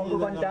sĩ không có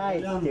con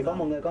trai, chỉ có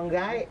một người con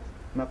gái.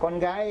 Mà con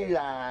gái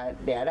là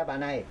đẻ ra bà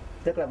này,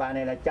 tức là bà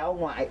này là cháu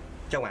ngoại.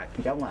 Cháu ngoại.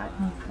 Cháu ngoại.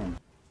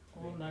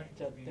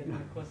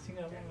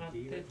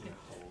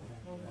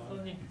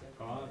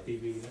 Có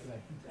tivi rất là...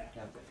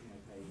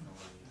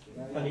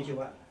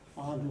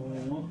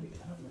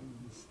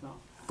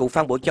 Cụ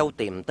Phan Bội Châu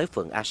tìm tới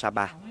phường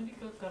Asaba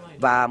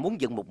và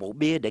muốn dựng một mộ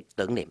bia để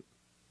tưởng niệm.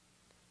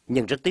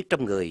 nhưng rất tiếc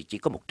trong người chỉ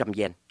có 100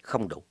 yen,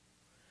 không đủ.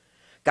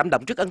 Cảm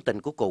động trước ân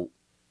tình của cụ,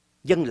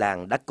 dân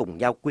làng đã cùng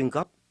nhau quyên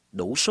góp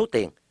đủ số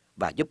tiền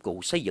và giúp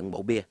cụ xây dựng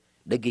mộ bia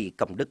để ghi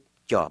công đức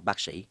cho bác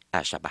sĩ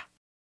Asaba.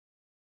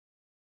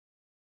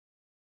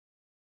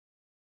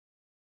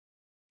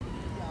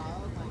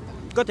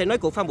 Có thể nói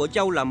cụ Phan Bội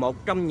Châu là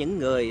một trong những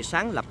người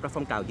sáng lập ra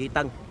phong trào Duy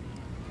Tân.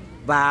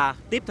 Và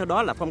tiếp theo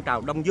đó là phong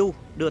trào Đông Du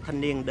đưa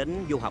thanh niên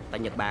đến du học tại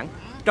Nhật Bản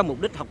trong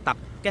mục đích học tập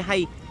cái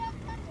hay,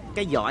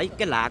 cái giỏi,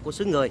 cái lạ của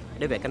xứ người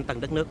để về canh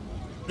tân đất nước.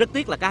 Rất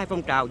tiếc là cả hai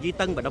phong trào Duy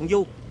Tân và Đông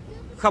Du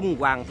không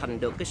hoàn thành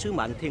được cái sứ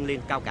mệnh thiêng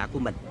liêng cao cả của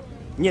mình.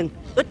 Nhưng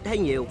ít hay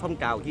nhiều phong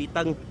trào Duy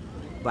Tân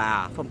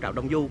và phong trào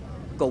Đông Du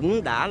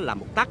cũng đã là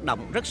một tác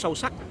động rất sâu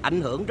sắc,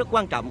 ảnh hưởng rất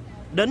quan trọng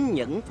đến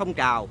những phong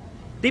trào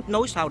tiếp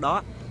nối sau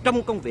đó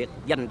trong công việc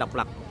giành độc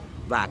lập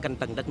và canh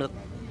tân đất nước.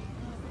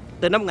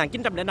 Từ năm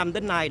 1905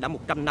 đến nay đã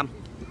 100 năm.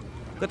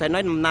 Có thể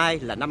nói năm nay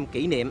là năm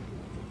kỷ niệm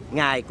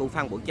ngày cụ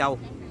Phan Bội Châu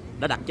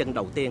đã đặt chân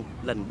đầu tiên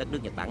lên đất nước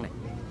Nhật Bản này.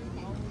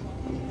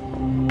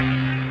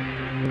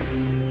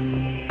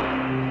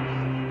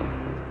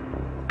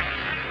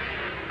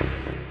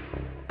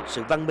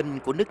 Sự văn minh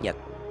của nước Nhật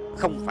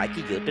không phải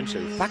chỉ dựa trên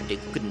sự phát triển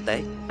của kinh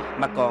tế,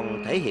 mà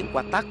còn thể hiện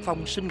qua tác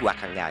phong sinh hoạt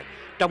hàng ngày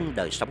trong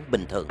đời sống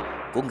bình thường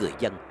của người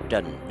dân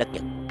trên đất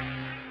Nhật.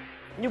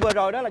 Như vừa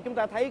rồi đó là chúng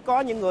ta thấy có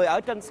những người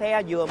ở trên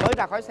xe vừa mới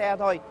ra khỏi xe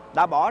thôi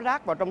đã bỏ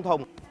rác vào trong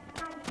thùng.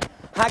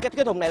 Hai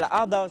cái thùng này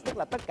là others, tức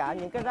là tất cả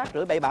những cái rác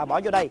rưởi bậy bạ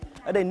bỏ vô đây.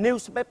 Ở đây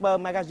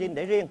newspaper magazine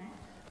để riêng.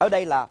 Ở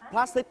đây là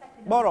plastic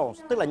bottles,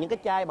 tức là những cái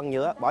chai bằng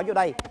nhựa bỏ vô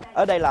đây.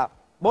 Ở đây là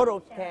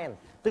bottle can,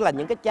 tức là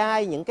những cái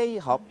chai, những cái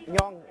hộp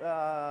nhon,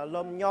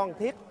 lôm nhon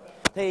thiết.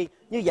 Thì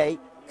như vậy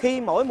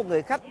khi mỗi một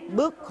người khách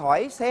bước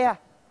khỏi xe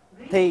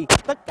thì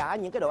tất cả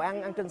những cái đồ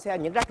ăn trên xe,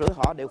 những rác rưởi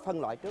họ đều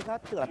phân loại trước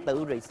hết, tức là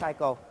tự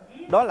recycle.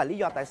 Đó là lý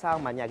do tại sao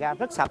mà nhà ga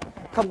rất sạch,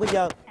 không có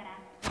dơ.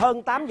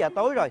 Hơn 8 giờ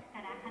tối rồi,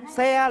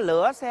 xe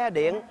lửa, xe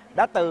điện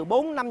đã từ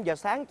 4-5 giờ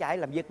sáng chạy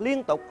làm việc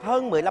liên tục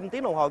hơn 15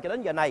 tiếng đồng hồ cho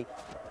đến giờ này.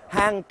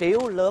 Hàng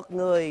triệu lượt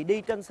người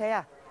đi trên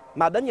xe,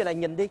 mà đến giờ này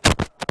nhìn đi,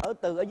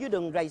 ở dưới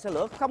đường rầy xe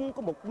lửa không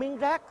có một miếng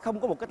rác, không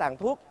có một cái tàn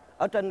thuốc.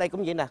 Ở trên đây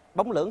cũng vậy nè,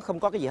 bóng lưỡng không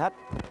có cái gì hết,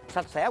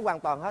 sạch sẽ hoàn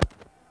toàn hết.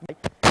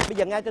 Bây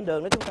giờ ngay trên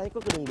đường đó chúng ta thấy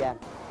có cái đường vàng.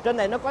 Trên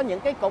này nó có những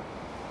cái cục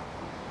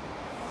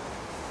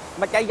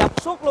mà chạy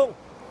dọc suốt luôn,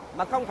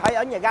 mà không phải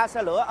ở nhà ga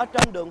xe lửa, ở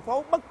trên đường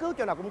phố bất cứ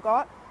chỗ nào cũng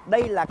có.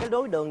 Đây là cái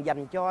lối đường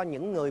dành cho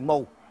những người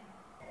mù.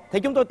 Thì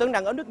chúng tôi tưởng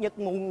rằng ở nước Nhật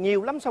mù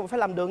nhiều lắm, sao phải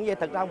làm đường như vậy?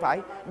 Thật ra không phải.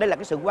 Đây là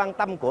cái sự quan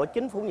tâm của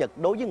chính phủ Nhật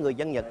đối với người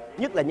dân Nhật,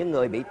 nhất là những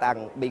người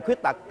bị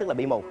khuyết tật, tức là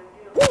bị mù.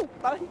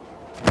 Tới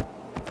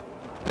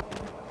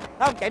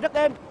không, chạy rất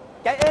êm,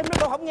 chạy êm nó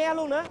đâu không nghe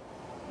luôn nữa.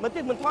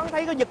 Mình thoáng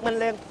thấy có giật mình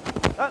liền.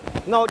 Đó,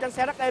 ngồi trên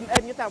xe rất êm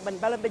như thế nào, mình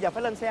bây giờ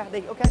phải lên xe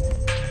đi, ok.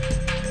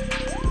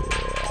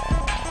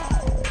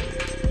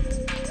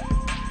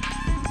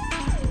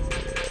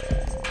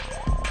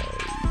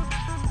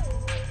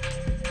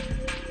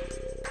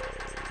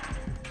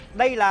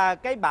 Đây là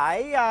cái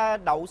bãi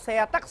đậu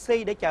xe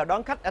taxi để chờ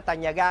đón khách ở tại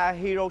nhà ga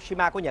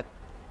Hiroshima của Nhật.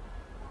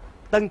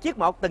 Từng chiếc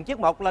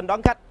một lên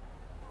đón khách.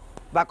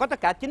 Và có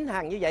tất cả 9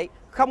 hàng như vậy,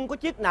 không có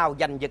chiếc nào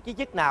giành giật với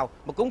chiếc nào,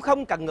 mà cũng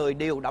không cần người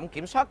điều động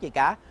kiểm soát gì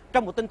cả,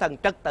 trong một tinh thần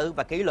trật tự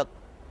và kỷ luật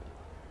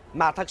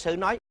mà thật sự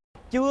nói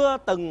chưa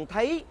từng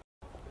thấy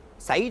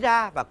xảy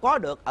ra và có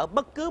được ở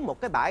bất cứ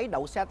một cái bãi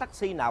đậu xe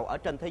taxi nào ở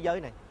trên thế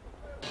giới này.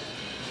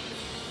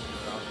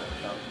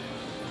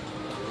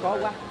 Khó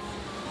quá.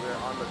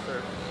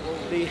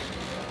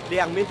 Đi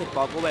ăn miếng thịt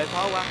bò của bê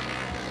khó quá.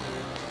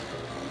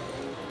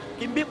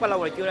 Kiếm biết bao lâu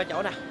rồi chưa ra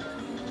chỗ nè.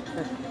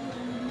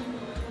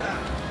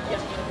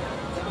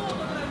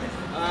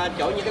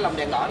 Chỗ những cái lồng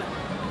đèn đỏ này.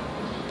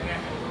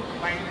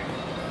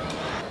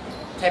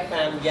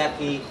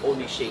 Teppanyaki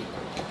Onishi.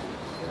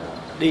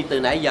 Đi từ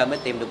nãy giờ mới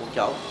tìm được một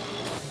chỗ.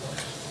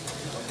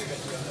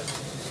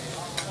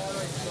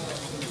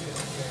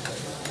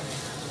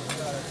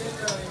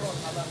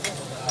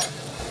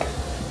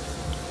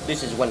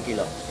 This is 1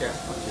 kilo. Yeah.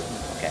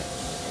 Okay.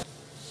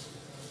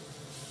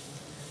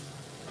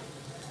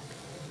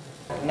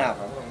 Now,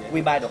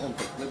 we buy the whole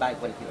thing. We buy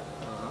 1 kilo.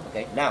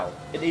 Okay. Now,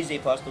 it's easy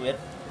for us to eat.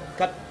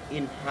 Cut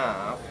in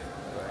half.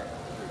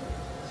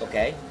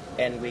 Okay.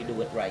 And we do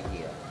it right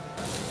here.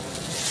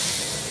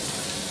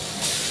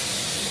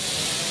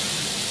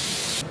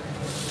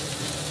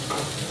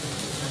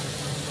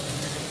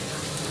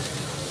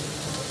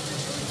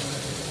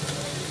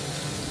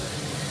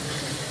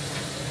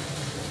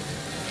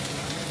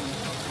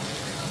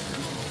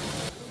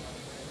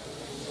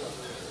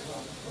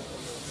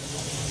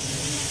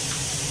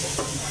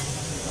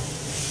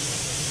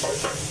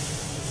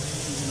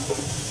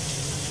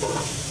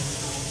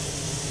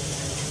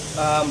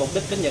 Mục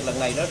đích đến Nhật lần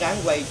này nó ráng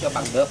quay cho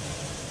bằng được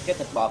cái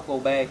thịt bò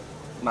Kobe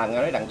mà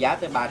nó nói đằng giá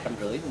tới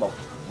 350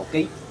 một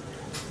ký.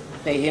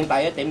 Thì hiện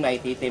tại ở tiệm này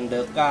thì tìm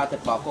được thịt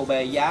bò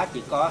Kobe giá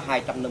chỉ có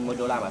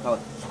 $250 mà thôi.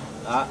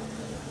 Đó.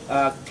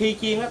 Khi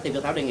chiên á, thì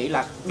Thảo đề nghị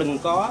là đừng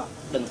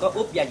có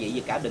úp gia vị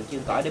gì cả, đừng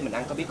chiên tỏi để mình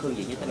ăn có biết hương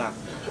vị như thế nào.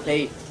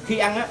 Thì khi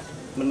ăn á,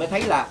 mình mới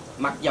thấy là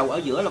mặc dầu ở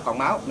giữa là còn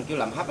máu, mình kêu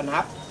làm half and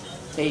half.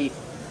 Thì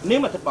Nếu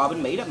mà thịt bò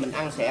bên Mỹ đó mình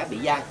ăn sẽ bị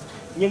dai,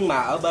 nhưng mà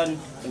ở bên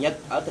Nhật,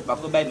 ở thịt bò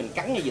Kobe mình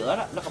cắn ngay giữa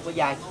đó, nó không có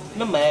dai,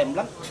 nó mềm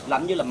lắm,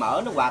 lạnh như là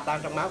mỡ nó hòa tan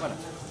trong máu coi nè.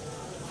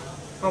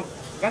 Không,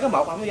 cắn cái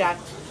một không có dai,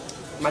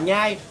 mà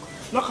nhai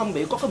nó không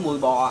bị có cái mùi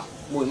bò,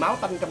 mùi máu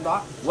tanh trong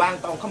đó, hoàn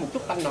toàn không một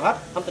chút tanh nào hết.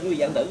 Không tin quý vị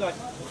ăn thử coi.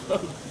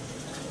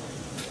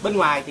 Bên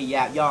ngoài thì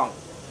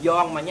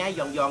giòn mà nhai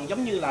giòn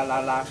giống như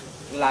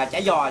là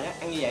chả giò đó,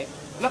 ăn như vậy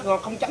rất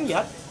ngon, không chấm gì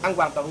hết, ăn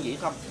hoàn toàn vị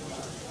không,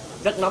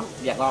 rất nóng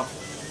và ngon.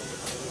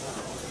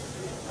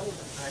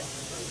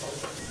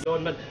 Vô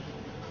anh Minh.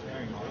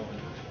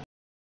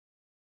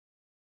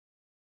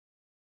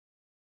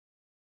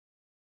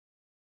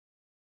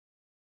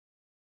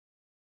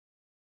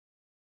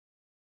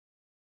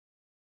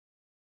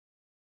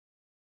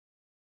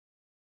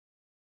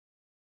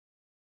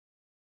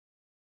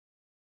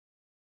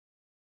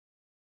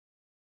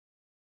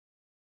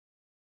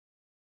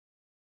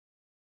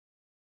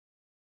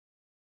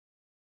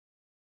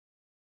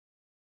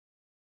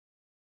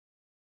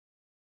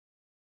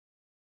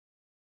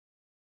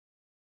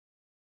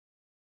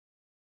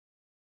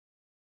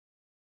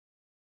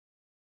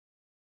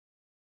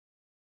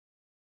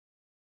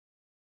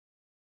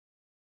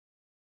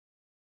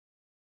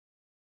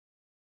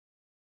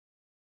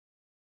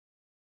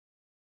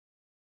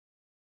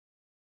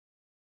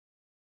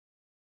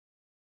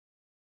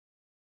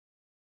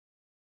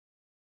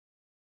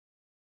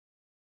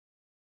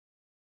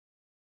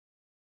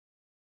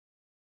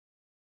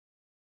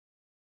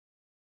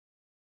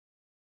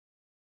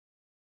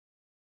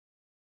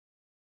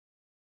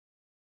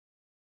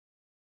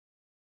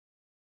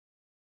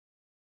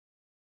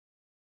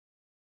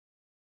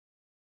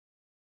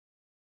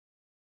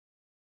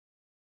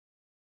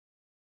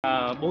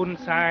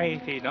 Bonsai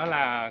thì nó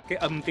là cái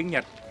âm tiếng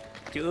Nhật,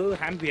 chữ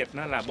Hán Việt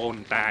nó là bồn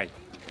tài.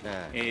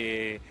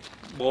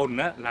 Bồn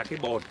á, là cái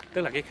bồn,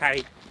 tức là cái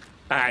khay.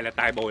 Tài là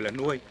tài bồi, là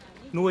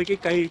nuôi cái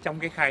cây trong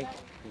cái khay.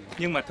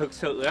 Nhưng mà thực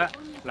sự á,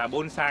 là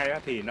bonsai á,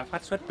 thì nó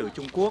phát xuất từ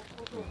Trung Quốc.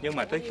 Nhưng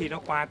mà tới khi nó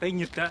qua tới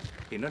Nhật á,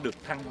 thì nó được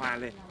thăng hoa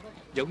lên,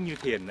 giống như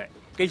thiền vậy.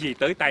 Cái gì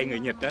tới tay người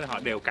Nhật đó họ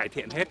đều cải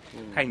thiện hết.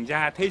 Thành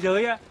ra thế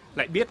giới á,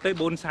 lại biết tới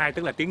bonsai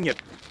tức là tiếng Nhật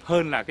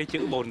hơn là cái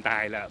chữ bồn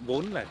tài là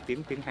vốn là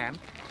tiếng Hán.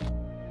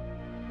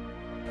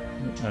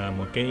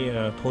 Một cái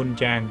thôn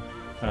trang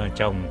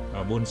trồng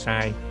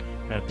bonsai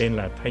tên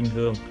là Thanh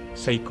Hương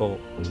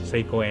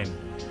Seikoen,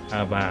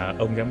 và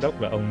ông giám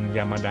đốc là ông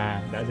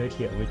Yamada đã giới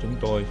thiệu với chúng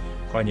tôi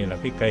coi như là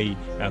cái cây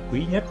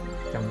quý nhất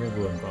trong cái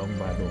vườn của ông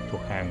và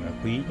thuộc hàng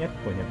quý nhất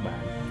của Nhật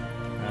Bản.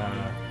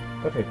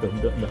 Có thể tưởng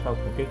tượng được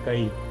không, một cái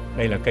cây,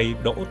 đây là cây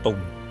đỗ tùng.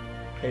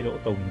 Cây đỗ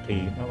tùng thì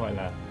nó gọi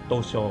là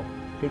Tosho.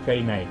 Cái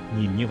cây này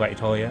nhìn như vậy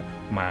thôi á,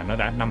 mà nó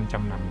đã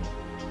 500 năm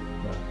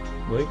rồi.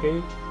 Với cái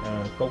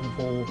công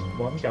phu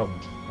bón trồng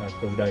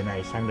từ đời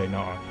này sang đời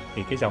nọ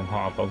thì cái dòng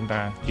họ của ông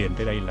ta truyền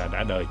tới đây là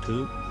đã đời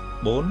thứ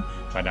 4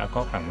 và đã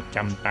có khoảng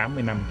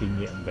 180 năm kinh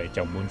nghiệm về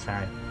trồng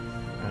bonsai.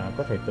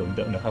 Có thể tưởng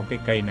tượng được không, cái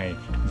cây này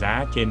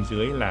giá trên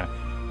dưới là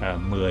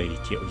 10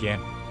 triệu yen,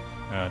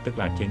 tức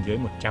là trên dưới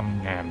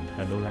 100.000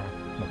 đô la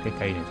một cái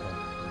cây này thôi.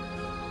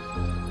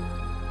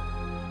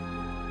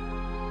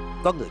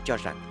 Có người cho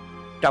rằng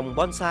trồng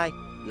bonsai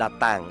là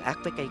tàn ác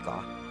với cây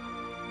cỏ,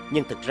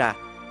 nhưng thực ra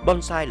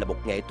bonsai là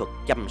một nghệ thuật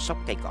chăm sóc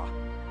cây cỏ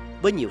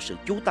với nhiều sự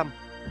chú tâm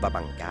và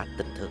bằng cả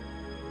tình thương.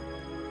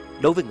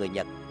 Đối với người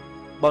Nhật,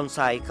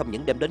 bonsai không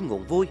những đem đến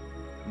nguồn vui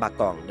mà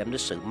còn đem đến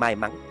sự may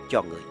mắn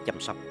cho người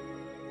chăm sóc.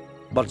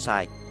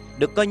 Bonsai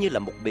được coi như là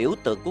một biểu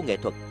tượng của nghệ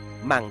thuật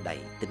mang đầy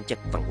tính chất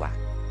văn hóa.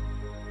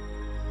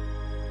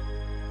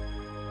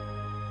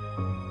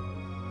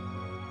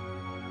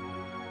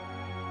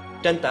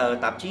 Trên tờ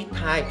tạp chí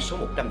THmôİM số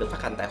 100 được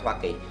phát hành tại Hoa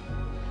Kỳ,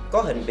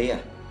 có hình bìa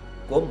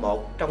của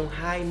một trong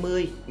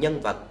 20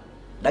 nhân vật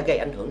đã gây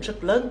ảnh hưởng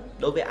rất lớn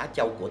đối với Á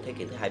Châu của thế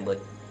kỷ thứ 20.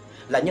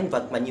 Là nhân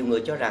vật mà nhiều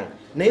người cho rằng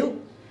nếu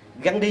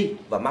Gandhi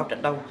và Mao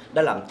Trạch Đông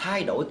đã làm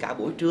thay đổi cả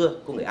buổi trưa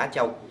của người Á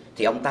Châu,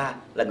 thì ông ta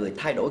là người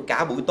thay đổi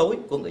cả buổi tối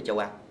của người châu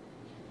Á.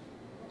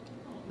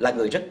 Là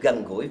người rất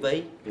gần gũi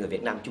với người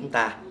Việt Nam chúng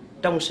ta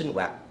trong sinh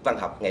hoạt văn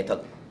học nghệ thuật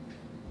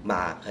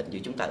mà hình như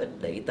chúng ta ít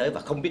để ý tới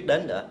và không biết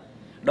đến nữa.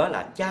 Đó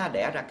là cha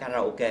đẻ ra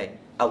karaoke,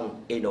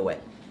 ông Inoue.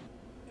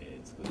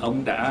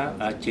 Ông đã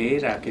chế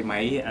ra cái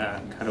máy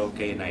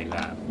karaoke này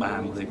là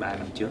 33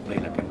 năm trước. Đây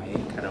là cái máy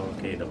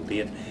karaoke đầu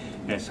tiên.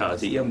 Sở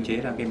dĩ ông chế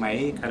ra cái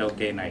máy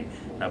karaoke này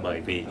là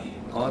bởi vì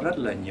có rất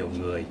là nhiều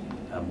người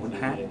muốn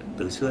hát.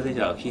 Từ xưa tới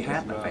giờ khi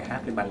hát là phải hát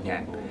với ban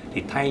nhạc.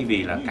 Thì thay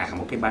vì là cả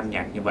một cái ban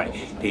nhạc như vậy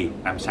thì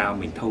làm sao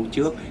mình thâu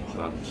trước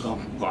và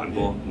gọn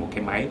vô một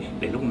cái máy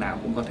để lúc nào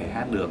cũng có thể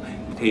hát được.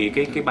 Thì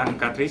cái băng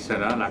cartridge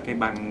đó là cái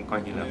băng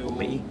coi như là của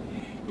Mỹ.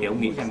 Thì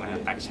ông nghĩ rằng là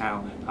tại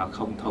sao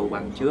không thâu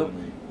băng trước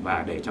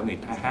và để cho người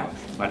ta hát.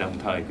 Và đồng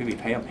thời quý vị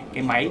thấy không,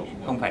 cái máy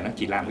không phải nó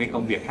chỉ làm cái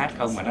công việc hát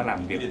không mà nó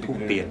làm việc thu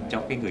tiền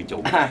cho cái người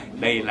chủ.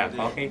 Đây là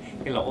có cái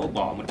lỗ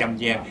bỏ 100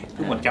 yen,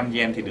 cứ 100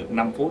 yen thì được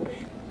 5 phút.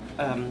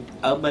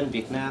 Ở bên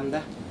Việt Nam đó,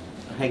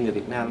 hay người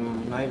Việt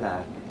Nam nói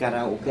là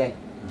karaoke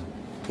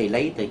thì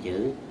lấy từ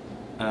chữ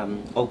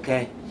ok,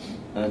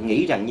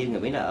 nghĩ rằng như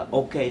người Mỹ là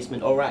ok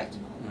means alright.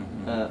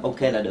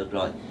 ok là được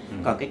rồi.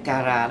 Còn cái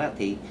kara đó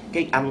thì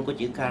cái âm của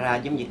chữ kara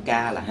giống như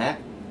ca là hát,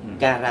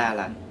 kara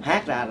là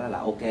hát ra đó là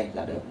ok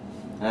là được.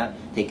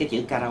 Thì cái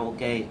chữ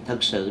karaoke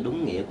thực sự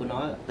đúng nghĩa của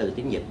nó từ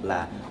tiếng Nhật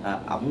là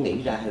ổng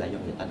nghĩ ra hay là do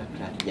người ta đặt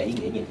ra, và ý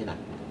nghĩa như thế nào?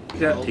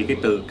 Thì cái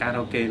từ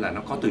karaoke là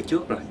nó có từ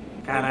trước rồi.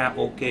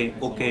 Karaoke,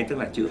 ok tức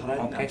là chữ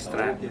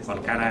orchestra,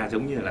 còn kara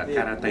giống như là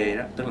karate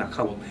đó, tức là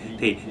không.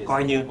 Thì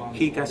coi như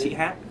khi ca sĩ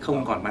hát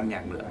không còn ban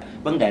nhạc nữa.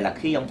 Vấn đề là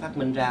khi ông phát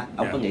minh ra,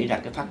 ông có nghĩ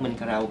rằng cái phát minh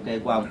karaoke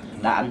của ông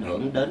đã ảnh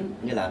hưởng đến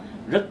như là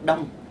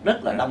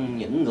rất là đông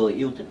những người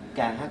yêu thích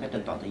ca hát ở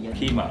trên toàn thế giới.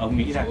 Khi mà ông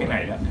nghĩ ra cái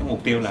này đó, cái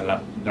mục tiêu là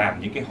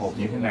làm những cái hộp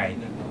như thế này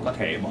có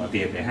thể bỏ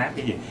tiền để hát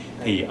cái gì,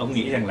 thì ông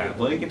nghĩ rằng là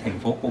với cái thành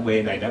phố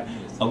Kobe này đó,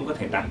 ông có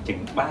thể đặt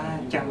chừng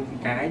 300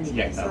 cái như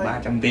vậy là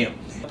 300 triệu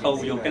thâu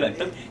vô cái lợi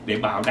tức để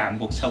bảo đảm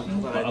cuộc sống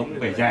của ông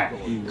về già.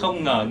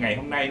 Không ngờ ngày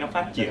hôm nay nó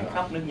phát triển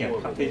khắp nước Nhật,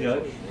 khắp thế giới,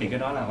 thì cái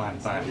đó là hoàn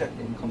toàn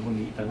không có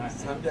nghĩ tới.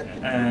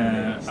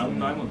 Ông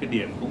nói một cái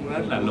điểm cũng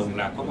rất là lùng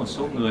là có một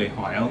số người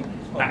hỏi ông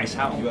tại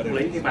sao ông không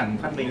lấy cái bằng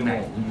phát minh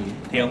này,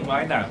 thì ông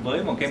nói là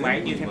với một cái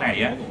máy như thế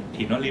này á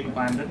thì nó liên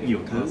quan rất nhiều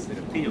thứ.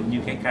 Ví dụ như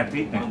cái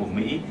cartridge này của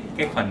Mỹ,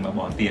 cái phần mà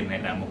bỏ tiền này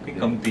là một cái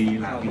công ty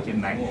làm cái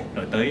chuyện này,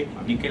 rồi tới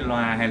những cái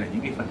loa hay là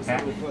những cái phần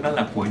khác, đó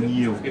là của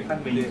nhiều cái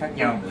phát minh khác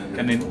nhau,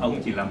 cho nên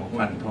ông chỉ là một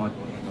phần thôi.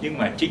 Nhưng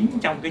mà chính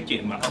trong cái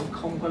chuyện mà ông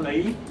không có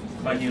lấy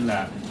coi như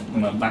là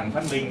mà bằng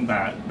phát minh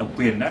và độc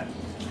quyền đó,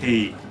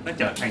 thì nó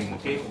trở thành một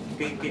cái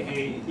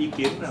ý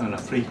kiến là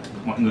free,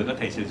 mọi người có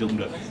thể sử dụng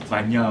được,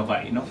 và nhờ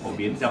vậy nó phổ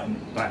biến rộng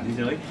toàn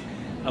thế giới.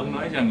 Ông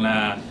nói rằng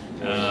là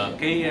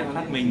cái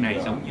phát minh này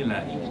giống như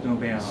là Ig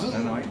Nobel, nó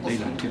nói đây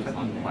là cái phát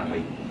minh hòa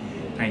bình.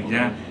 Thành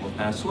ra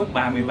suốt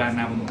 33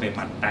 năm về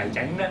mặt tài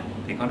chính đó,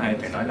 thì có thể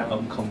phải nói là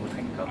ông không có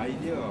thành công.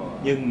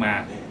 Nhưng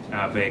mà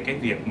về cái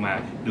việc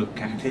mà được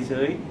cả thế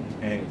giới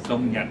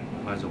công nhận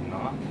và dùng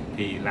nó,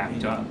 thì làm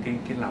cho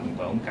cái lòng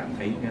của ông cảm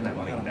thấy như là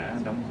mình đã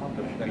đóng góp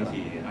được cái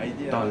gì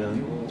to lớn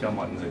cho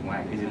mọi người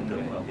ngoài cái tưởng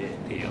tượng của ông,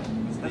 thì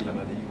ông rất là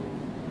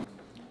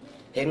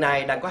Hiện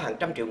nay đang có hàng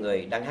trăm triệu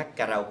người đang hát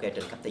karaoke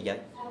trên khắp thế giới.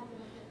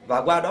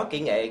 Và qua đó kỹ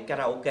nghệ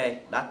karaoke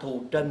đã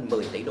thu trên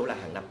 10 tỷ đô la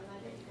hàng năm.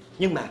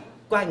 Nhưng mà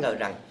có ai ngờ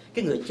rằng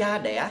cái người cha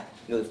đẻ,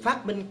 người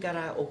phát minh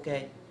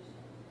karaoke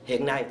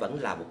hiện nay vẫn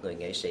là một người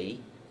nghệ sĩ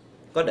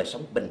có đời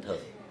sống bình thường,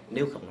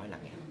 nếu không nói là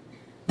nghèo.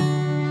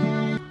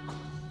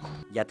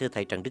 Dạ thưa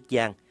thầy Trần Đức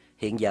Giang,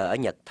 hiện giờ ở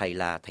Nhật thầy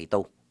là thầy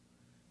tu.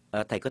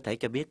 Thầy có thể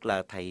cho biết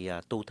là thầy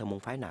tu theo môn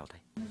phái nào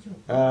thầy?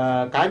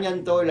 Cá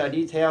nhân tôi là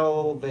đi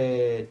theo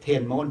về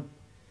thiền môn.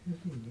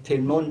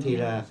 Thiền môn thì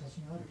là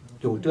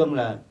chủ trương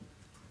là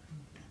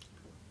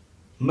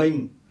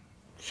mình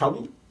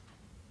sống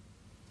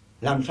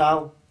làm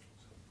sao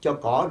cho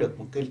có được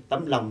một cái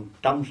tấm lòng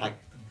trong sạch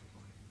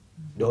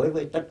đối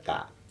với tất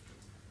cả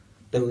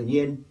tự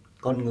nhiên,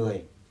 con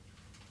người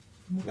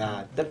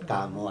và tất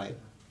cả mọi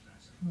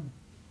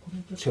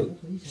sự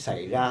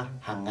xảy ra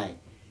hàng ngày.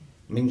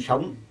 Mình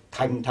sống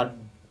thành thật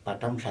và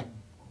trong sạch.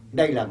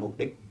 Đây là mục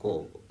đích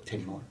của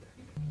thiền môn.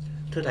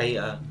 Thưa thầy,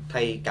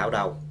 thầy cạo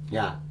đầu.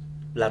 Dạ.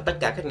 Là tất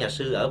cả các nhà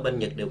sư ở bên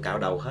Nhật đều cạo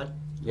đầu hết?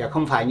 Dạ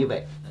không phải như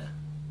vậy.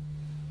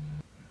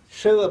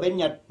 Sư ở bên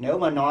Nhật, nếu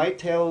mà nói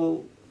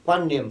theo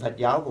quan niệm Phật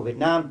giáo của Việt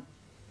Nam,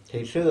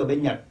 thì sư ở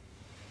bên Nhật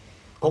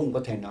cũng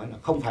có thể nói là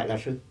không phải là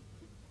sư.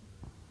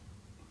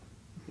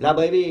 Là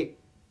bởi vì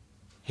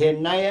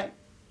hiện nay á,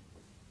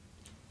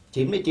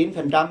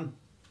 99%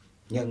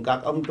 những các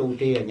ông trụ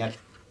trì ở Nhật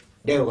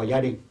đều có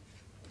gia đình,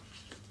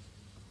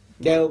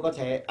 đều có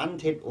thể ăn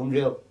thịt uống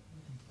rượu,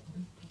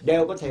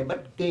 đều có thể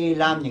bất kỳ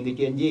làm những cái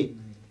chuyện gì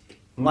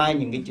ngoài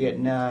những cái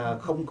chuyện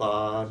không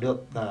có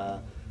được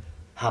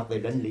học về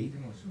luân lý,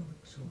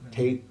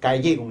 thì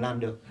cái gì cũng làm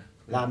được.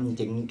 Làm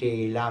chính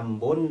trị, làm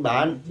buôn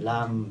bán,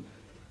 làm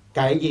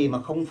cái gì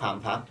mà không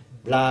phạm pháp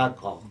là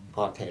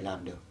có thể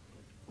làm được.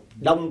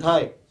 Đồng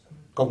thời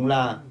cũng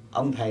là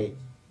ông thầy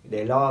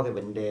để lo cái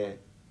vấn đề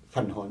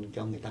phần hồn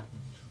cho người ta.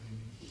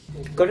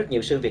 Có rất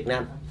nhiều sư Việt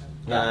Nam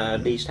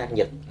đi sang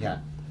Nhật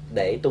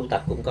để tu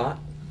tập cũng có,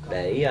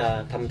 để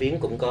thăm viếng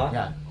cũng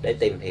có, để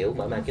tìm hiểu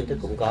mở mang kiến thức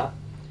cũng có,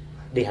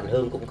 đi hành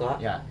hương cũng có.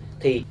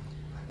 Thì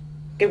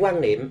cái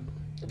quan niệm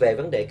về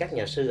vấn đề các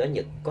nhà sư ở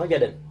Nhật có gia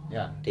đình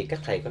thì các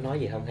thầy có nói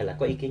gì không, hay là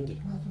có ý kiến gì?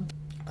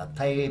 Các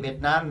thầy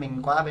Việt Nam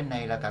mình qua bên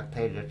này là các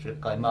thầy rất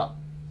cởi mở,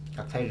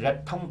 các thầy rất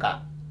thông cảm.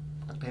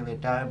 Các thầy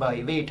Việt Nam,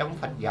 bởi vì trong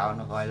Phật giáo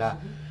nó gọi là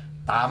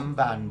 8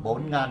 vạn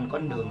 4 ngàn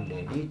con đường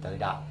để đi tới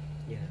đạo.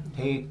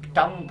 Thì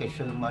trong cái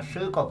sự mà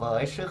sư có vợ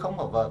hay sư không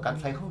có vợ, các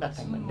thầy không đặt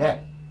thành vấn đề.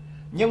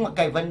 Nhưng mà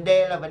cái vấn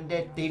đề là vấn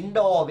đề tín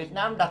đồ Việt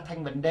Nam đặt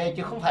thành vấn đề,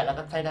 chứ không phải là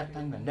các thầy đặt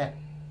thành vấn đề.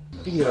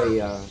 Cái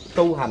người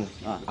tu hành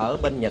ở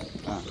bên Nhật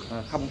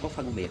không có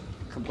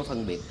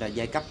phân biệt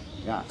giai cấp,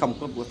 không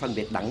có phân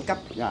biệt đẳng cấp.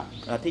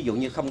 Thí dụ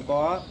như không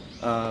có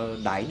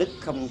đại đức,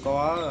 không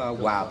có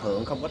hòa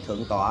thượng, không có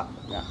thượng tọa,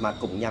 mà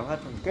cùng nhau hết.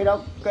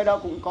 Cái đó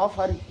cũng có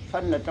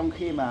phân là trong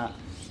khi mà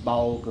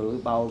bầu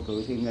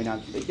cử thì người nào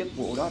cái chức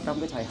vụ đó trong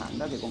cái thời hạn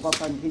đó thì cũng có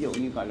phân, ví dụ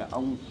như gọi là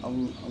ông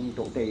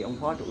trụ trì, ông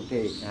phó trụ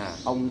trì,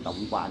 ông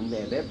tổng quản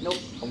về bếp núc,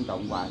 ông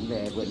tổng quản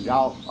về vườn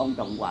rau, ông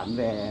tổng quản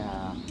về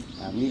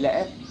nghi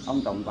lễ,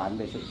 ông tổng quản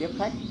về sự tiếp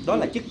khách. Đó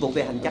là chức vụ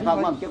về hành chánh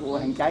không, thôi. chức vụ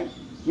hành chánh.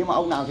 Nhưng mà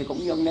ông nào thì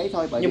cũng dân đấy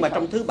thôi. Nhưng mà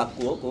trong thứ bậc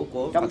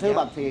của trong thứ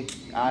bậc thì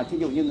thí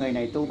dụ như người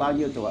này tu bao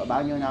nhiêu tuổi,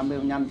 bao nhiêu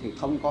năm thì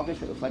không có cái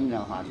sự phân là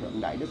hòa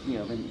thượng đại đức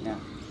nhiều bên Việt Nam.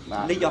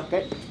 Và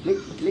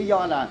lý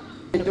do là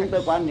chúng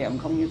tôi quan niệm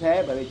không như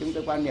thế, bởi vì chúng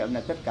tôi quan niệm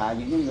là tất cả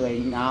những người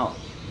nào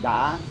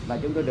đã, và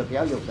chúng tôi được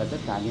giáo dục là tất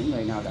cả những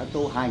người nào đã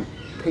tu hành,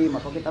 khi mà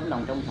có cái tấm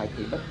lòng trong sạch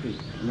thì bất kỳ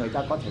người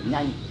ta có thể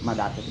nhanh mà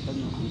đạt được cái tấm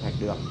lòng trong sạch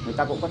được, người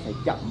ta cũng có thể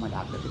chậm mà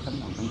đạt được cái tấm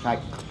lòng trong sạch.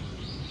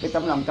 Cái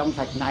tấm lòng trong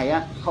sạch này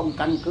á, không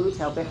căn cứ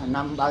theo cái hàng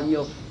năm bao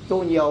nhiêu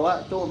tu nhiều á,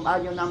 tu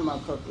bao nhiêu năm mà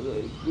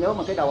nếu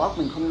mà cái đầu óc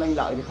mình không lanh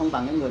lợi thì không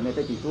bằng những người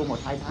ta chỉ tu 1-2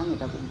 tháng người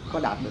ta cũng có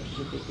đạt được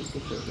cái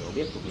sự hiểu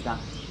biết của người ta.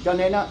 Cho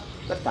nên á,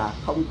 tất cả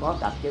không có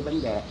đặt cái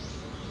vấn đề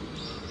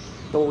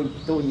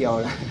tu nhiều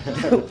là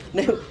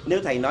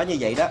nếu thầy nói như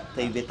vậy đó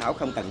thì Việt Thảo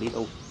không cần đi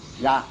tu.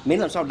 Dạ. Miễn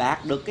làm sao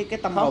đạt được cái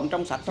tâm hồn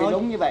trong sạch thôi.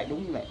 Đúng như vậy.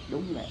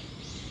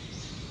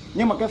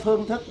 Nhưng mà cái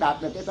phương thức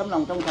đạt được cái tấm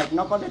lòng trong sạch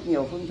nó có rất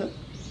nhiều phương thức,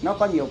 nó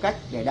có nhiều cách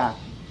để đạt.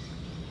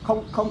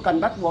 Không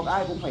cần bắt buộc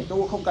ai cũng phải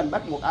tu, không cần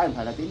bắt buộc ai cũng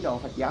phải là tín đồ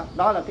Phật giáo.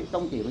 Đó là cái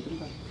tông chỉ của chúng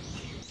tôi.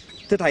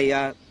 Thưa thầy,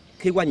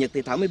 khi qua Nhật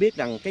thì Thảo mới biết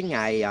rằng cái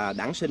ngày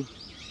đản sinh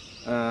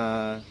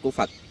của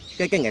Phật,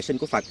 cái ngày sinh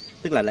của Phật,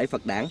 tức là lễ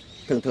Phật đản,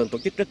 thường tổ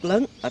chức rất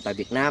lớn ở tại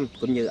Việt Nam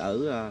cũng như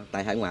ở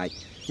tại hải ngoại.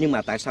 Nhưng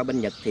mà tại sao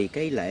bên Nhật thì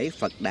cái lễ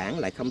Phật đản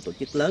lại không tổ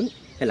chức lớn,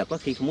 hay là có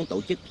khi không muốn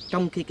tổ chức,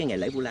 trong khi cái ngày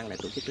lễ Vu Lan lại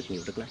tổ chức rất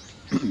nhiều, rất lớn?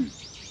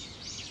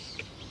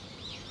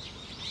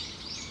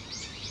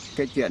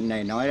 Cái chuyện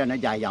này nói ra nó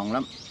dài dòng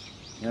lắm,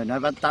 nhưng nói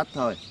vắn tắt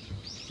thôi.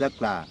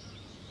 Tức là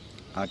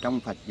ở trong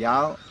Phật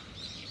giáo,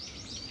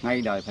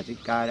 ngay đời Phật Thích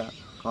Ca đó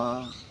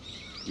có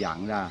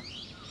giảng là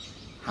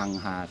hằng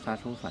hà sa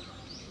số Phật,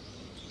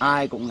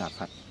 ai cũng là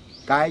Phật,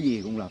 cái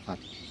gì cũng là Phật.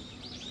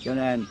 Cho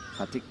nên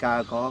Phật Thích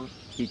Ca có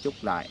ghi chúc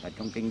lại ở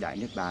trong kinh Đại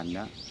Niết Bàn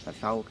đó, và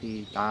sau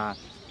khi ta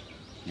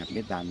nhập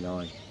Niết Bàn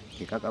rồi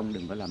thì các ông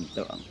đừng có làm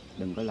tượng,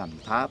 đừng có làm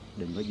tháp,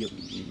 đừng có dựng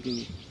những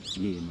cái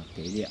gì mà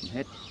kỷ niệm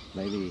hết,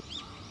 bởi vì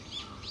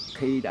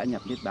khi đã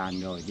nhập Niết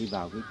Bàn rồi, đi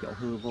vào cái chỗ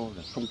hư vô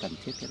là không cần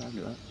thiết cái đó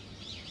nữa.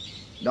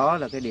 Đó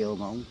là cái điều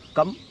mà ông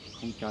cấm,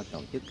 không cho tổ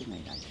chức cái ngày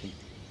đại sinh.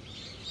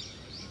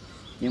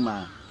 Nhưng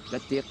mà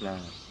rất tiếc là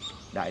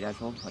đại đa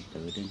số Phật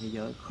tử trên thế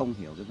giới không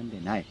hiểu cái vấn đề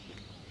này.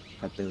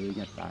 Phật tử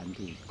Nhật Bản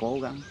thì cố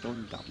gắng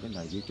tôn trọng cái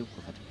lời di chúc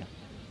của Phật giáo.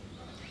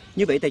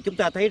 Như vậy thì chúng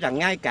ta thấy rằng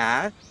ngay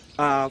cả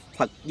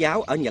Phật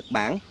giáo ở Nhật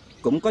Bản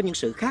cũng có những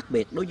sự khác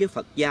biệt đối với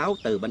Phật giáo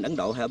từ bên Ấn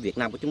Độ hay ở Việt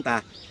Nam của chúng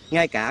ta.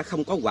 Ngay cả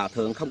không có hòa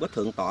thượng, không có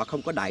thượng tọa,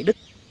 không có đại đức,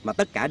 mà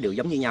tất cả đều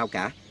giống như nhau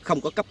cả,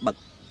 không có cấp bậc,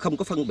 không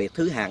có phân biệt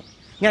thứ hạng.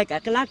 Ngay cả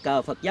cái lá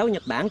cờ Phật giáo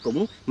Nhật Bản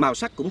cũng màu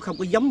sắc cũng không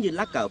có giống như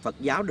lá cờ Phật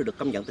giáo được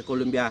công nhận tại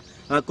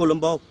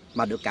Colombo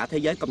mà được cả thế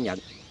giới công nhận.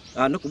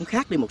 Nó cũng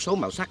khác đi một số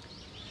màu sắc.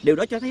 Điều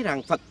đó cho thấy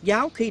rằng Phật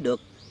giáo khi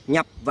được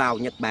nhập vào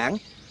Nhật Bản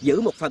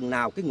giữ một phần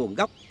nào cái nguồn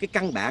gốc, cái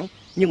căn bản,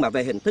 nhưng mà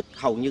về hình thức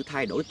hầu như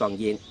thay đổi toàn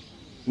diện.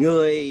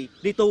 Người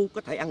đi tu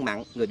có thể ăn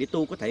mặn, người đi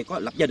tu có thể có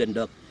lập gia đình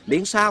được,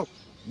 miễn sao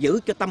giữ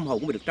cho tâm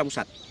hồn mình được trong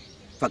sạch.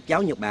 Phật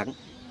giáo Nhật Bản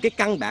cái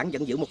căn bản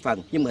vẫn giữ một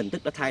phần, nhưng mà hình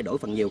thức đã thay đổi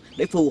phần nhiều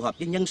để phù hợp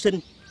với nhân sinh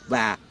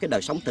và cái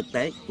đời sống thực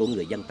tế của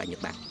người dân tại Nhật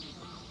Bản.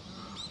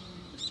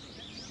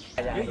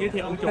 Giới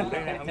thiệu ông Trùng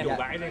đây này, ông Trùng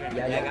bãi đây này.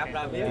 Dạ gặp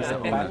ra biết là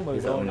bán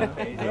 10 xu.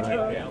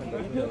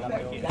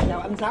 chào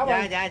anh Sáu.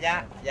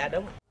 Dạ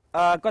đúng.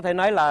 Có thể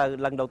nói là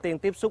lần đầu tiên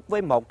tiếp xúc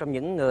với một trong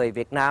những người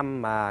Việt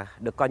Nam mà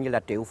được coi như là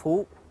triệu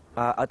phú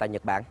ở tại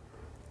Nhật Bản,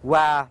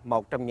 qua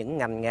một trong những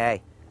ngành nghề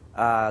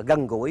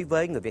gần gũi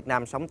với người Việt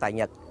Nam sống tại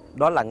Nhật,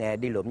 đó là nghề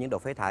đi lượm những đồ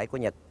phế thải của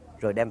Nhật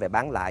rồi đem về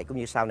bán lại, cũng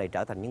như sau này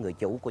trở thành những người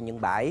chủ của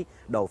những bãi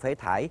đồ phế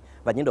thải.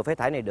 Và những đồ phế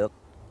thải này được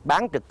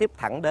bán trực tiếp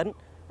thẳng đến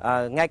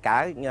ngay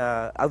cả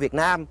ở Việt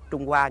Nam,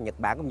 Trung Hoa, Nhật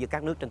Bản cũng như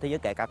các nước trên thế giới,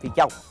 kể cả Phi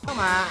Châu.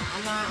 Mà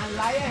anh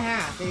lấy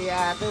ha thì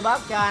tôi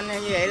bớt cho anh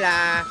như vậy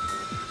là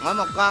mỗi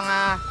một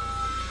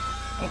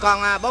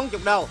con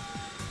 40 đô.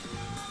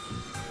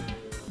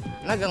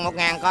 Nó gần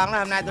 1000 con đó,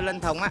 hôm nay tôi lên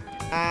thùng á.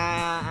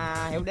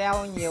 Hiệu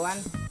đeo nhiều anh,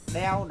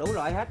 đeo đủ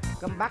loại hết,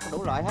 cơm bắt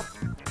đủ loại hết.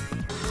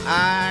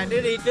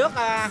 Đi trước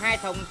 2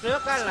 thùng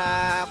trước á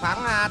là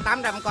khoảng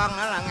 800 con,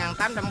 nữa là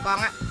 1800 con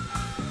á.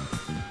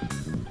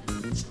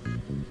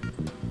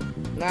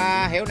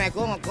 Hiệu này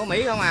của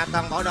Mỹ không à,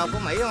 toàn bộ đồ của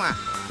Mỹ không à.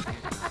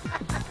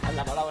 Anh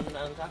làm bao lâu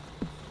anh sao?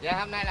 Dạ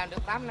hôm nay làm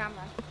được 8 năm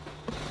rồi.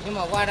 Nhưng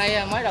mà qua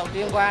đây mới đầu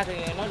tiên qua thì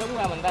nói đúng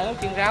là mình ta hướng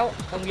chuyên ráo,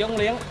 không vốn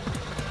liếng.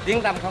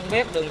 Tiếng tâm không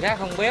biết, đường xá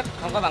không biết,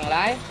 không có bằng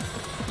lái.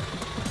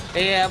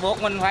 Thì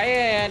buộc mình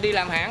phải đi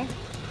làm hãng.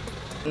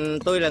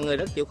 Tôi là người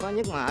rất chịu khó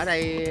nhất mà ở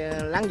đây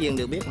láng giềng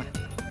đều biết mà.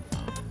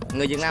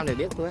 Người Việt Nam đều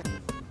biết tôi á.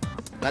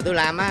 Là tôi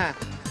làm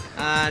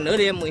nửa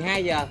đêm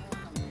 12 giờ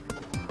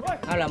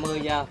hay là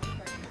 10 giờ.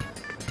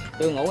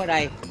 Tôi ngủ ở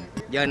đây,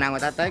 giờ nào người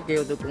ta tới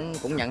kêu tôi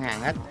cũng nhận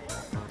hàng hết.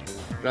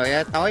 Rồi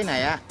tối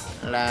này á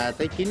là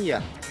tới 9 giờ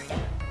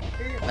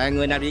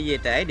Người nào đi về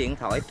trễ điện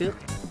thoại trước,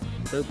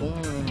 tôi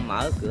cũng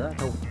mở cửa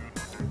thu.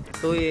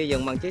 Tôi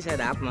dùng bằng chiếc xe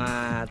đạp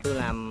mà tôi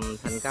làm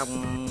thành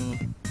công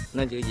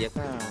nên sự việc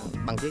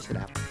bằng chiếc xe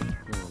đạp.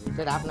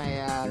 Xe đạp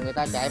này người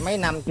ta chạy mấy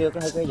năm chưa có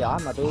hư cái vỏ,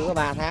 mà tôi có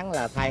 3 tháng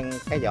là thay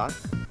cái vỏ.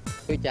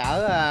 Tôi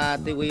chở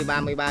TV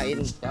 33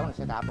 inch chở bằng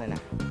xe đạp này nè.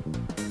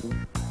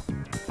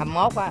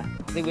 21 á,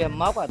 TV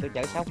 21 á, tôi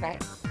chở 6 cái.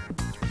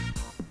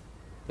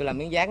 Tôi làm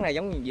miếng dán này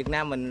giống như Việt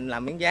Nam mình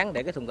làm miếng dán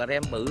để cái thùng cà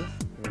rem bự.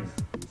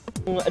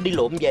 Đi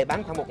lụm về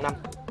bán khoảng 1 năm.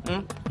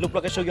 Lúc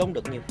đó cái số vốn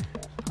được nhiêu?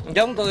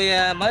 Giống tôi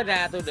mới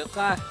ra tôi được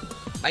có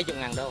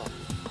 70.000 đô.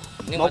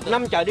 Nhưng một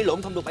năm trời đi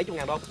lụm không được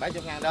 70.000 đô.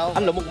 70.000 đô.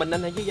 Anh lụm một mình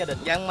anh hay với gia đình?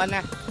 Dân mình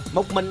á.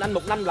 Một mình anh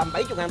 1 năm làm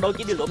 70.000 đô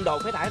chỉ đi lụm đồ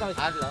phế thải thôi.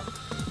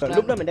 Rồi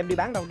lúc đó mình đem đi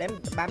bán đâu? Đem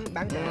bán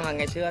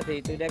ngày xưa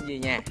thì tôi đem về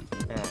nhà.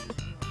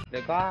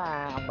 Rồi có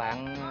ông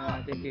bạn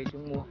trên kia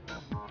xuống mua.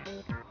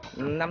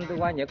 Năm tôi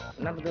qua Nhật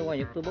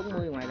tôi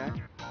 40 ngoài đó.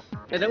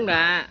 Cái đúng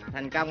ra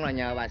thành công là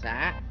nhờ bà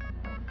xã.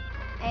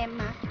 Em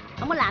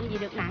không có làm gì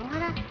được nặng hết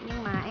á,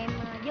 nhưng mà em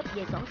giúp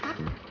về sổ sách,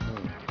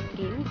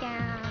 kiểm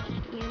tra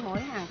như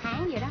mỗi hàng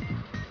tháng vậy đó,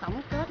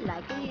 tổng kết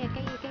lại cái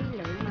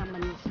lượng mà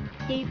mình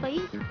chi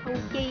phí thu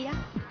chi đó,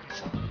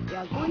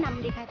 rồi cuối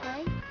năm đi khai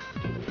thuế.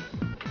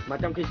 Mà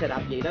trong khi xe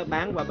đạp gì đó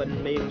bán qua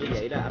bên Miên như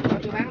vậy đó anh?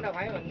 Tôi bán đâu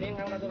phải mình Miên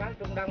không đâu, tôi bán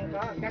Trung Đông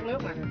có các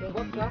nước mà, Trung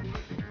Quốc có.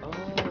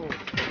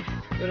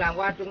 Tôi làm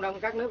qua Trung Đông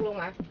các nước luôn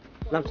mà.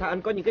 Làm sao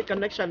anh có những cái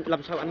connection,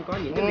 làm sao anh có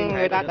những cái liên hệ?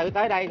 Người ta tự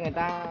tới đây người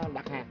ta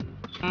đặt hàng.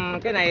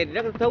 Cái này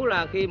rất thú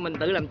là khi mình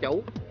tự làm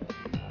chủ,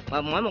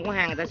 và mỗi một cái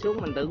hàng người ta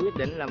xuống mình tự quyết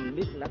định là mình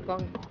biết đã có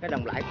cái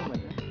đồng lãi của mình.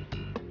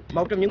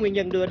 Một trong những nguyên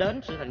nhân đưa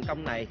đến sự thành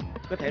công này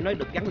có thể nói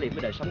được gắn liền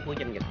với đời sống của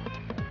dân Nhật.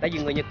 Tại vì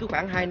người Nhật cứ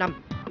khoảng 2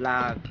 năm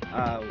là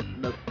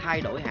được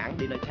thay đổi hãng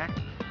đi nơi khác.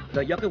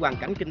 Rồi do cái hoàn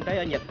cảnh kinh tế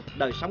ở Nhật,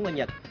 đời sống ở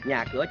Nhật,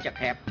 nhà cửa chật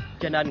hẹp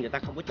cho nên người ta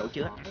không có chỗ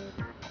chứa.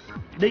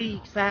 Đi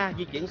xa,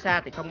 di chuyển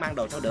xa thì không mang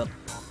đồ theo được,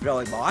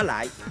 rồi bỏ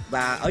lại.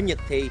 Và ở Nhật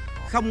thì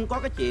không có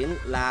cái chuyện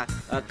là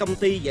công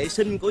ty vệ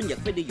sinh của Nhật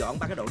phải đi dọn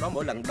ba cái đồ đó,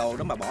 mỗi lần đồ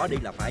đó mà bỏ đi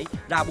là phải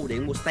ra bưu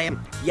điện mua stem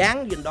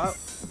dán trên đó,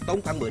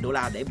 tốn khoảng 10 đô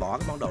la để bỏ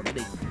cái món đồ đó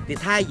đi. Thì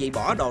thay vì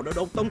bỏ đồ đó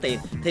tốn tiền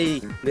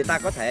thì người ta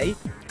có thể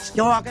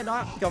cho cái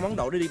đó, cho món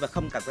đồ đó đi và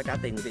không cần phải trả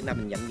tiền. Người Việt Nam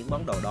mình nhận những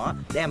món đồ đó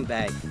đem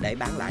về để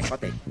bán lại có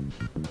tiền.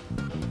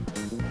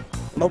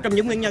 Một trong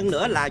những nguyên nhân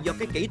nữa là do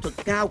cái kỹ thuật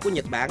cao của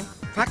Nhật Bản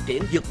phát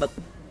triển vượt bậc.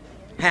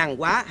 Hàng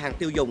hóa, hàng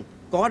tiêu dùng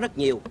có rất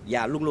nhiều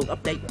và luôn luôn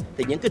update.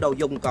 Thì những cái đồ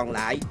dùng còn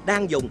lại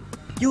đang dùng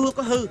chưa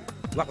có hư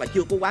hoặc là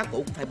chưa có quá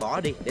cũ cũng phải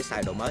bỏ đi để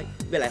xài đồ mới.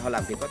 Với lại họ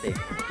làm việc có tiền.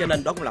 Cho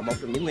nên đó cũng là một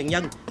trong những nguyên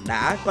nhân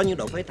đã có những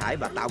đồ phế thải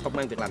và tạo công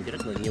ăn việc làm cho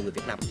rất nhiều người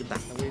Việt Nam của chúng ta.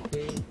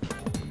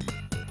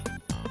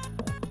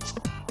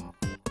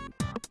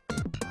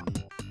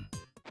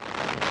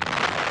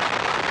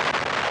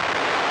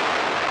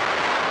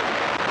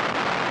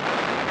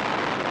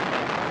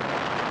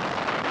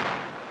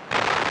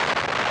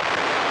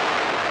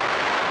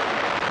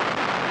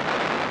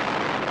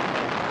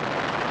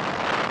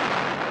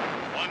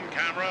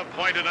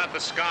 Pointed at the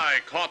sky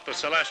caught the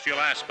celestial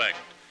aspect,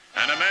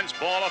 an immense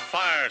ball of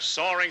fire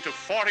soaring to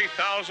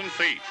 40,000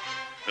 feet,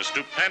 the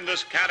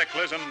stupendous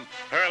cataclysm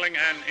hurling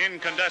an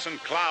incandescent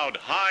cloud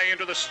high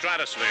into the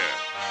stratosphere.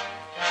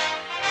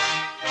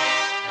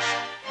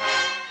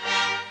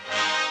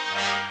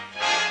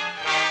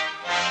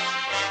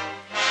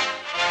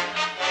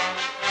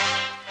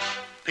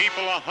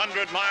 People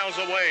 100 miles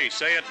away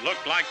say it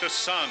looked like the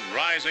sun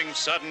rising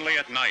suddenly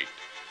at night.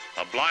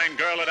 A blind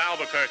girl at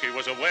Albuquerque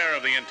was aware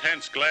of the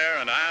intense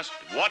glare and asked,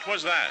 what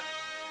was that?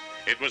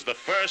 It was the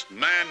first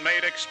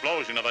man-made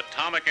explosion of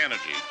atomic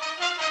energy.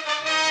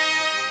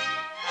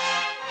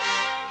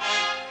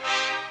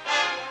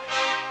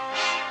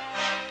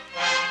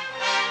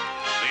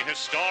 The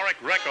historic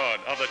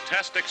record of the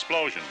test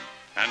explosion,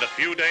 and a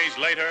few days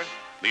later,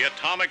 the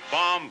atomic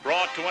bomb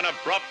brought to an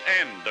abrupt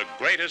end the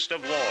greatest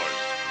of wars.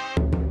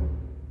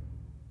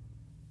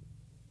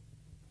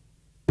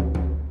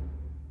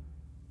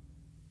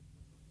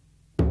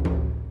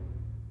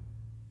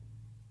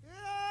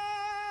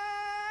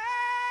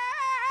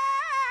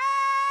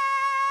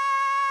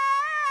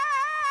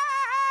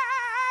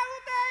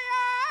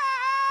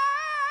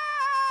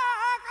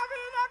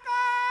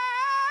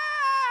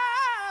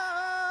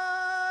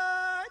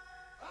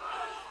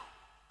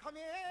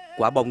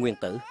 Quả bom nguyên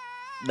tử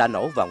đã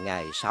nổ vào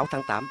ngày 6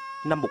 tháng 8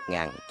 năm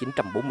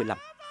 1945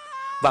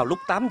 vào lúc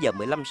 8 giờ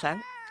 15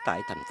 sáng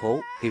tại thành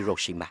phố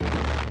Hiroshima.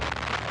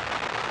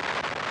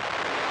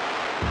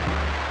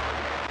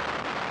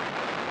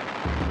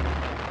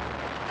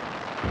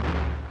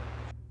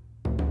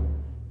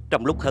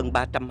 Trong lúc hơn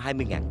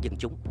 320.000 dân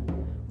chúng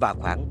và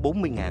khoảng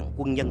 40.000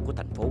 quân nhân của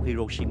thành phố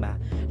Hiroshima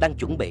đang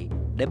chuẩn bị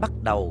để bắt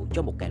đầu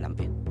cho một ngày làm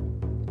việc,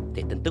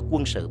 thì tin tức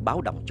quân sự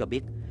báo động cho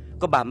biết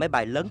có 3 máy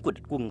bay lớn của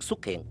địch quân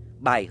xuất hiện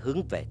bay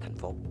hướng về thành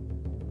phố.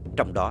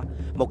 Trong đó,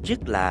 một chiếc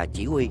là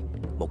chỉ huy,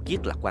 một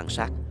chiếc là quan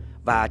sát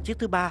và chiếc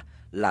thứ ba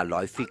là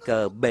loại phi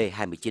cơ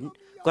B-29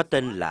 có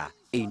tên là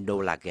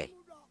Enola Gay.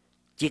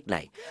 Chiếc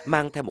này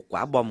mang theo một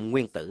quả bom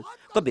nguyên tử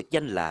có biệt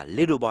danh là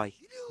Little Boy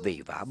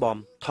vì vỏ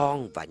bom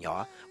thon và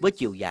nhỏ với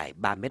chiều dài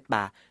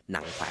 3m3,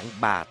 nặng khoảng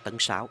 3,6 tấn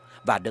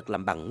và được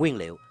làm bằng nguyên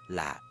liệu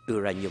là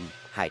uranium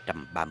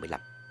 235.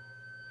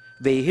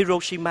 Vì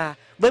Hiroshima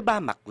với ba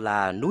mặt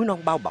là núi non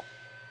bao bọc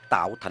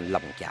tạo thành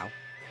lòng chảo,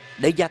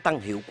 để gia tăng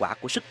hiệu quả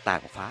của sức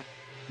tàn phá,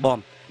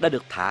 bom đã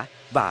được thả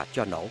và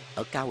cho nổ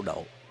ở cao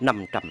độ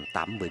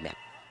 580 m.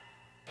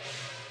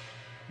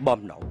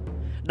 Bom nổ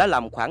đã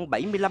làm khoảng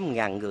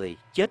 75.000 người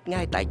chết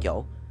ngay tại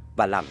chỗ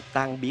và làm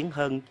tan biến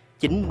hơn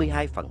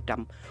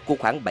 92% của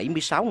khoảng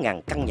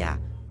 76.000 căn nhà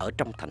ở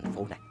trong thành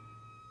phố này.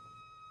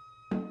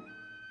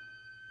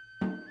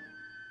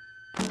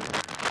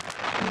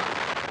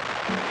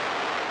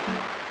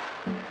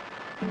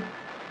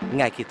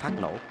 Ngay khi phát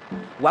nổ,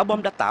 quả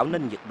bom đã tạo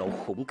nên nhiệt độ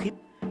khủng khiếp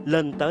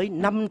lên tới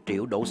 5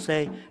 triệu độ C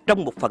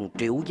trong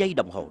 1/1.000.000 giây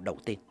đồng hồ đầu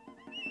tiên.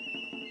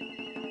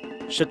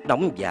 Sức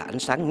nóng và ánh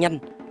sáng nhanh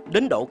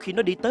đến độ khi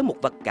nó đi tới một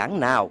vật cản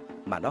nào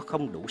mà nó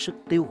không đủ sức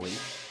tiêu hủy,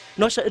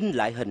 nó sẽ in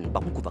lại hình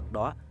bóng của vật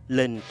đó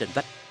lên trên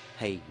vách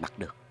hay mặt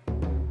đường.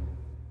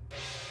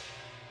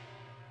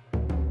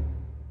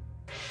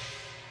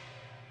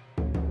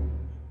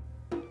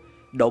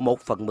 Độ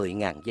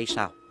 1/10.000 giây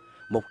sau,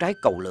 một trái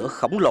cầu lửa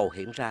khổng lồ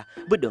hiện ra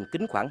với đường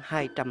kính khoảng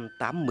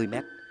 280 m,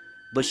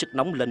 với sức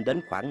nóng lên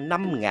đến khoảng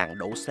 5.000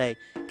 độ C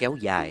kéo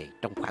dài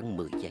trong khoảng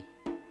 10 giây.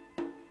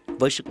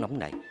 Với sức nóng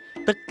này,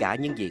 tất cả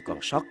những gì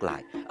còn sót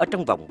lại ở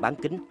trong vòng bán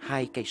kính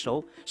 2 cây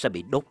số sẽ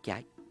bị đốt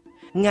cháy.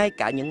 Ngay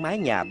cả những mái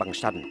nhà bằng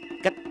sành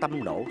cách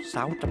tâm nổ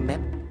 600 m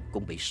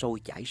cũng bị sôi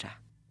chảy ra.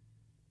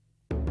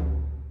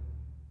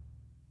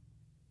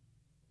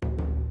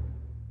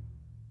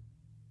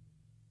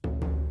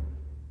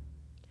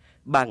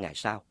 Ba ngày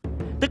sau,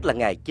 tức là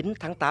ngày 9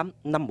 tháng 8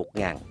 năm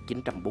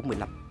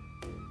 1945,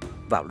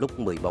 vào lúc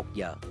 11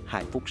 giờ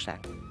 2 phút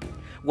sáng,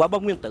 quả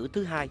bom nguyên tử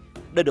thứ hai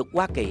đã được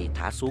Hoa Kỳ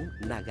thả xuống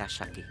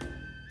Nagasaki.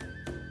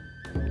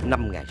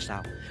 5 ngày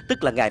sau,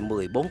 tức là ngày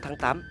 14 tháng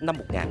 8 năm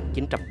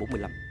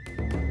 1945,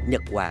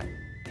 Nhật Hoàng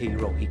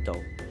Hirohito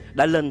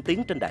đã lên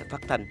tiếng trên đài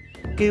phát thanh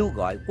kêu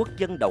gọi quốc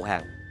dân đầu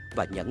hàng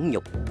và nhẫn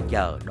nhục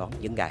chờ đón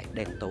những ngày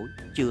đen tối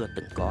chưa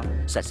từng có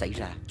sẽ xảy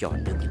ra cho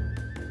nước Nhật.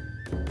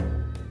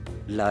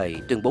 Lời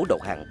tuyên bố đầu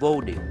hàng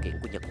vô điều kiện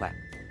của Nhật Hoàng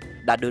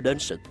đã đưa đến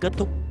sự kết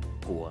thúc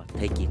của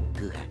Thế chiến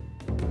thứ hai.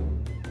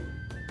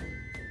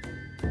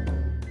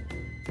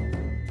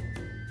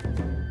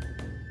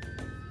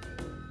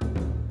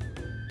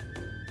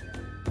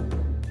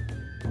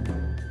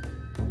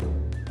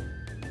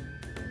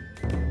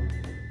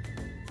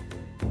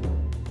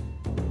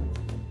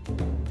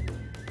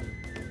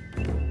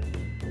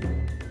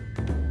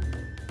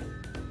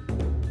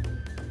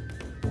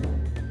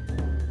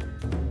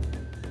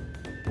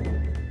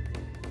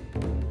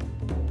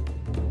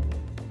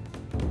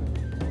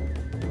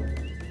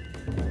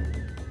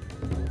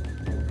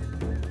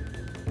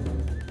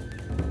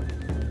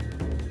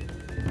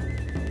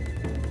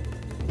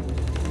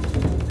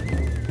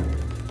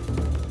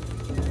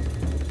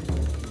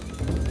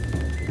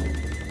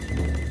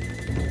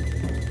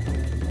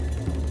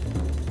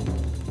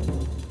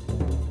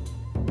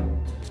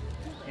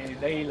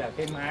 Đây là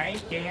cái mái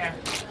che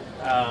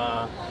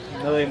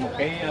nơi một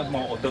cái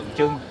mộ tượng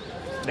trưng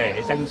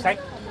để danh sách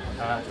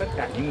tất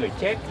cả những người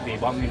chết vì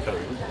bom nguyên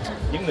tử,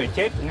 những người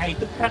chết ngay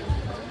tức khắc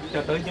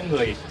cho tới những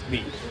người bị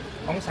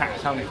phóng xạ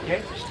sau này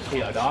chết, thì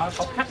ở đó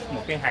có khắc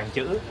một cái hàng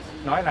chữ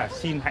nói là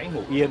xin hãy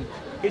ngủ yên.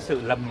 Cái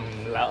sự lầm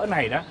lỡ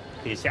này đó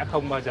thì sẽ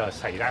không bao giờ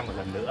xảy ra một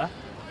lần nữa.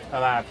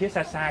 Và phía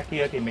xa xa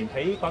kia thì mình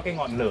thấy có cái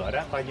ngọn lửa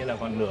đó, coi như là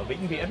ngọn lửa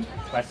vĩnh viễn.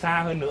 Và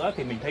xa hơn nữa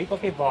thì mình thấy có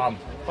cái vòm,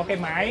 có cái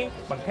mái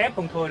bằng thép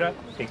không thôi đó.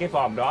 Thì cái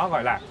vòm đó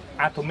gọi là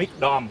atomic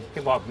dome,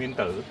 cái vòm nguyên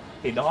tử.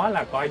 Thì đó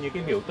là coi như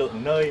cái biểu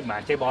tượng nơi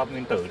mà trái bom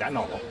nguyên tử đã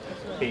nổ.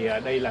 Thì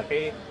đây là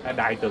cái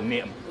đài tưởng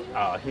niệm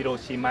ở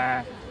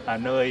Hiroshima,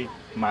 nơi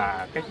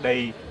mà cách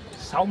đây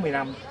 60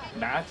 năm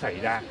đã xảy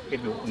ra cái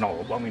vụ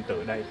nổ bom nguyên tử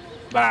ở đây.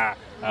 Và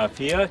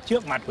phía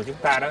trước mặt của chúng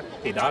ta đó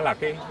thì đó là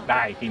cái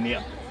đài kỷ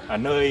niệm,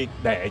 nơi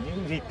để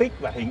những di tích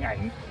và hình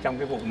ảnh trong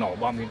cái vụ nổ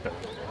bom nguyên tử.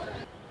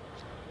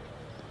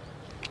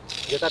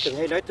 Người ta từng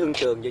hay nói thương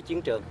trường với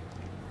chiến trường,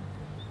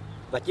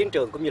 và chiến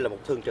trường cũng như là một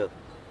thương trường.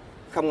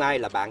 Không ai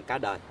là bạn cả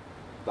đời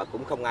và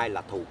cũng không ai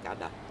là thù cả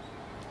đời.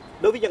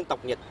 Đối với dân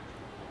tộc Nhật,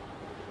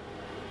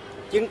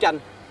 chiến tranh,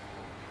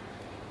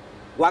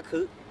 quá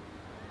khứ,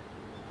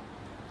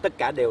 tất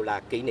cả đều là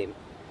kỷ niệm,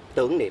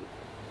 tưởng niệm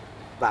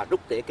và rút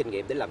tỉa kinh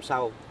nghiệm để làm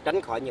sao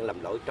tránh khỏi những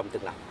lầm lỗi trong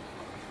tương lai.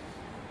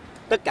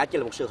 Tất cả chỉ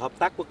là một sự hợp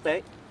tác quốc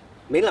tế,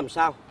 miễn làm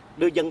sao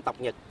đưa dân tộc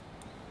Nhật,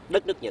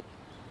 đất nước Nhật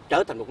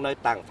trở thành một nơi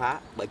tàn phá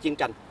bởi chiến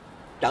tranh,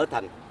 trở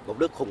thành một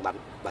nước hùng mạnh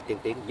và tiên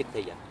tiến nhất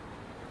thế giới.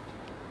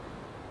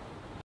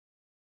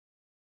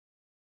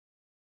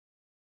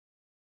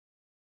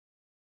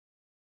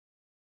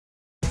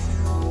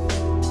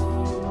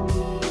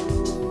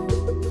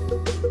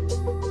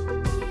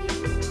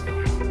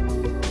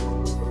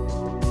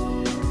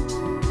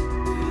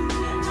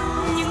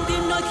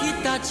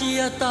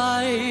 Chia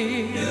tay,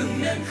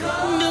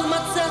 nước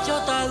mắt sẽ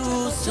cho ta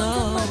u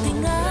sầu.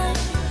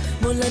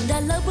 Một Một lần đã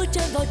lỡ bước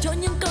chân vào chỗ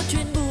những câu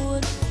chuyện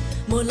buồn,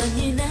 một lần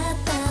nhìn nát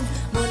tan,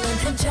 một lần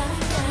thêm trái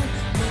ngang.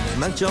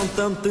 Mang trong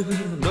tâm tư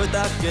đôi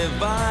ta kề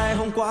vai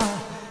hôm qua,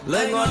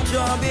 lời ngọt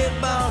cho biết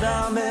bao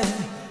đam mê,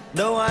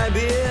 đâu ai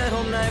biết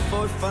hôm nay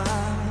phôi pha.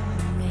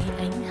 Ngày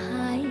anh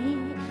hái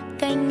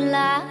cành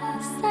lá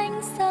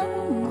xanh sẫm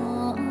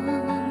ngọn,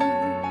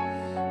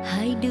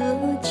 hai đứa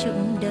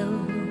chụm đầu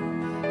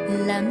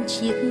làm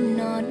chiếc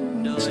nón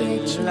che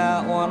chở.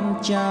 Là oán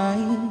trái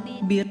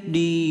biết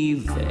đi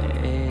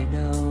về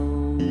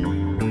đâu,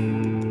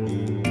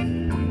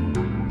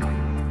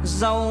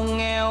 giàu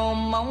nghèo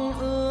mong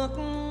ước.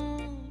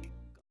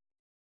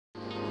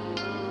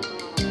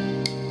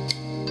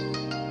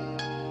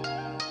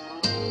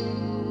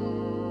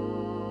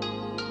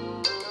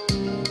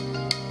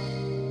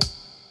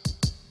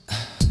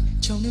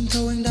 Trong đêm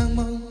thâu anh đang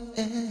mong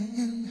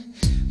em,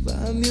 và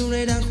âm mưu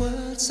này đang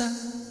khuất xa.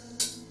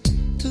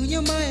 Thứ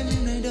nhớ mãi em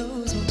nhưng này đâu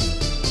rồi.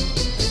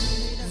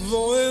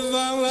 Vội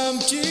vàng làm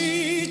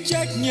chi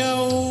trách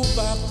nhau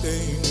bạc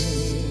tình,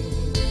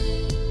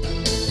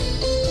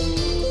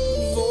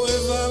 vội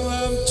vàng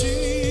làm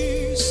chi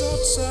xót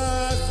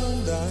xa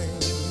không đành.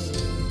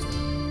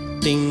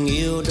 Tình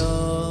yêu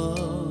đó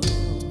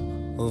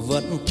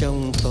vẫn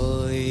trong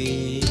tôi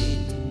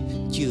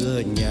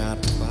chưa nhạt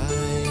phai.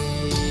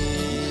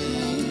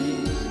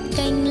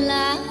 Cành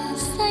lá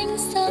xanh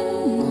sẫm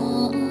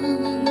ngọn,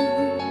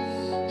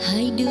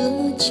 hai đứa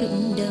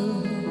chụm đầu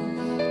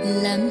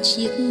làm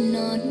chiếc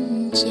nón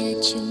che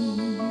chung.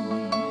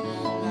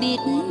 Biết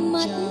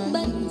mất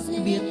bận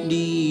biết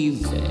đi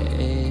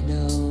về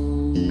đâu,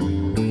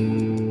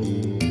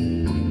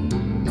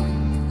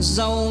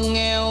 giàu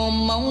nghèo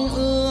mong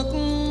ước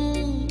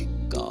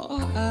có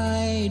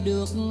ai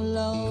được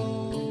lâu.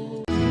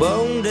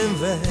 Bỗng đêm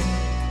về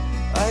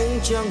anh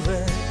chẳng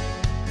về,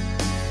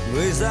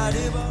 người ra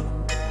đi bao.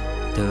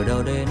 Từ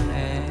đâu đến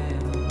em,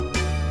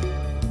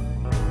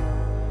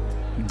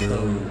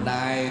 từ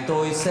nay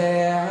tôi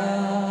sẽ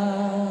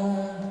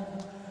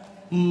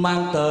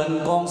mang tên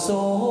con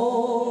số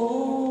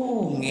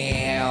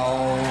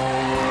nghèo.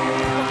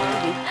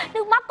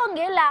 Nước mắt có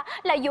nghĩa là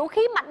vũ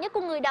khí mạnh nhất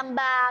của người đàn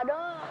bà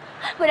đó.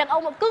 Người đàn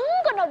ông mà cứng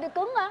có đâu thì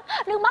cứng hả?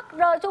 Nước mắt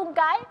rơi xuống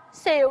cái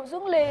xìu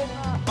xuống liền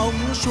à. Ông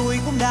xui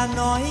cũng đang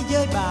nói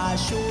với bà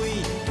xui,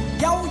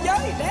 dâu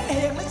giới để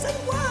hiền mới xinh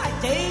quá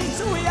chị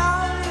xui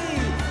ơi.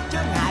 Chứ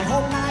ngày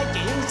hôm nay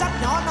chuyện sách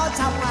nhỏ nó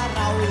xong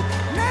rồi,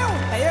 nếu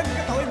tiện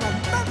cái tụi mình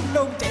tính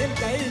luôn chuyện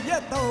chị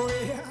với tôi.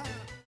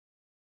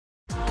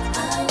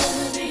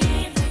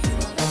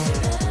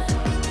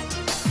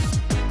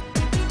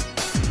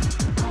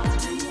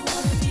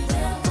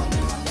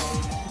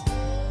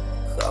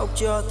 Khóc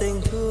cho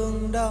tình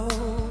thương đau,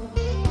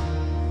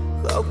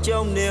 khóc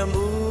trong niềm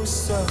u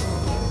sầu.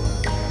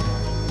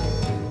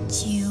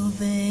 chiều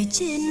về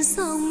trên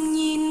sông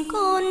nhìn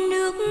con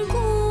nước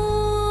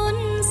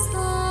cuốn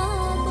xa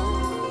bờ.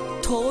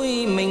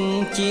 Thôi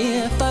mình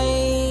chia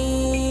tay,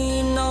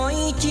 nói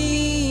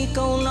chi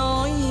câu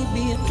nói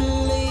biệt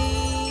ly.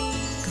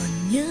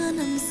 Còn nhớ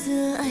năm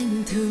xưa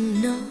anh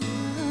thường nói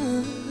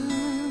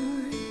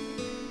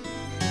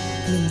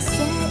mình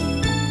sẽ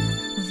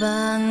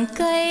vàng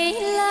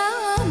cây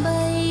lá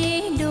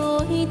bay,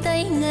 đôi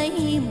tay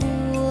ngây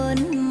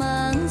buồn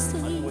mang suy.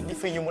 Quỳnh với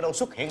Phi Nhung ở đâu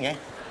xuất hiện vậy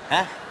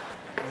hả?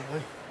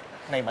 Ôi,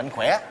 này mạnh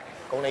khỏe,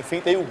 con này Phi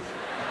Tiêu.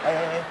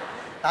 Ê,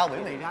 tao biểu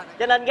này ra.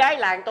 Cho nên gái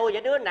làng tôi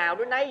vậy, đứa nào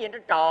đứa nấy vậy, nó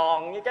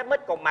tròn như trái mít,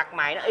 còn mặt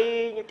mày nó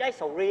y như trái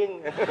sầu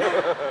riêng.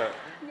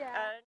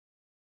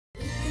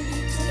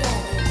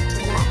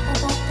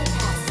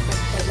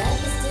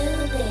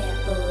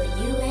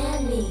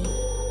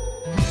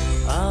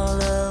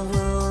 Our love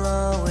will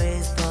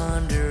always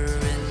ponder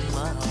in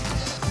my heart.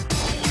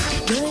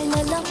 Đời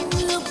là lắm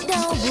lúc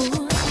đau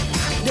buồn,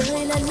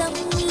 đời là lắm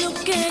lúc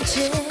kê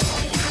chê,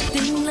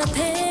 tình là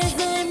thế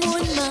giới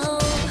muôn màu.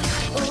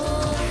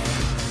 Oh.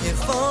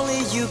 If only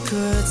you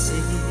could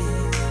see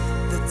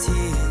the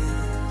tears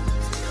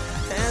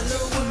and the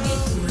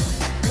buồn,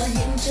 có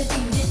những trái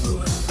tim biết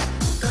buồn,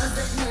 có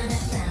giấc mơ đã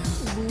tàn.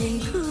 Buồn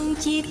thương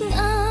chiếc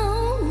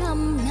áo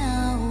năm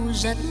nào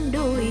dắt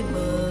đôi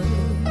bờ.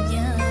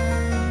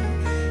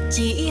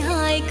 Chỉ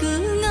hai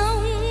cứ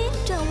ngóng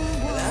trong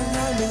buồn, là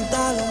hai mình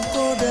ta lòng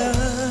cô đơn.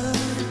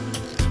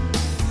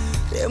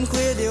 Đêm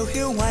khuya điều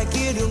khiêu ngoài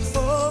kia đường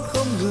phố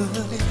không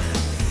người,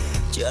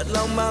 chợt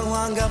lòng bàng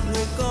hoàng gặp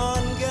người con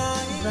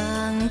gái.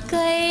 Vàng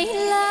cây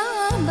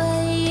lá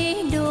bay,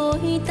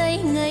 đôi tay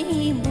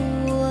ngây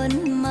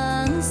buồn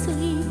mang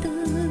suy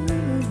tư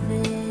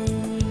về.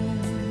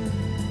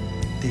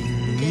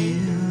 Tình yêu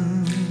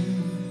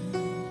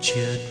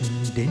chợt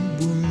đến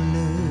buông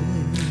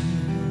lơi,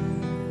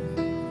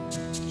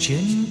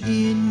 chân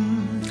yên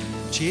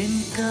trên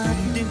cát.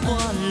 Đêm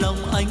qua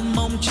lòng anh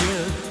mong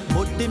chờ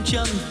một đêm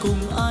trăng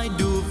cùng ai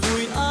đùa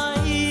vui ai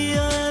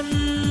yên.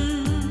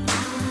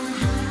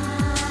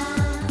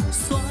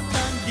 Xóa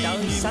tan đi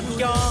trời xanh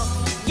cho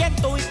dáng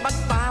tôi bánh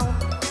bao,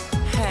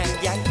 hàng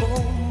dài phố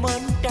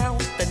mến trao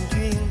tình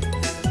duyên.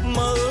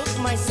 Mơ ước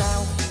mai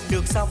sau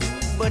được sống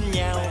bên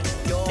nhau,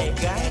 đẹp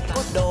gái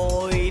có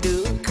đòi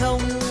được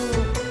không?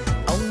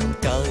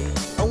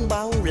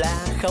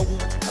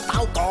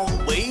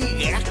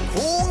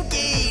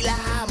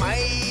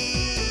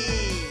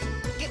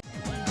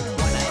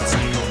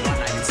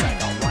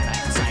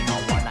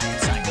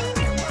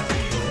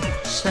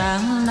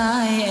 sáng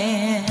nay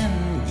em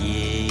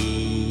về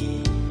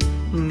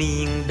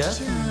miền đất.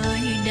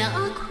 Trời đã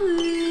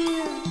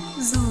khuya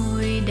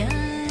rồi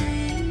đây,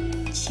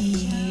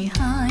 chỉ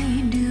hai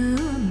đứa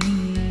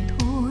mình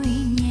thôi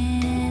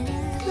nhé.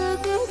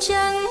 Thức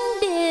trắng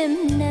đêm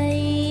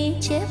nay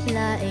chép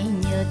lại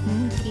nhật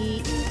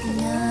ký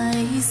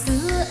ngày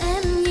xưa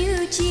em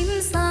như chim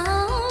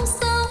sáo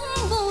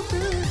sống vô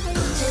tư.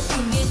 Trái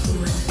tim biết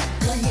buồn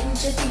là những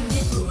trái tim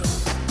biết buồn,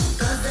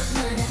 có giấc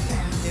mơ đã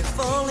tàn.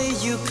 If only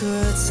you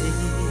could see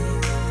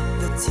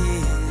the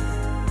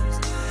tears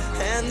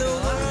and the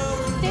world.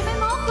 Thì mai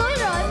mốt cưới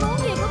rồi, muốn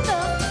gì cũng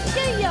được.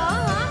 Chứ vợ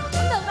hả?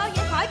 Không được đâu,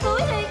 vậy khỏi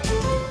cưới đi.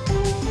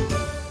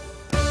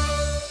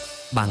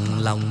 Bằng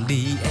lòng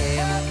đi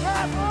em.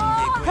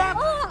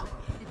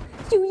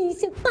 Chú ý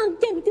sẽ bằng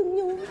chân thương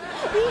nhung,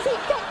 ý sẽ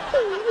chắc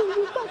từ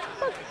như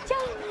bằng chân.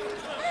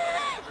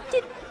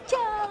 Chích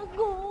cha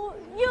gỗ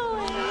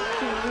vui.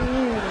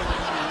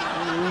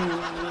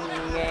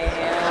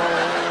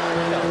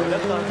 Trời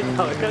đất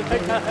ơi, trời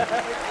đất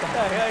ơi,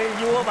 trời ơi,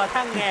 vua mà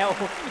than nghèo,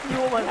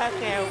 vua mà than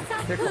nghèo.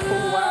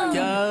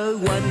 Chớ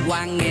quên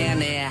quan nghe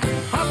nè,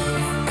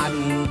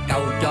 anh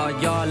cầu cho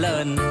gió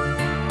lên,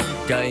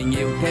 trời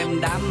nhiều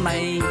thêm đám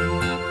mây,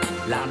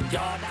 làm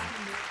cho đám.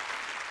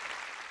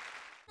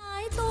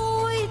 Tại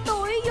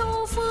tôi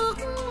vô phước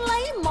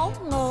lấy một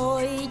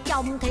người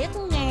chồng thiệt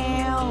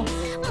nghèo,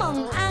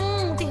 mần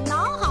ăn thì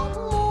nó không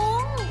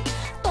muốn.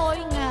 Tôi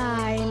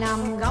ngày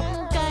nằm gốc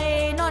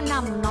cây, nó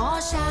nằm nó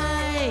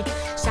say,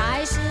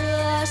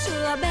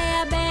 xưa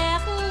be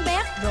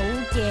bét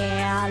rượu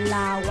chè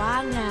là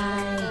qua ngày.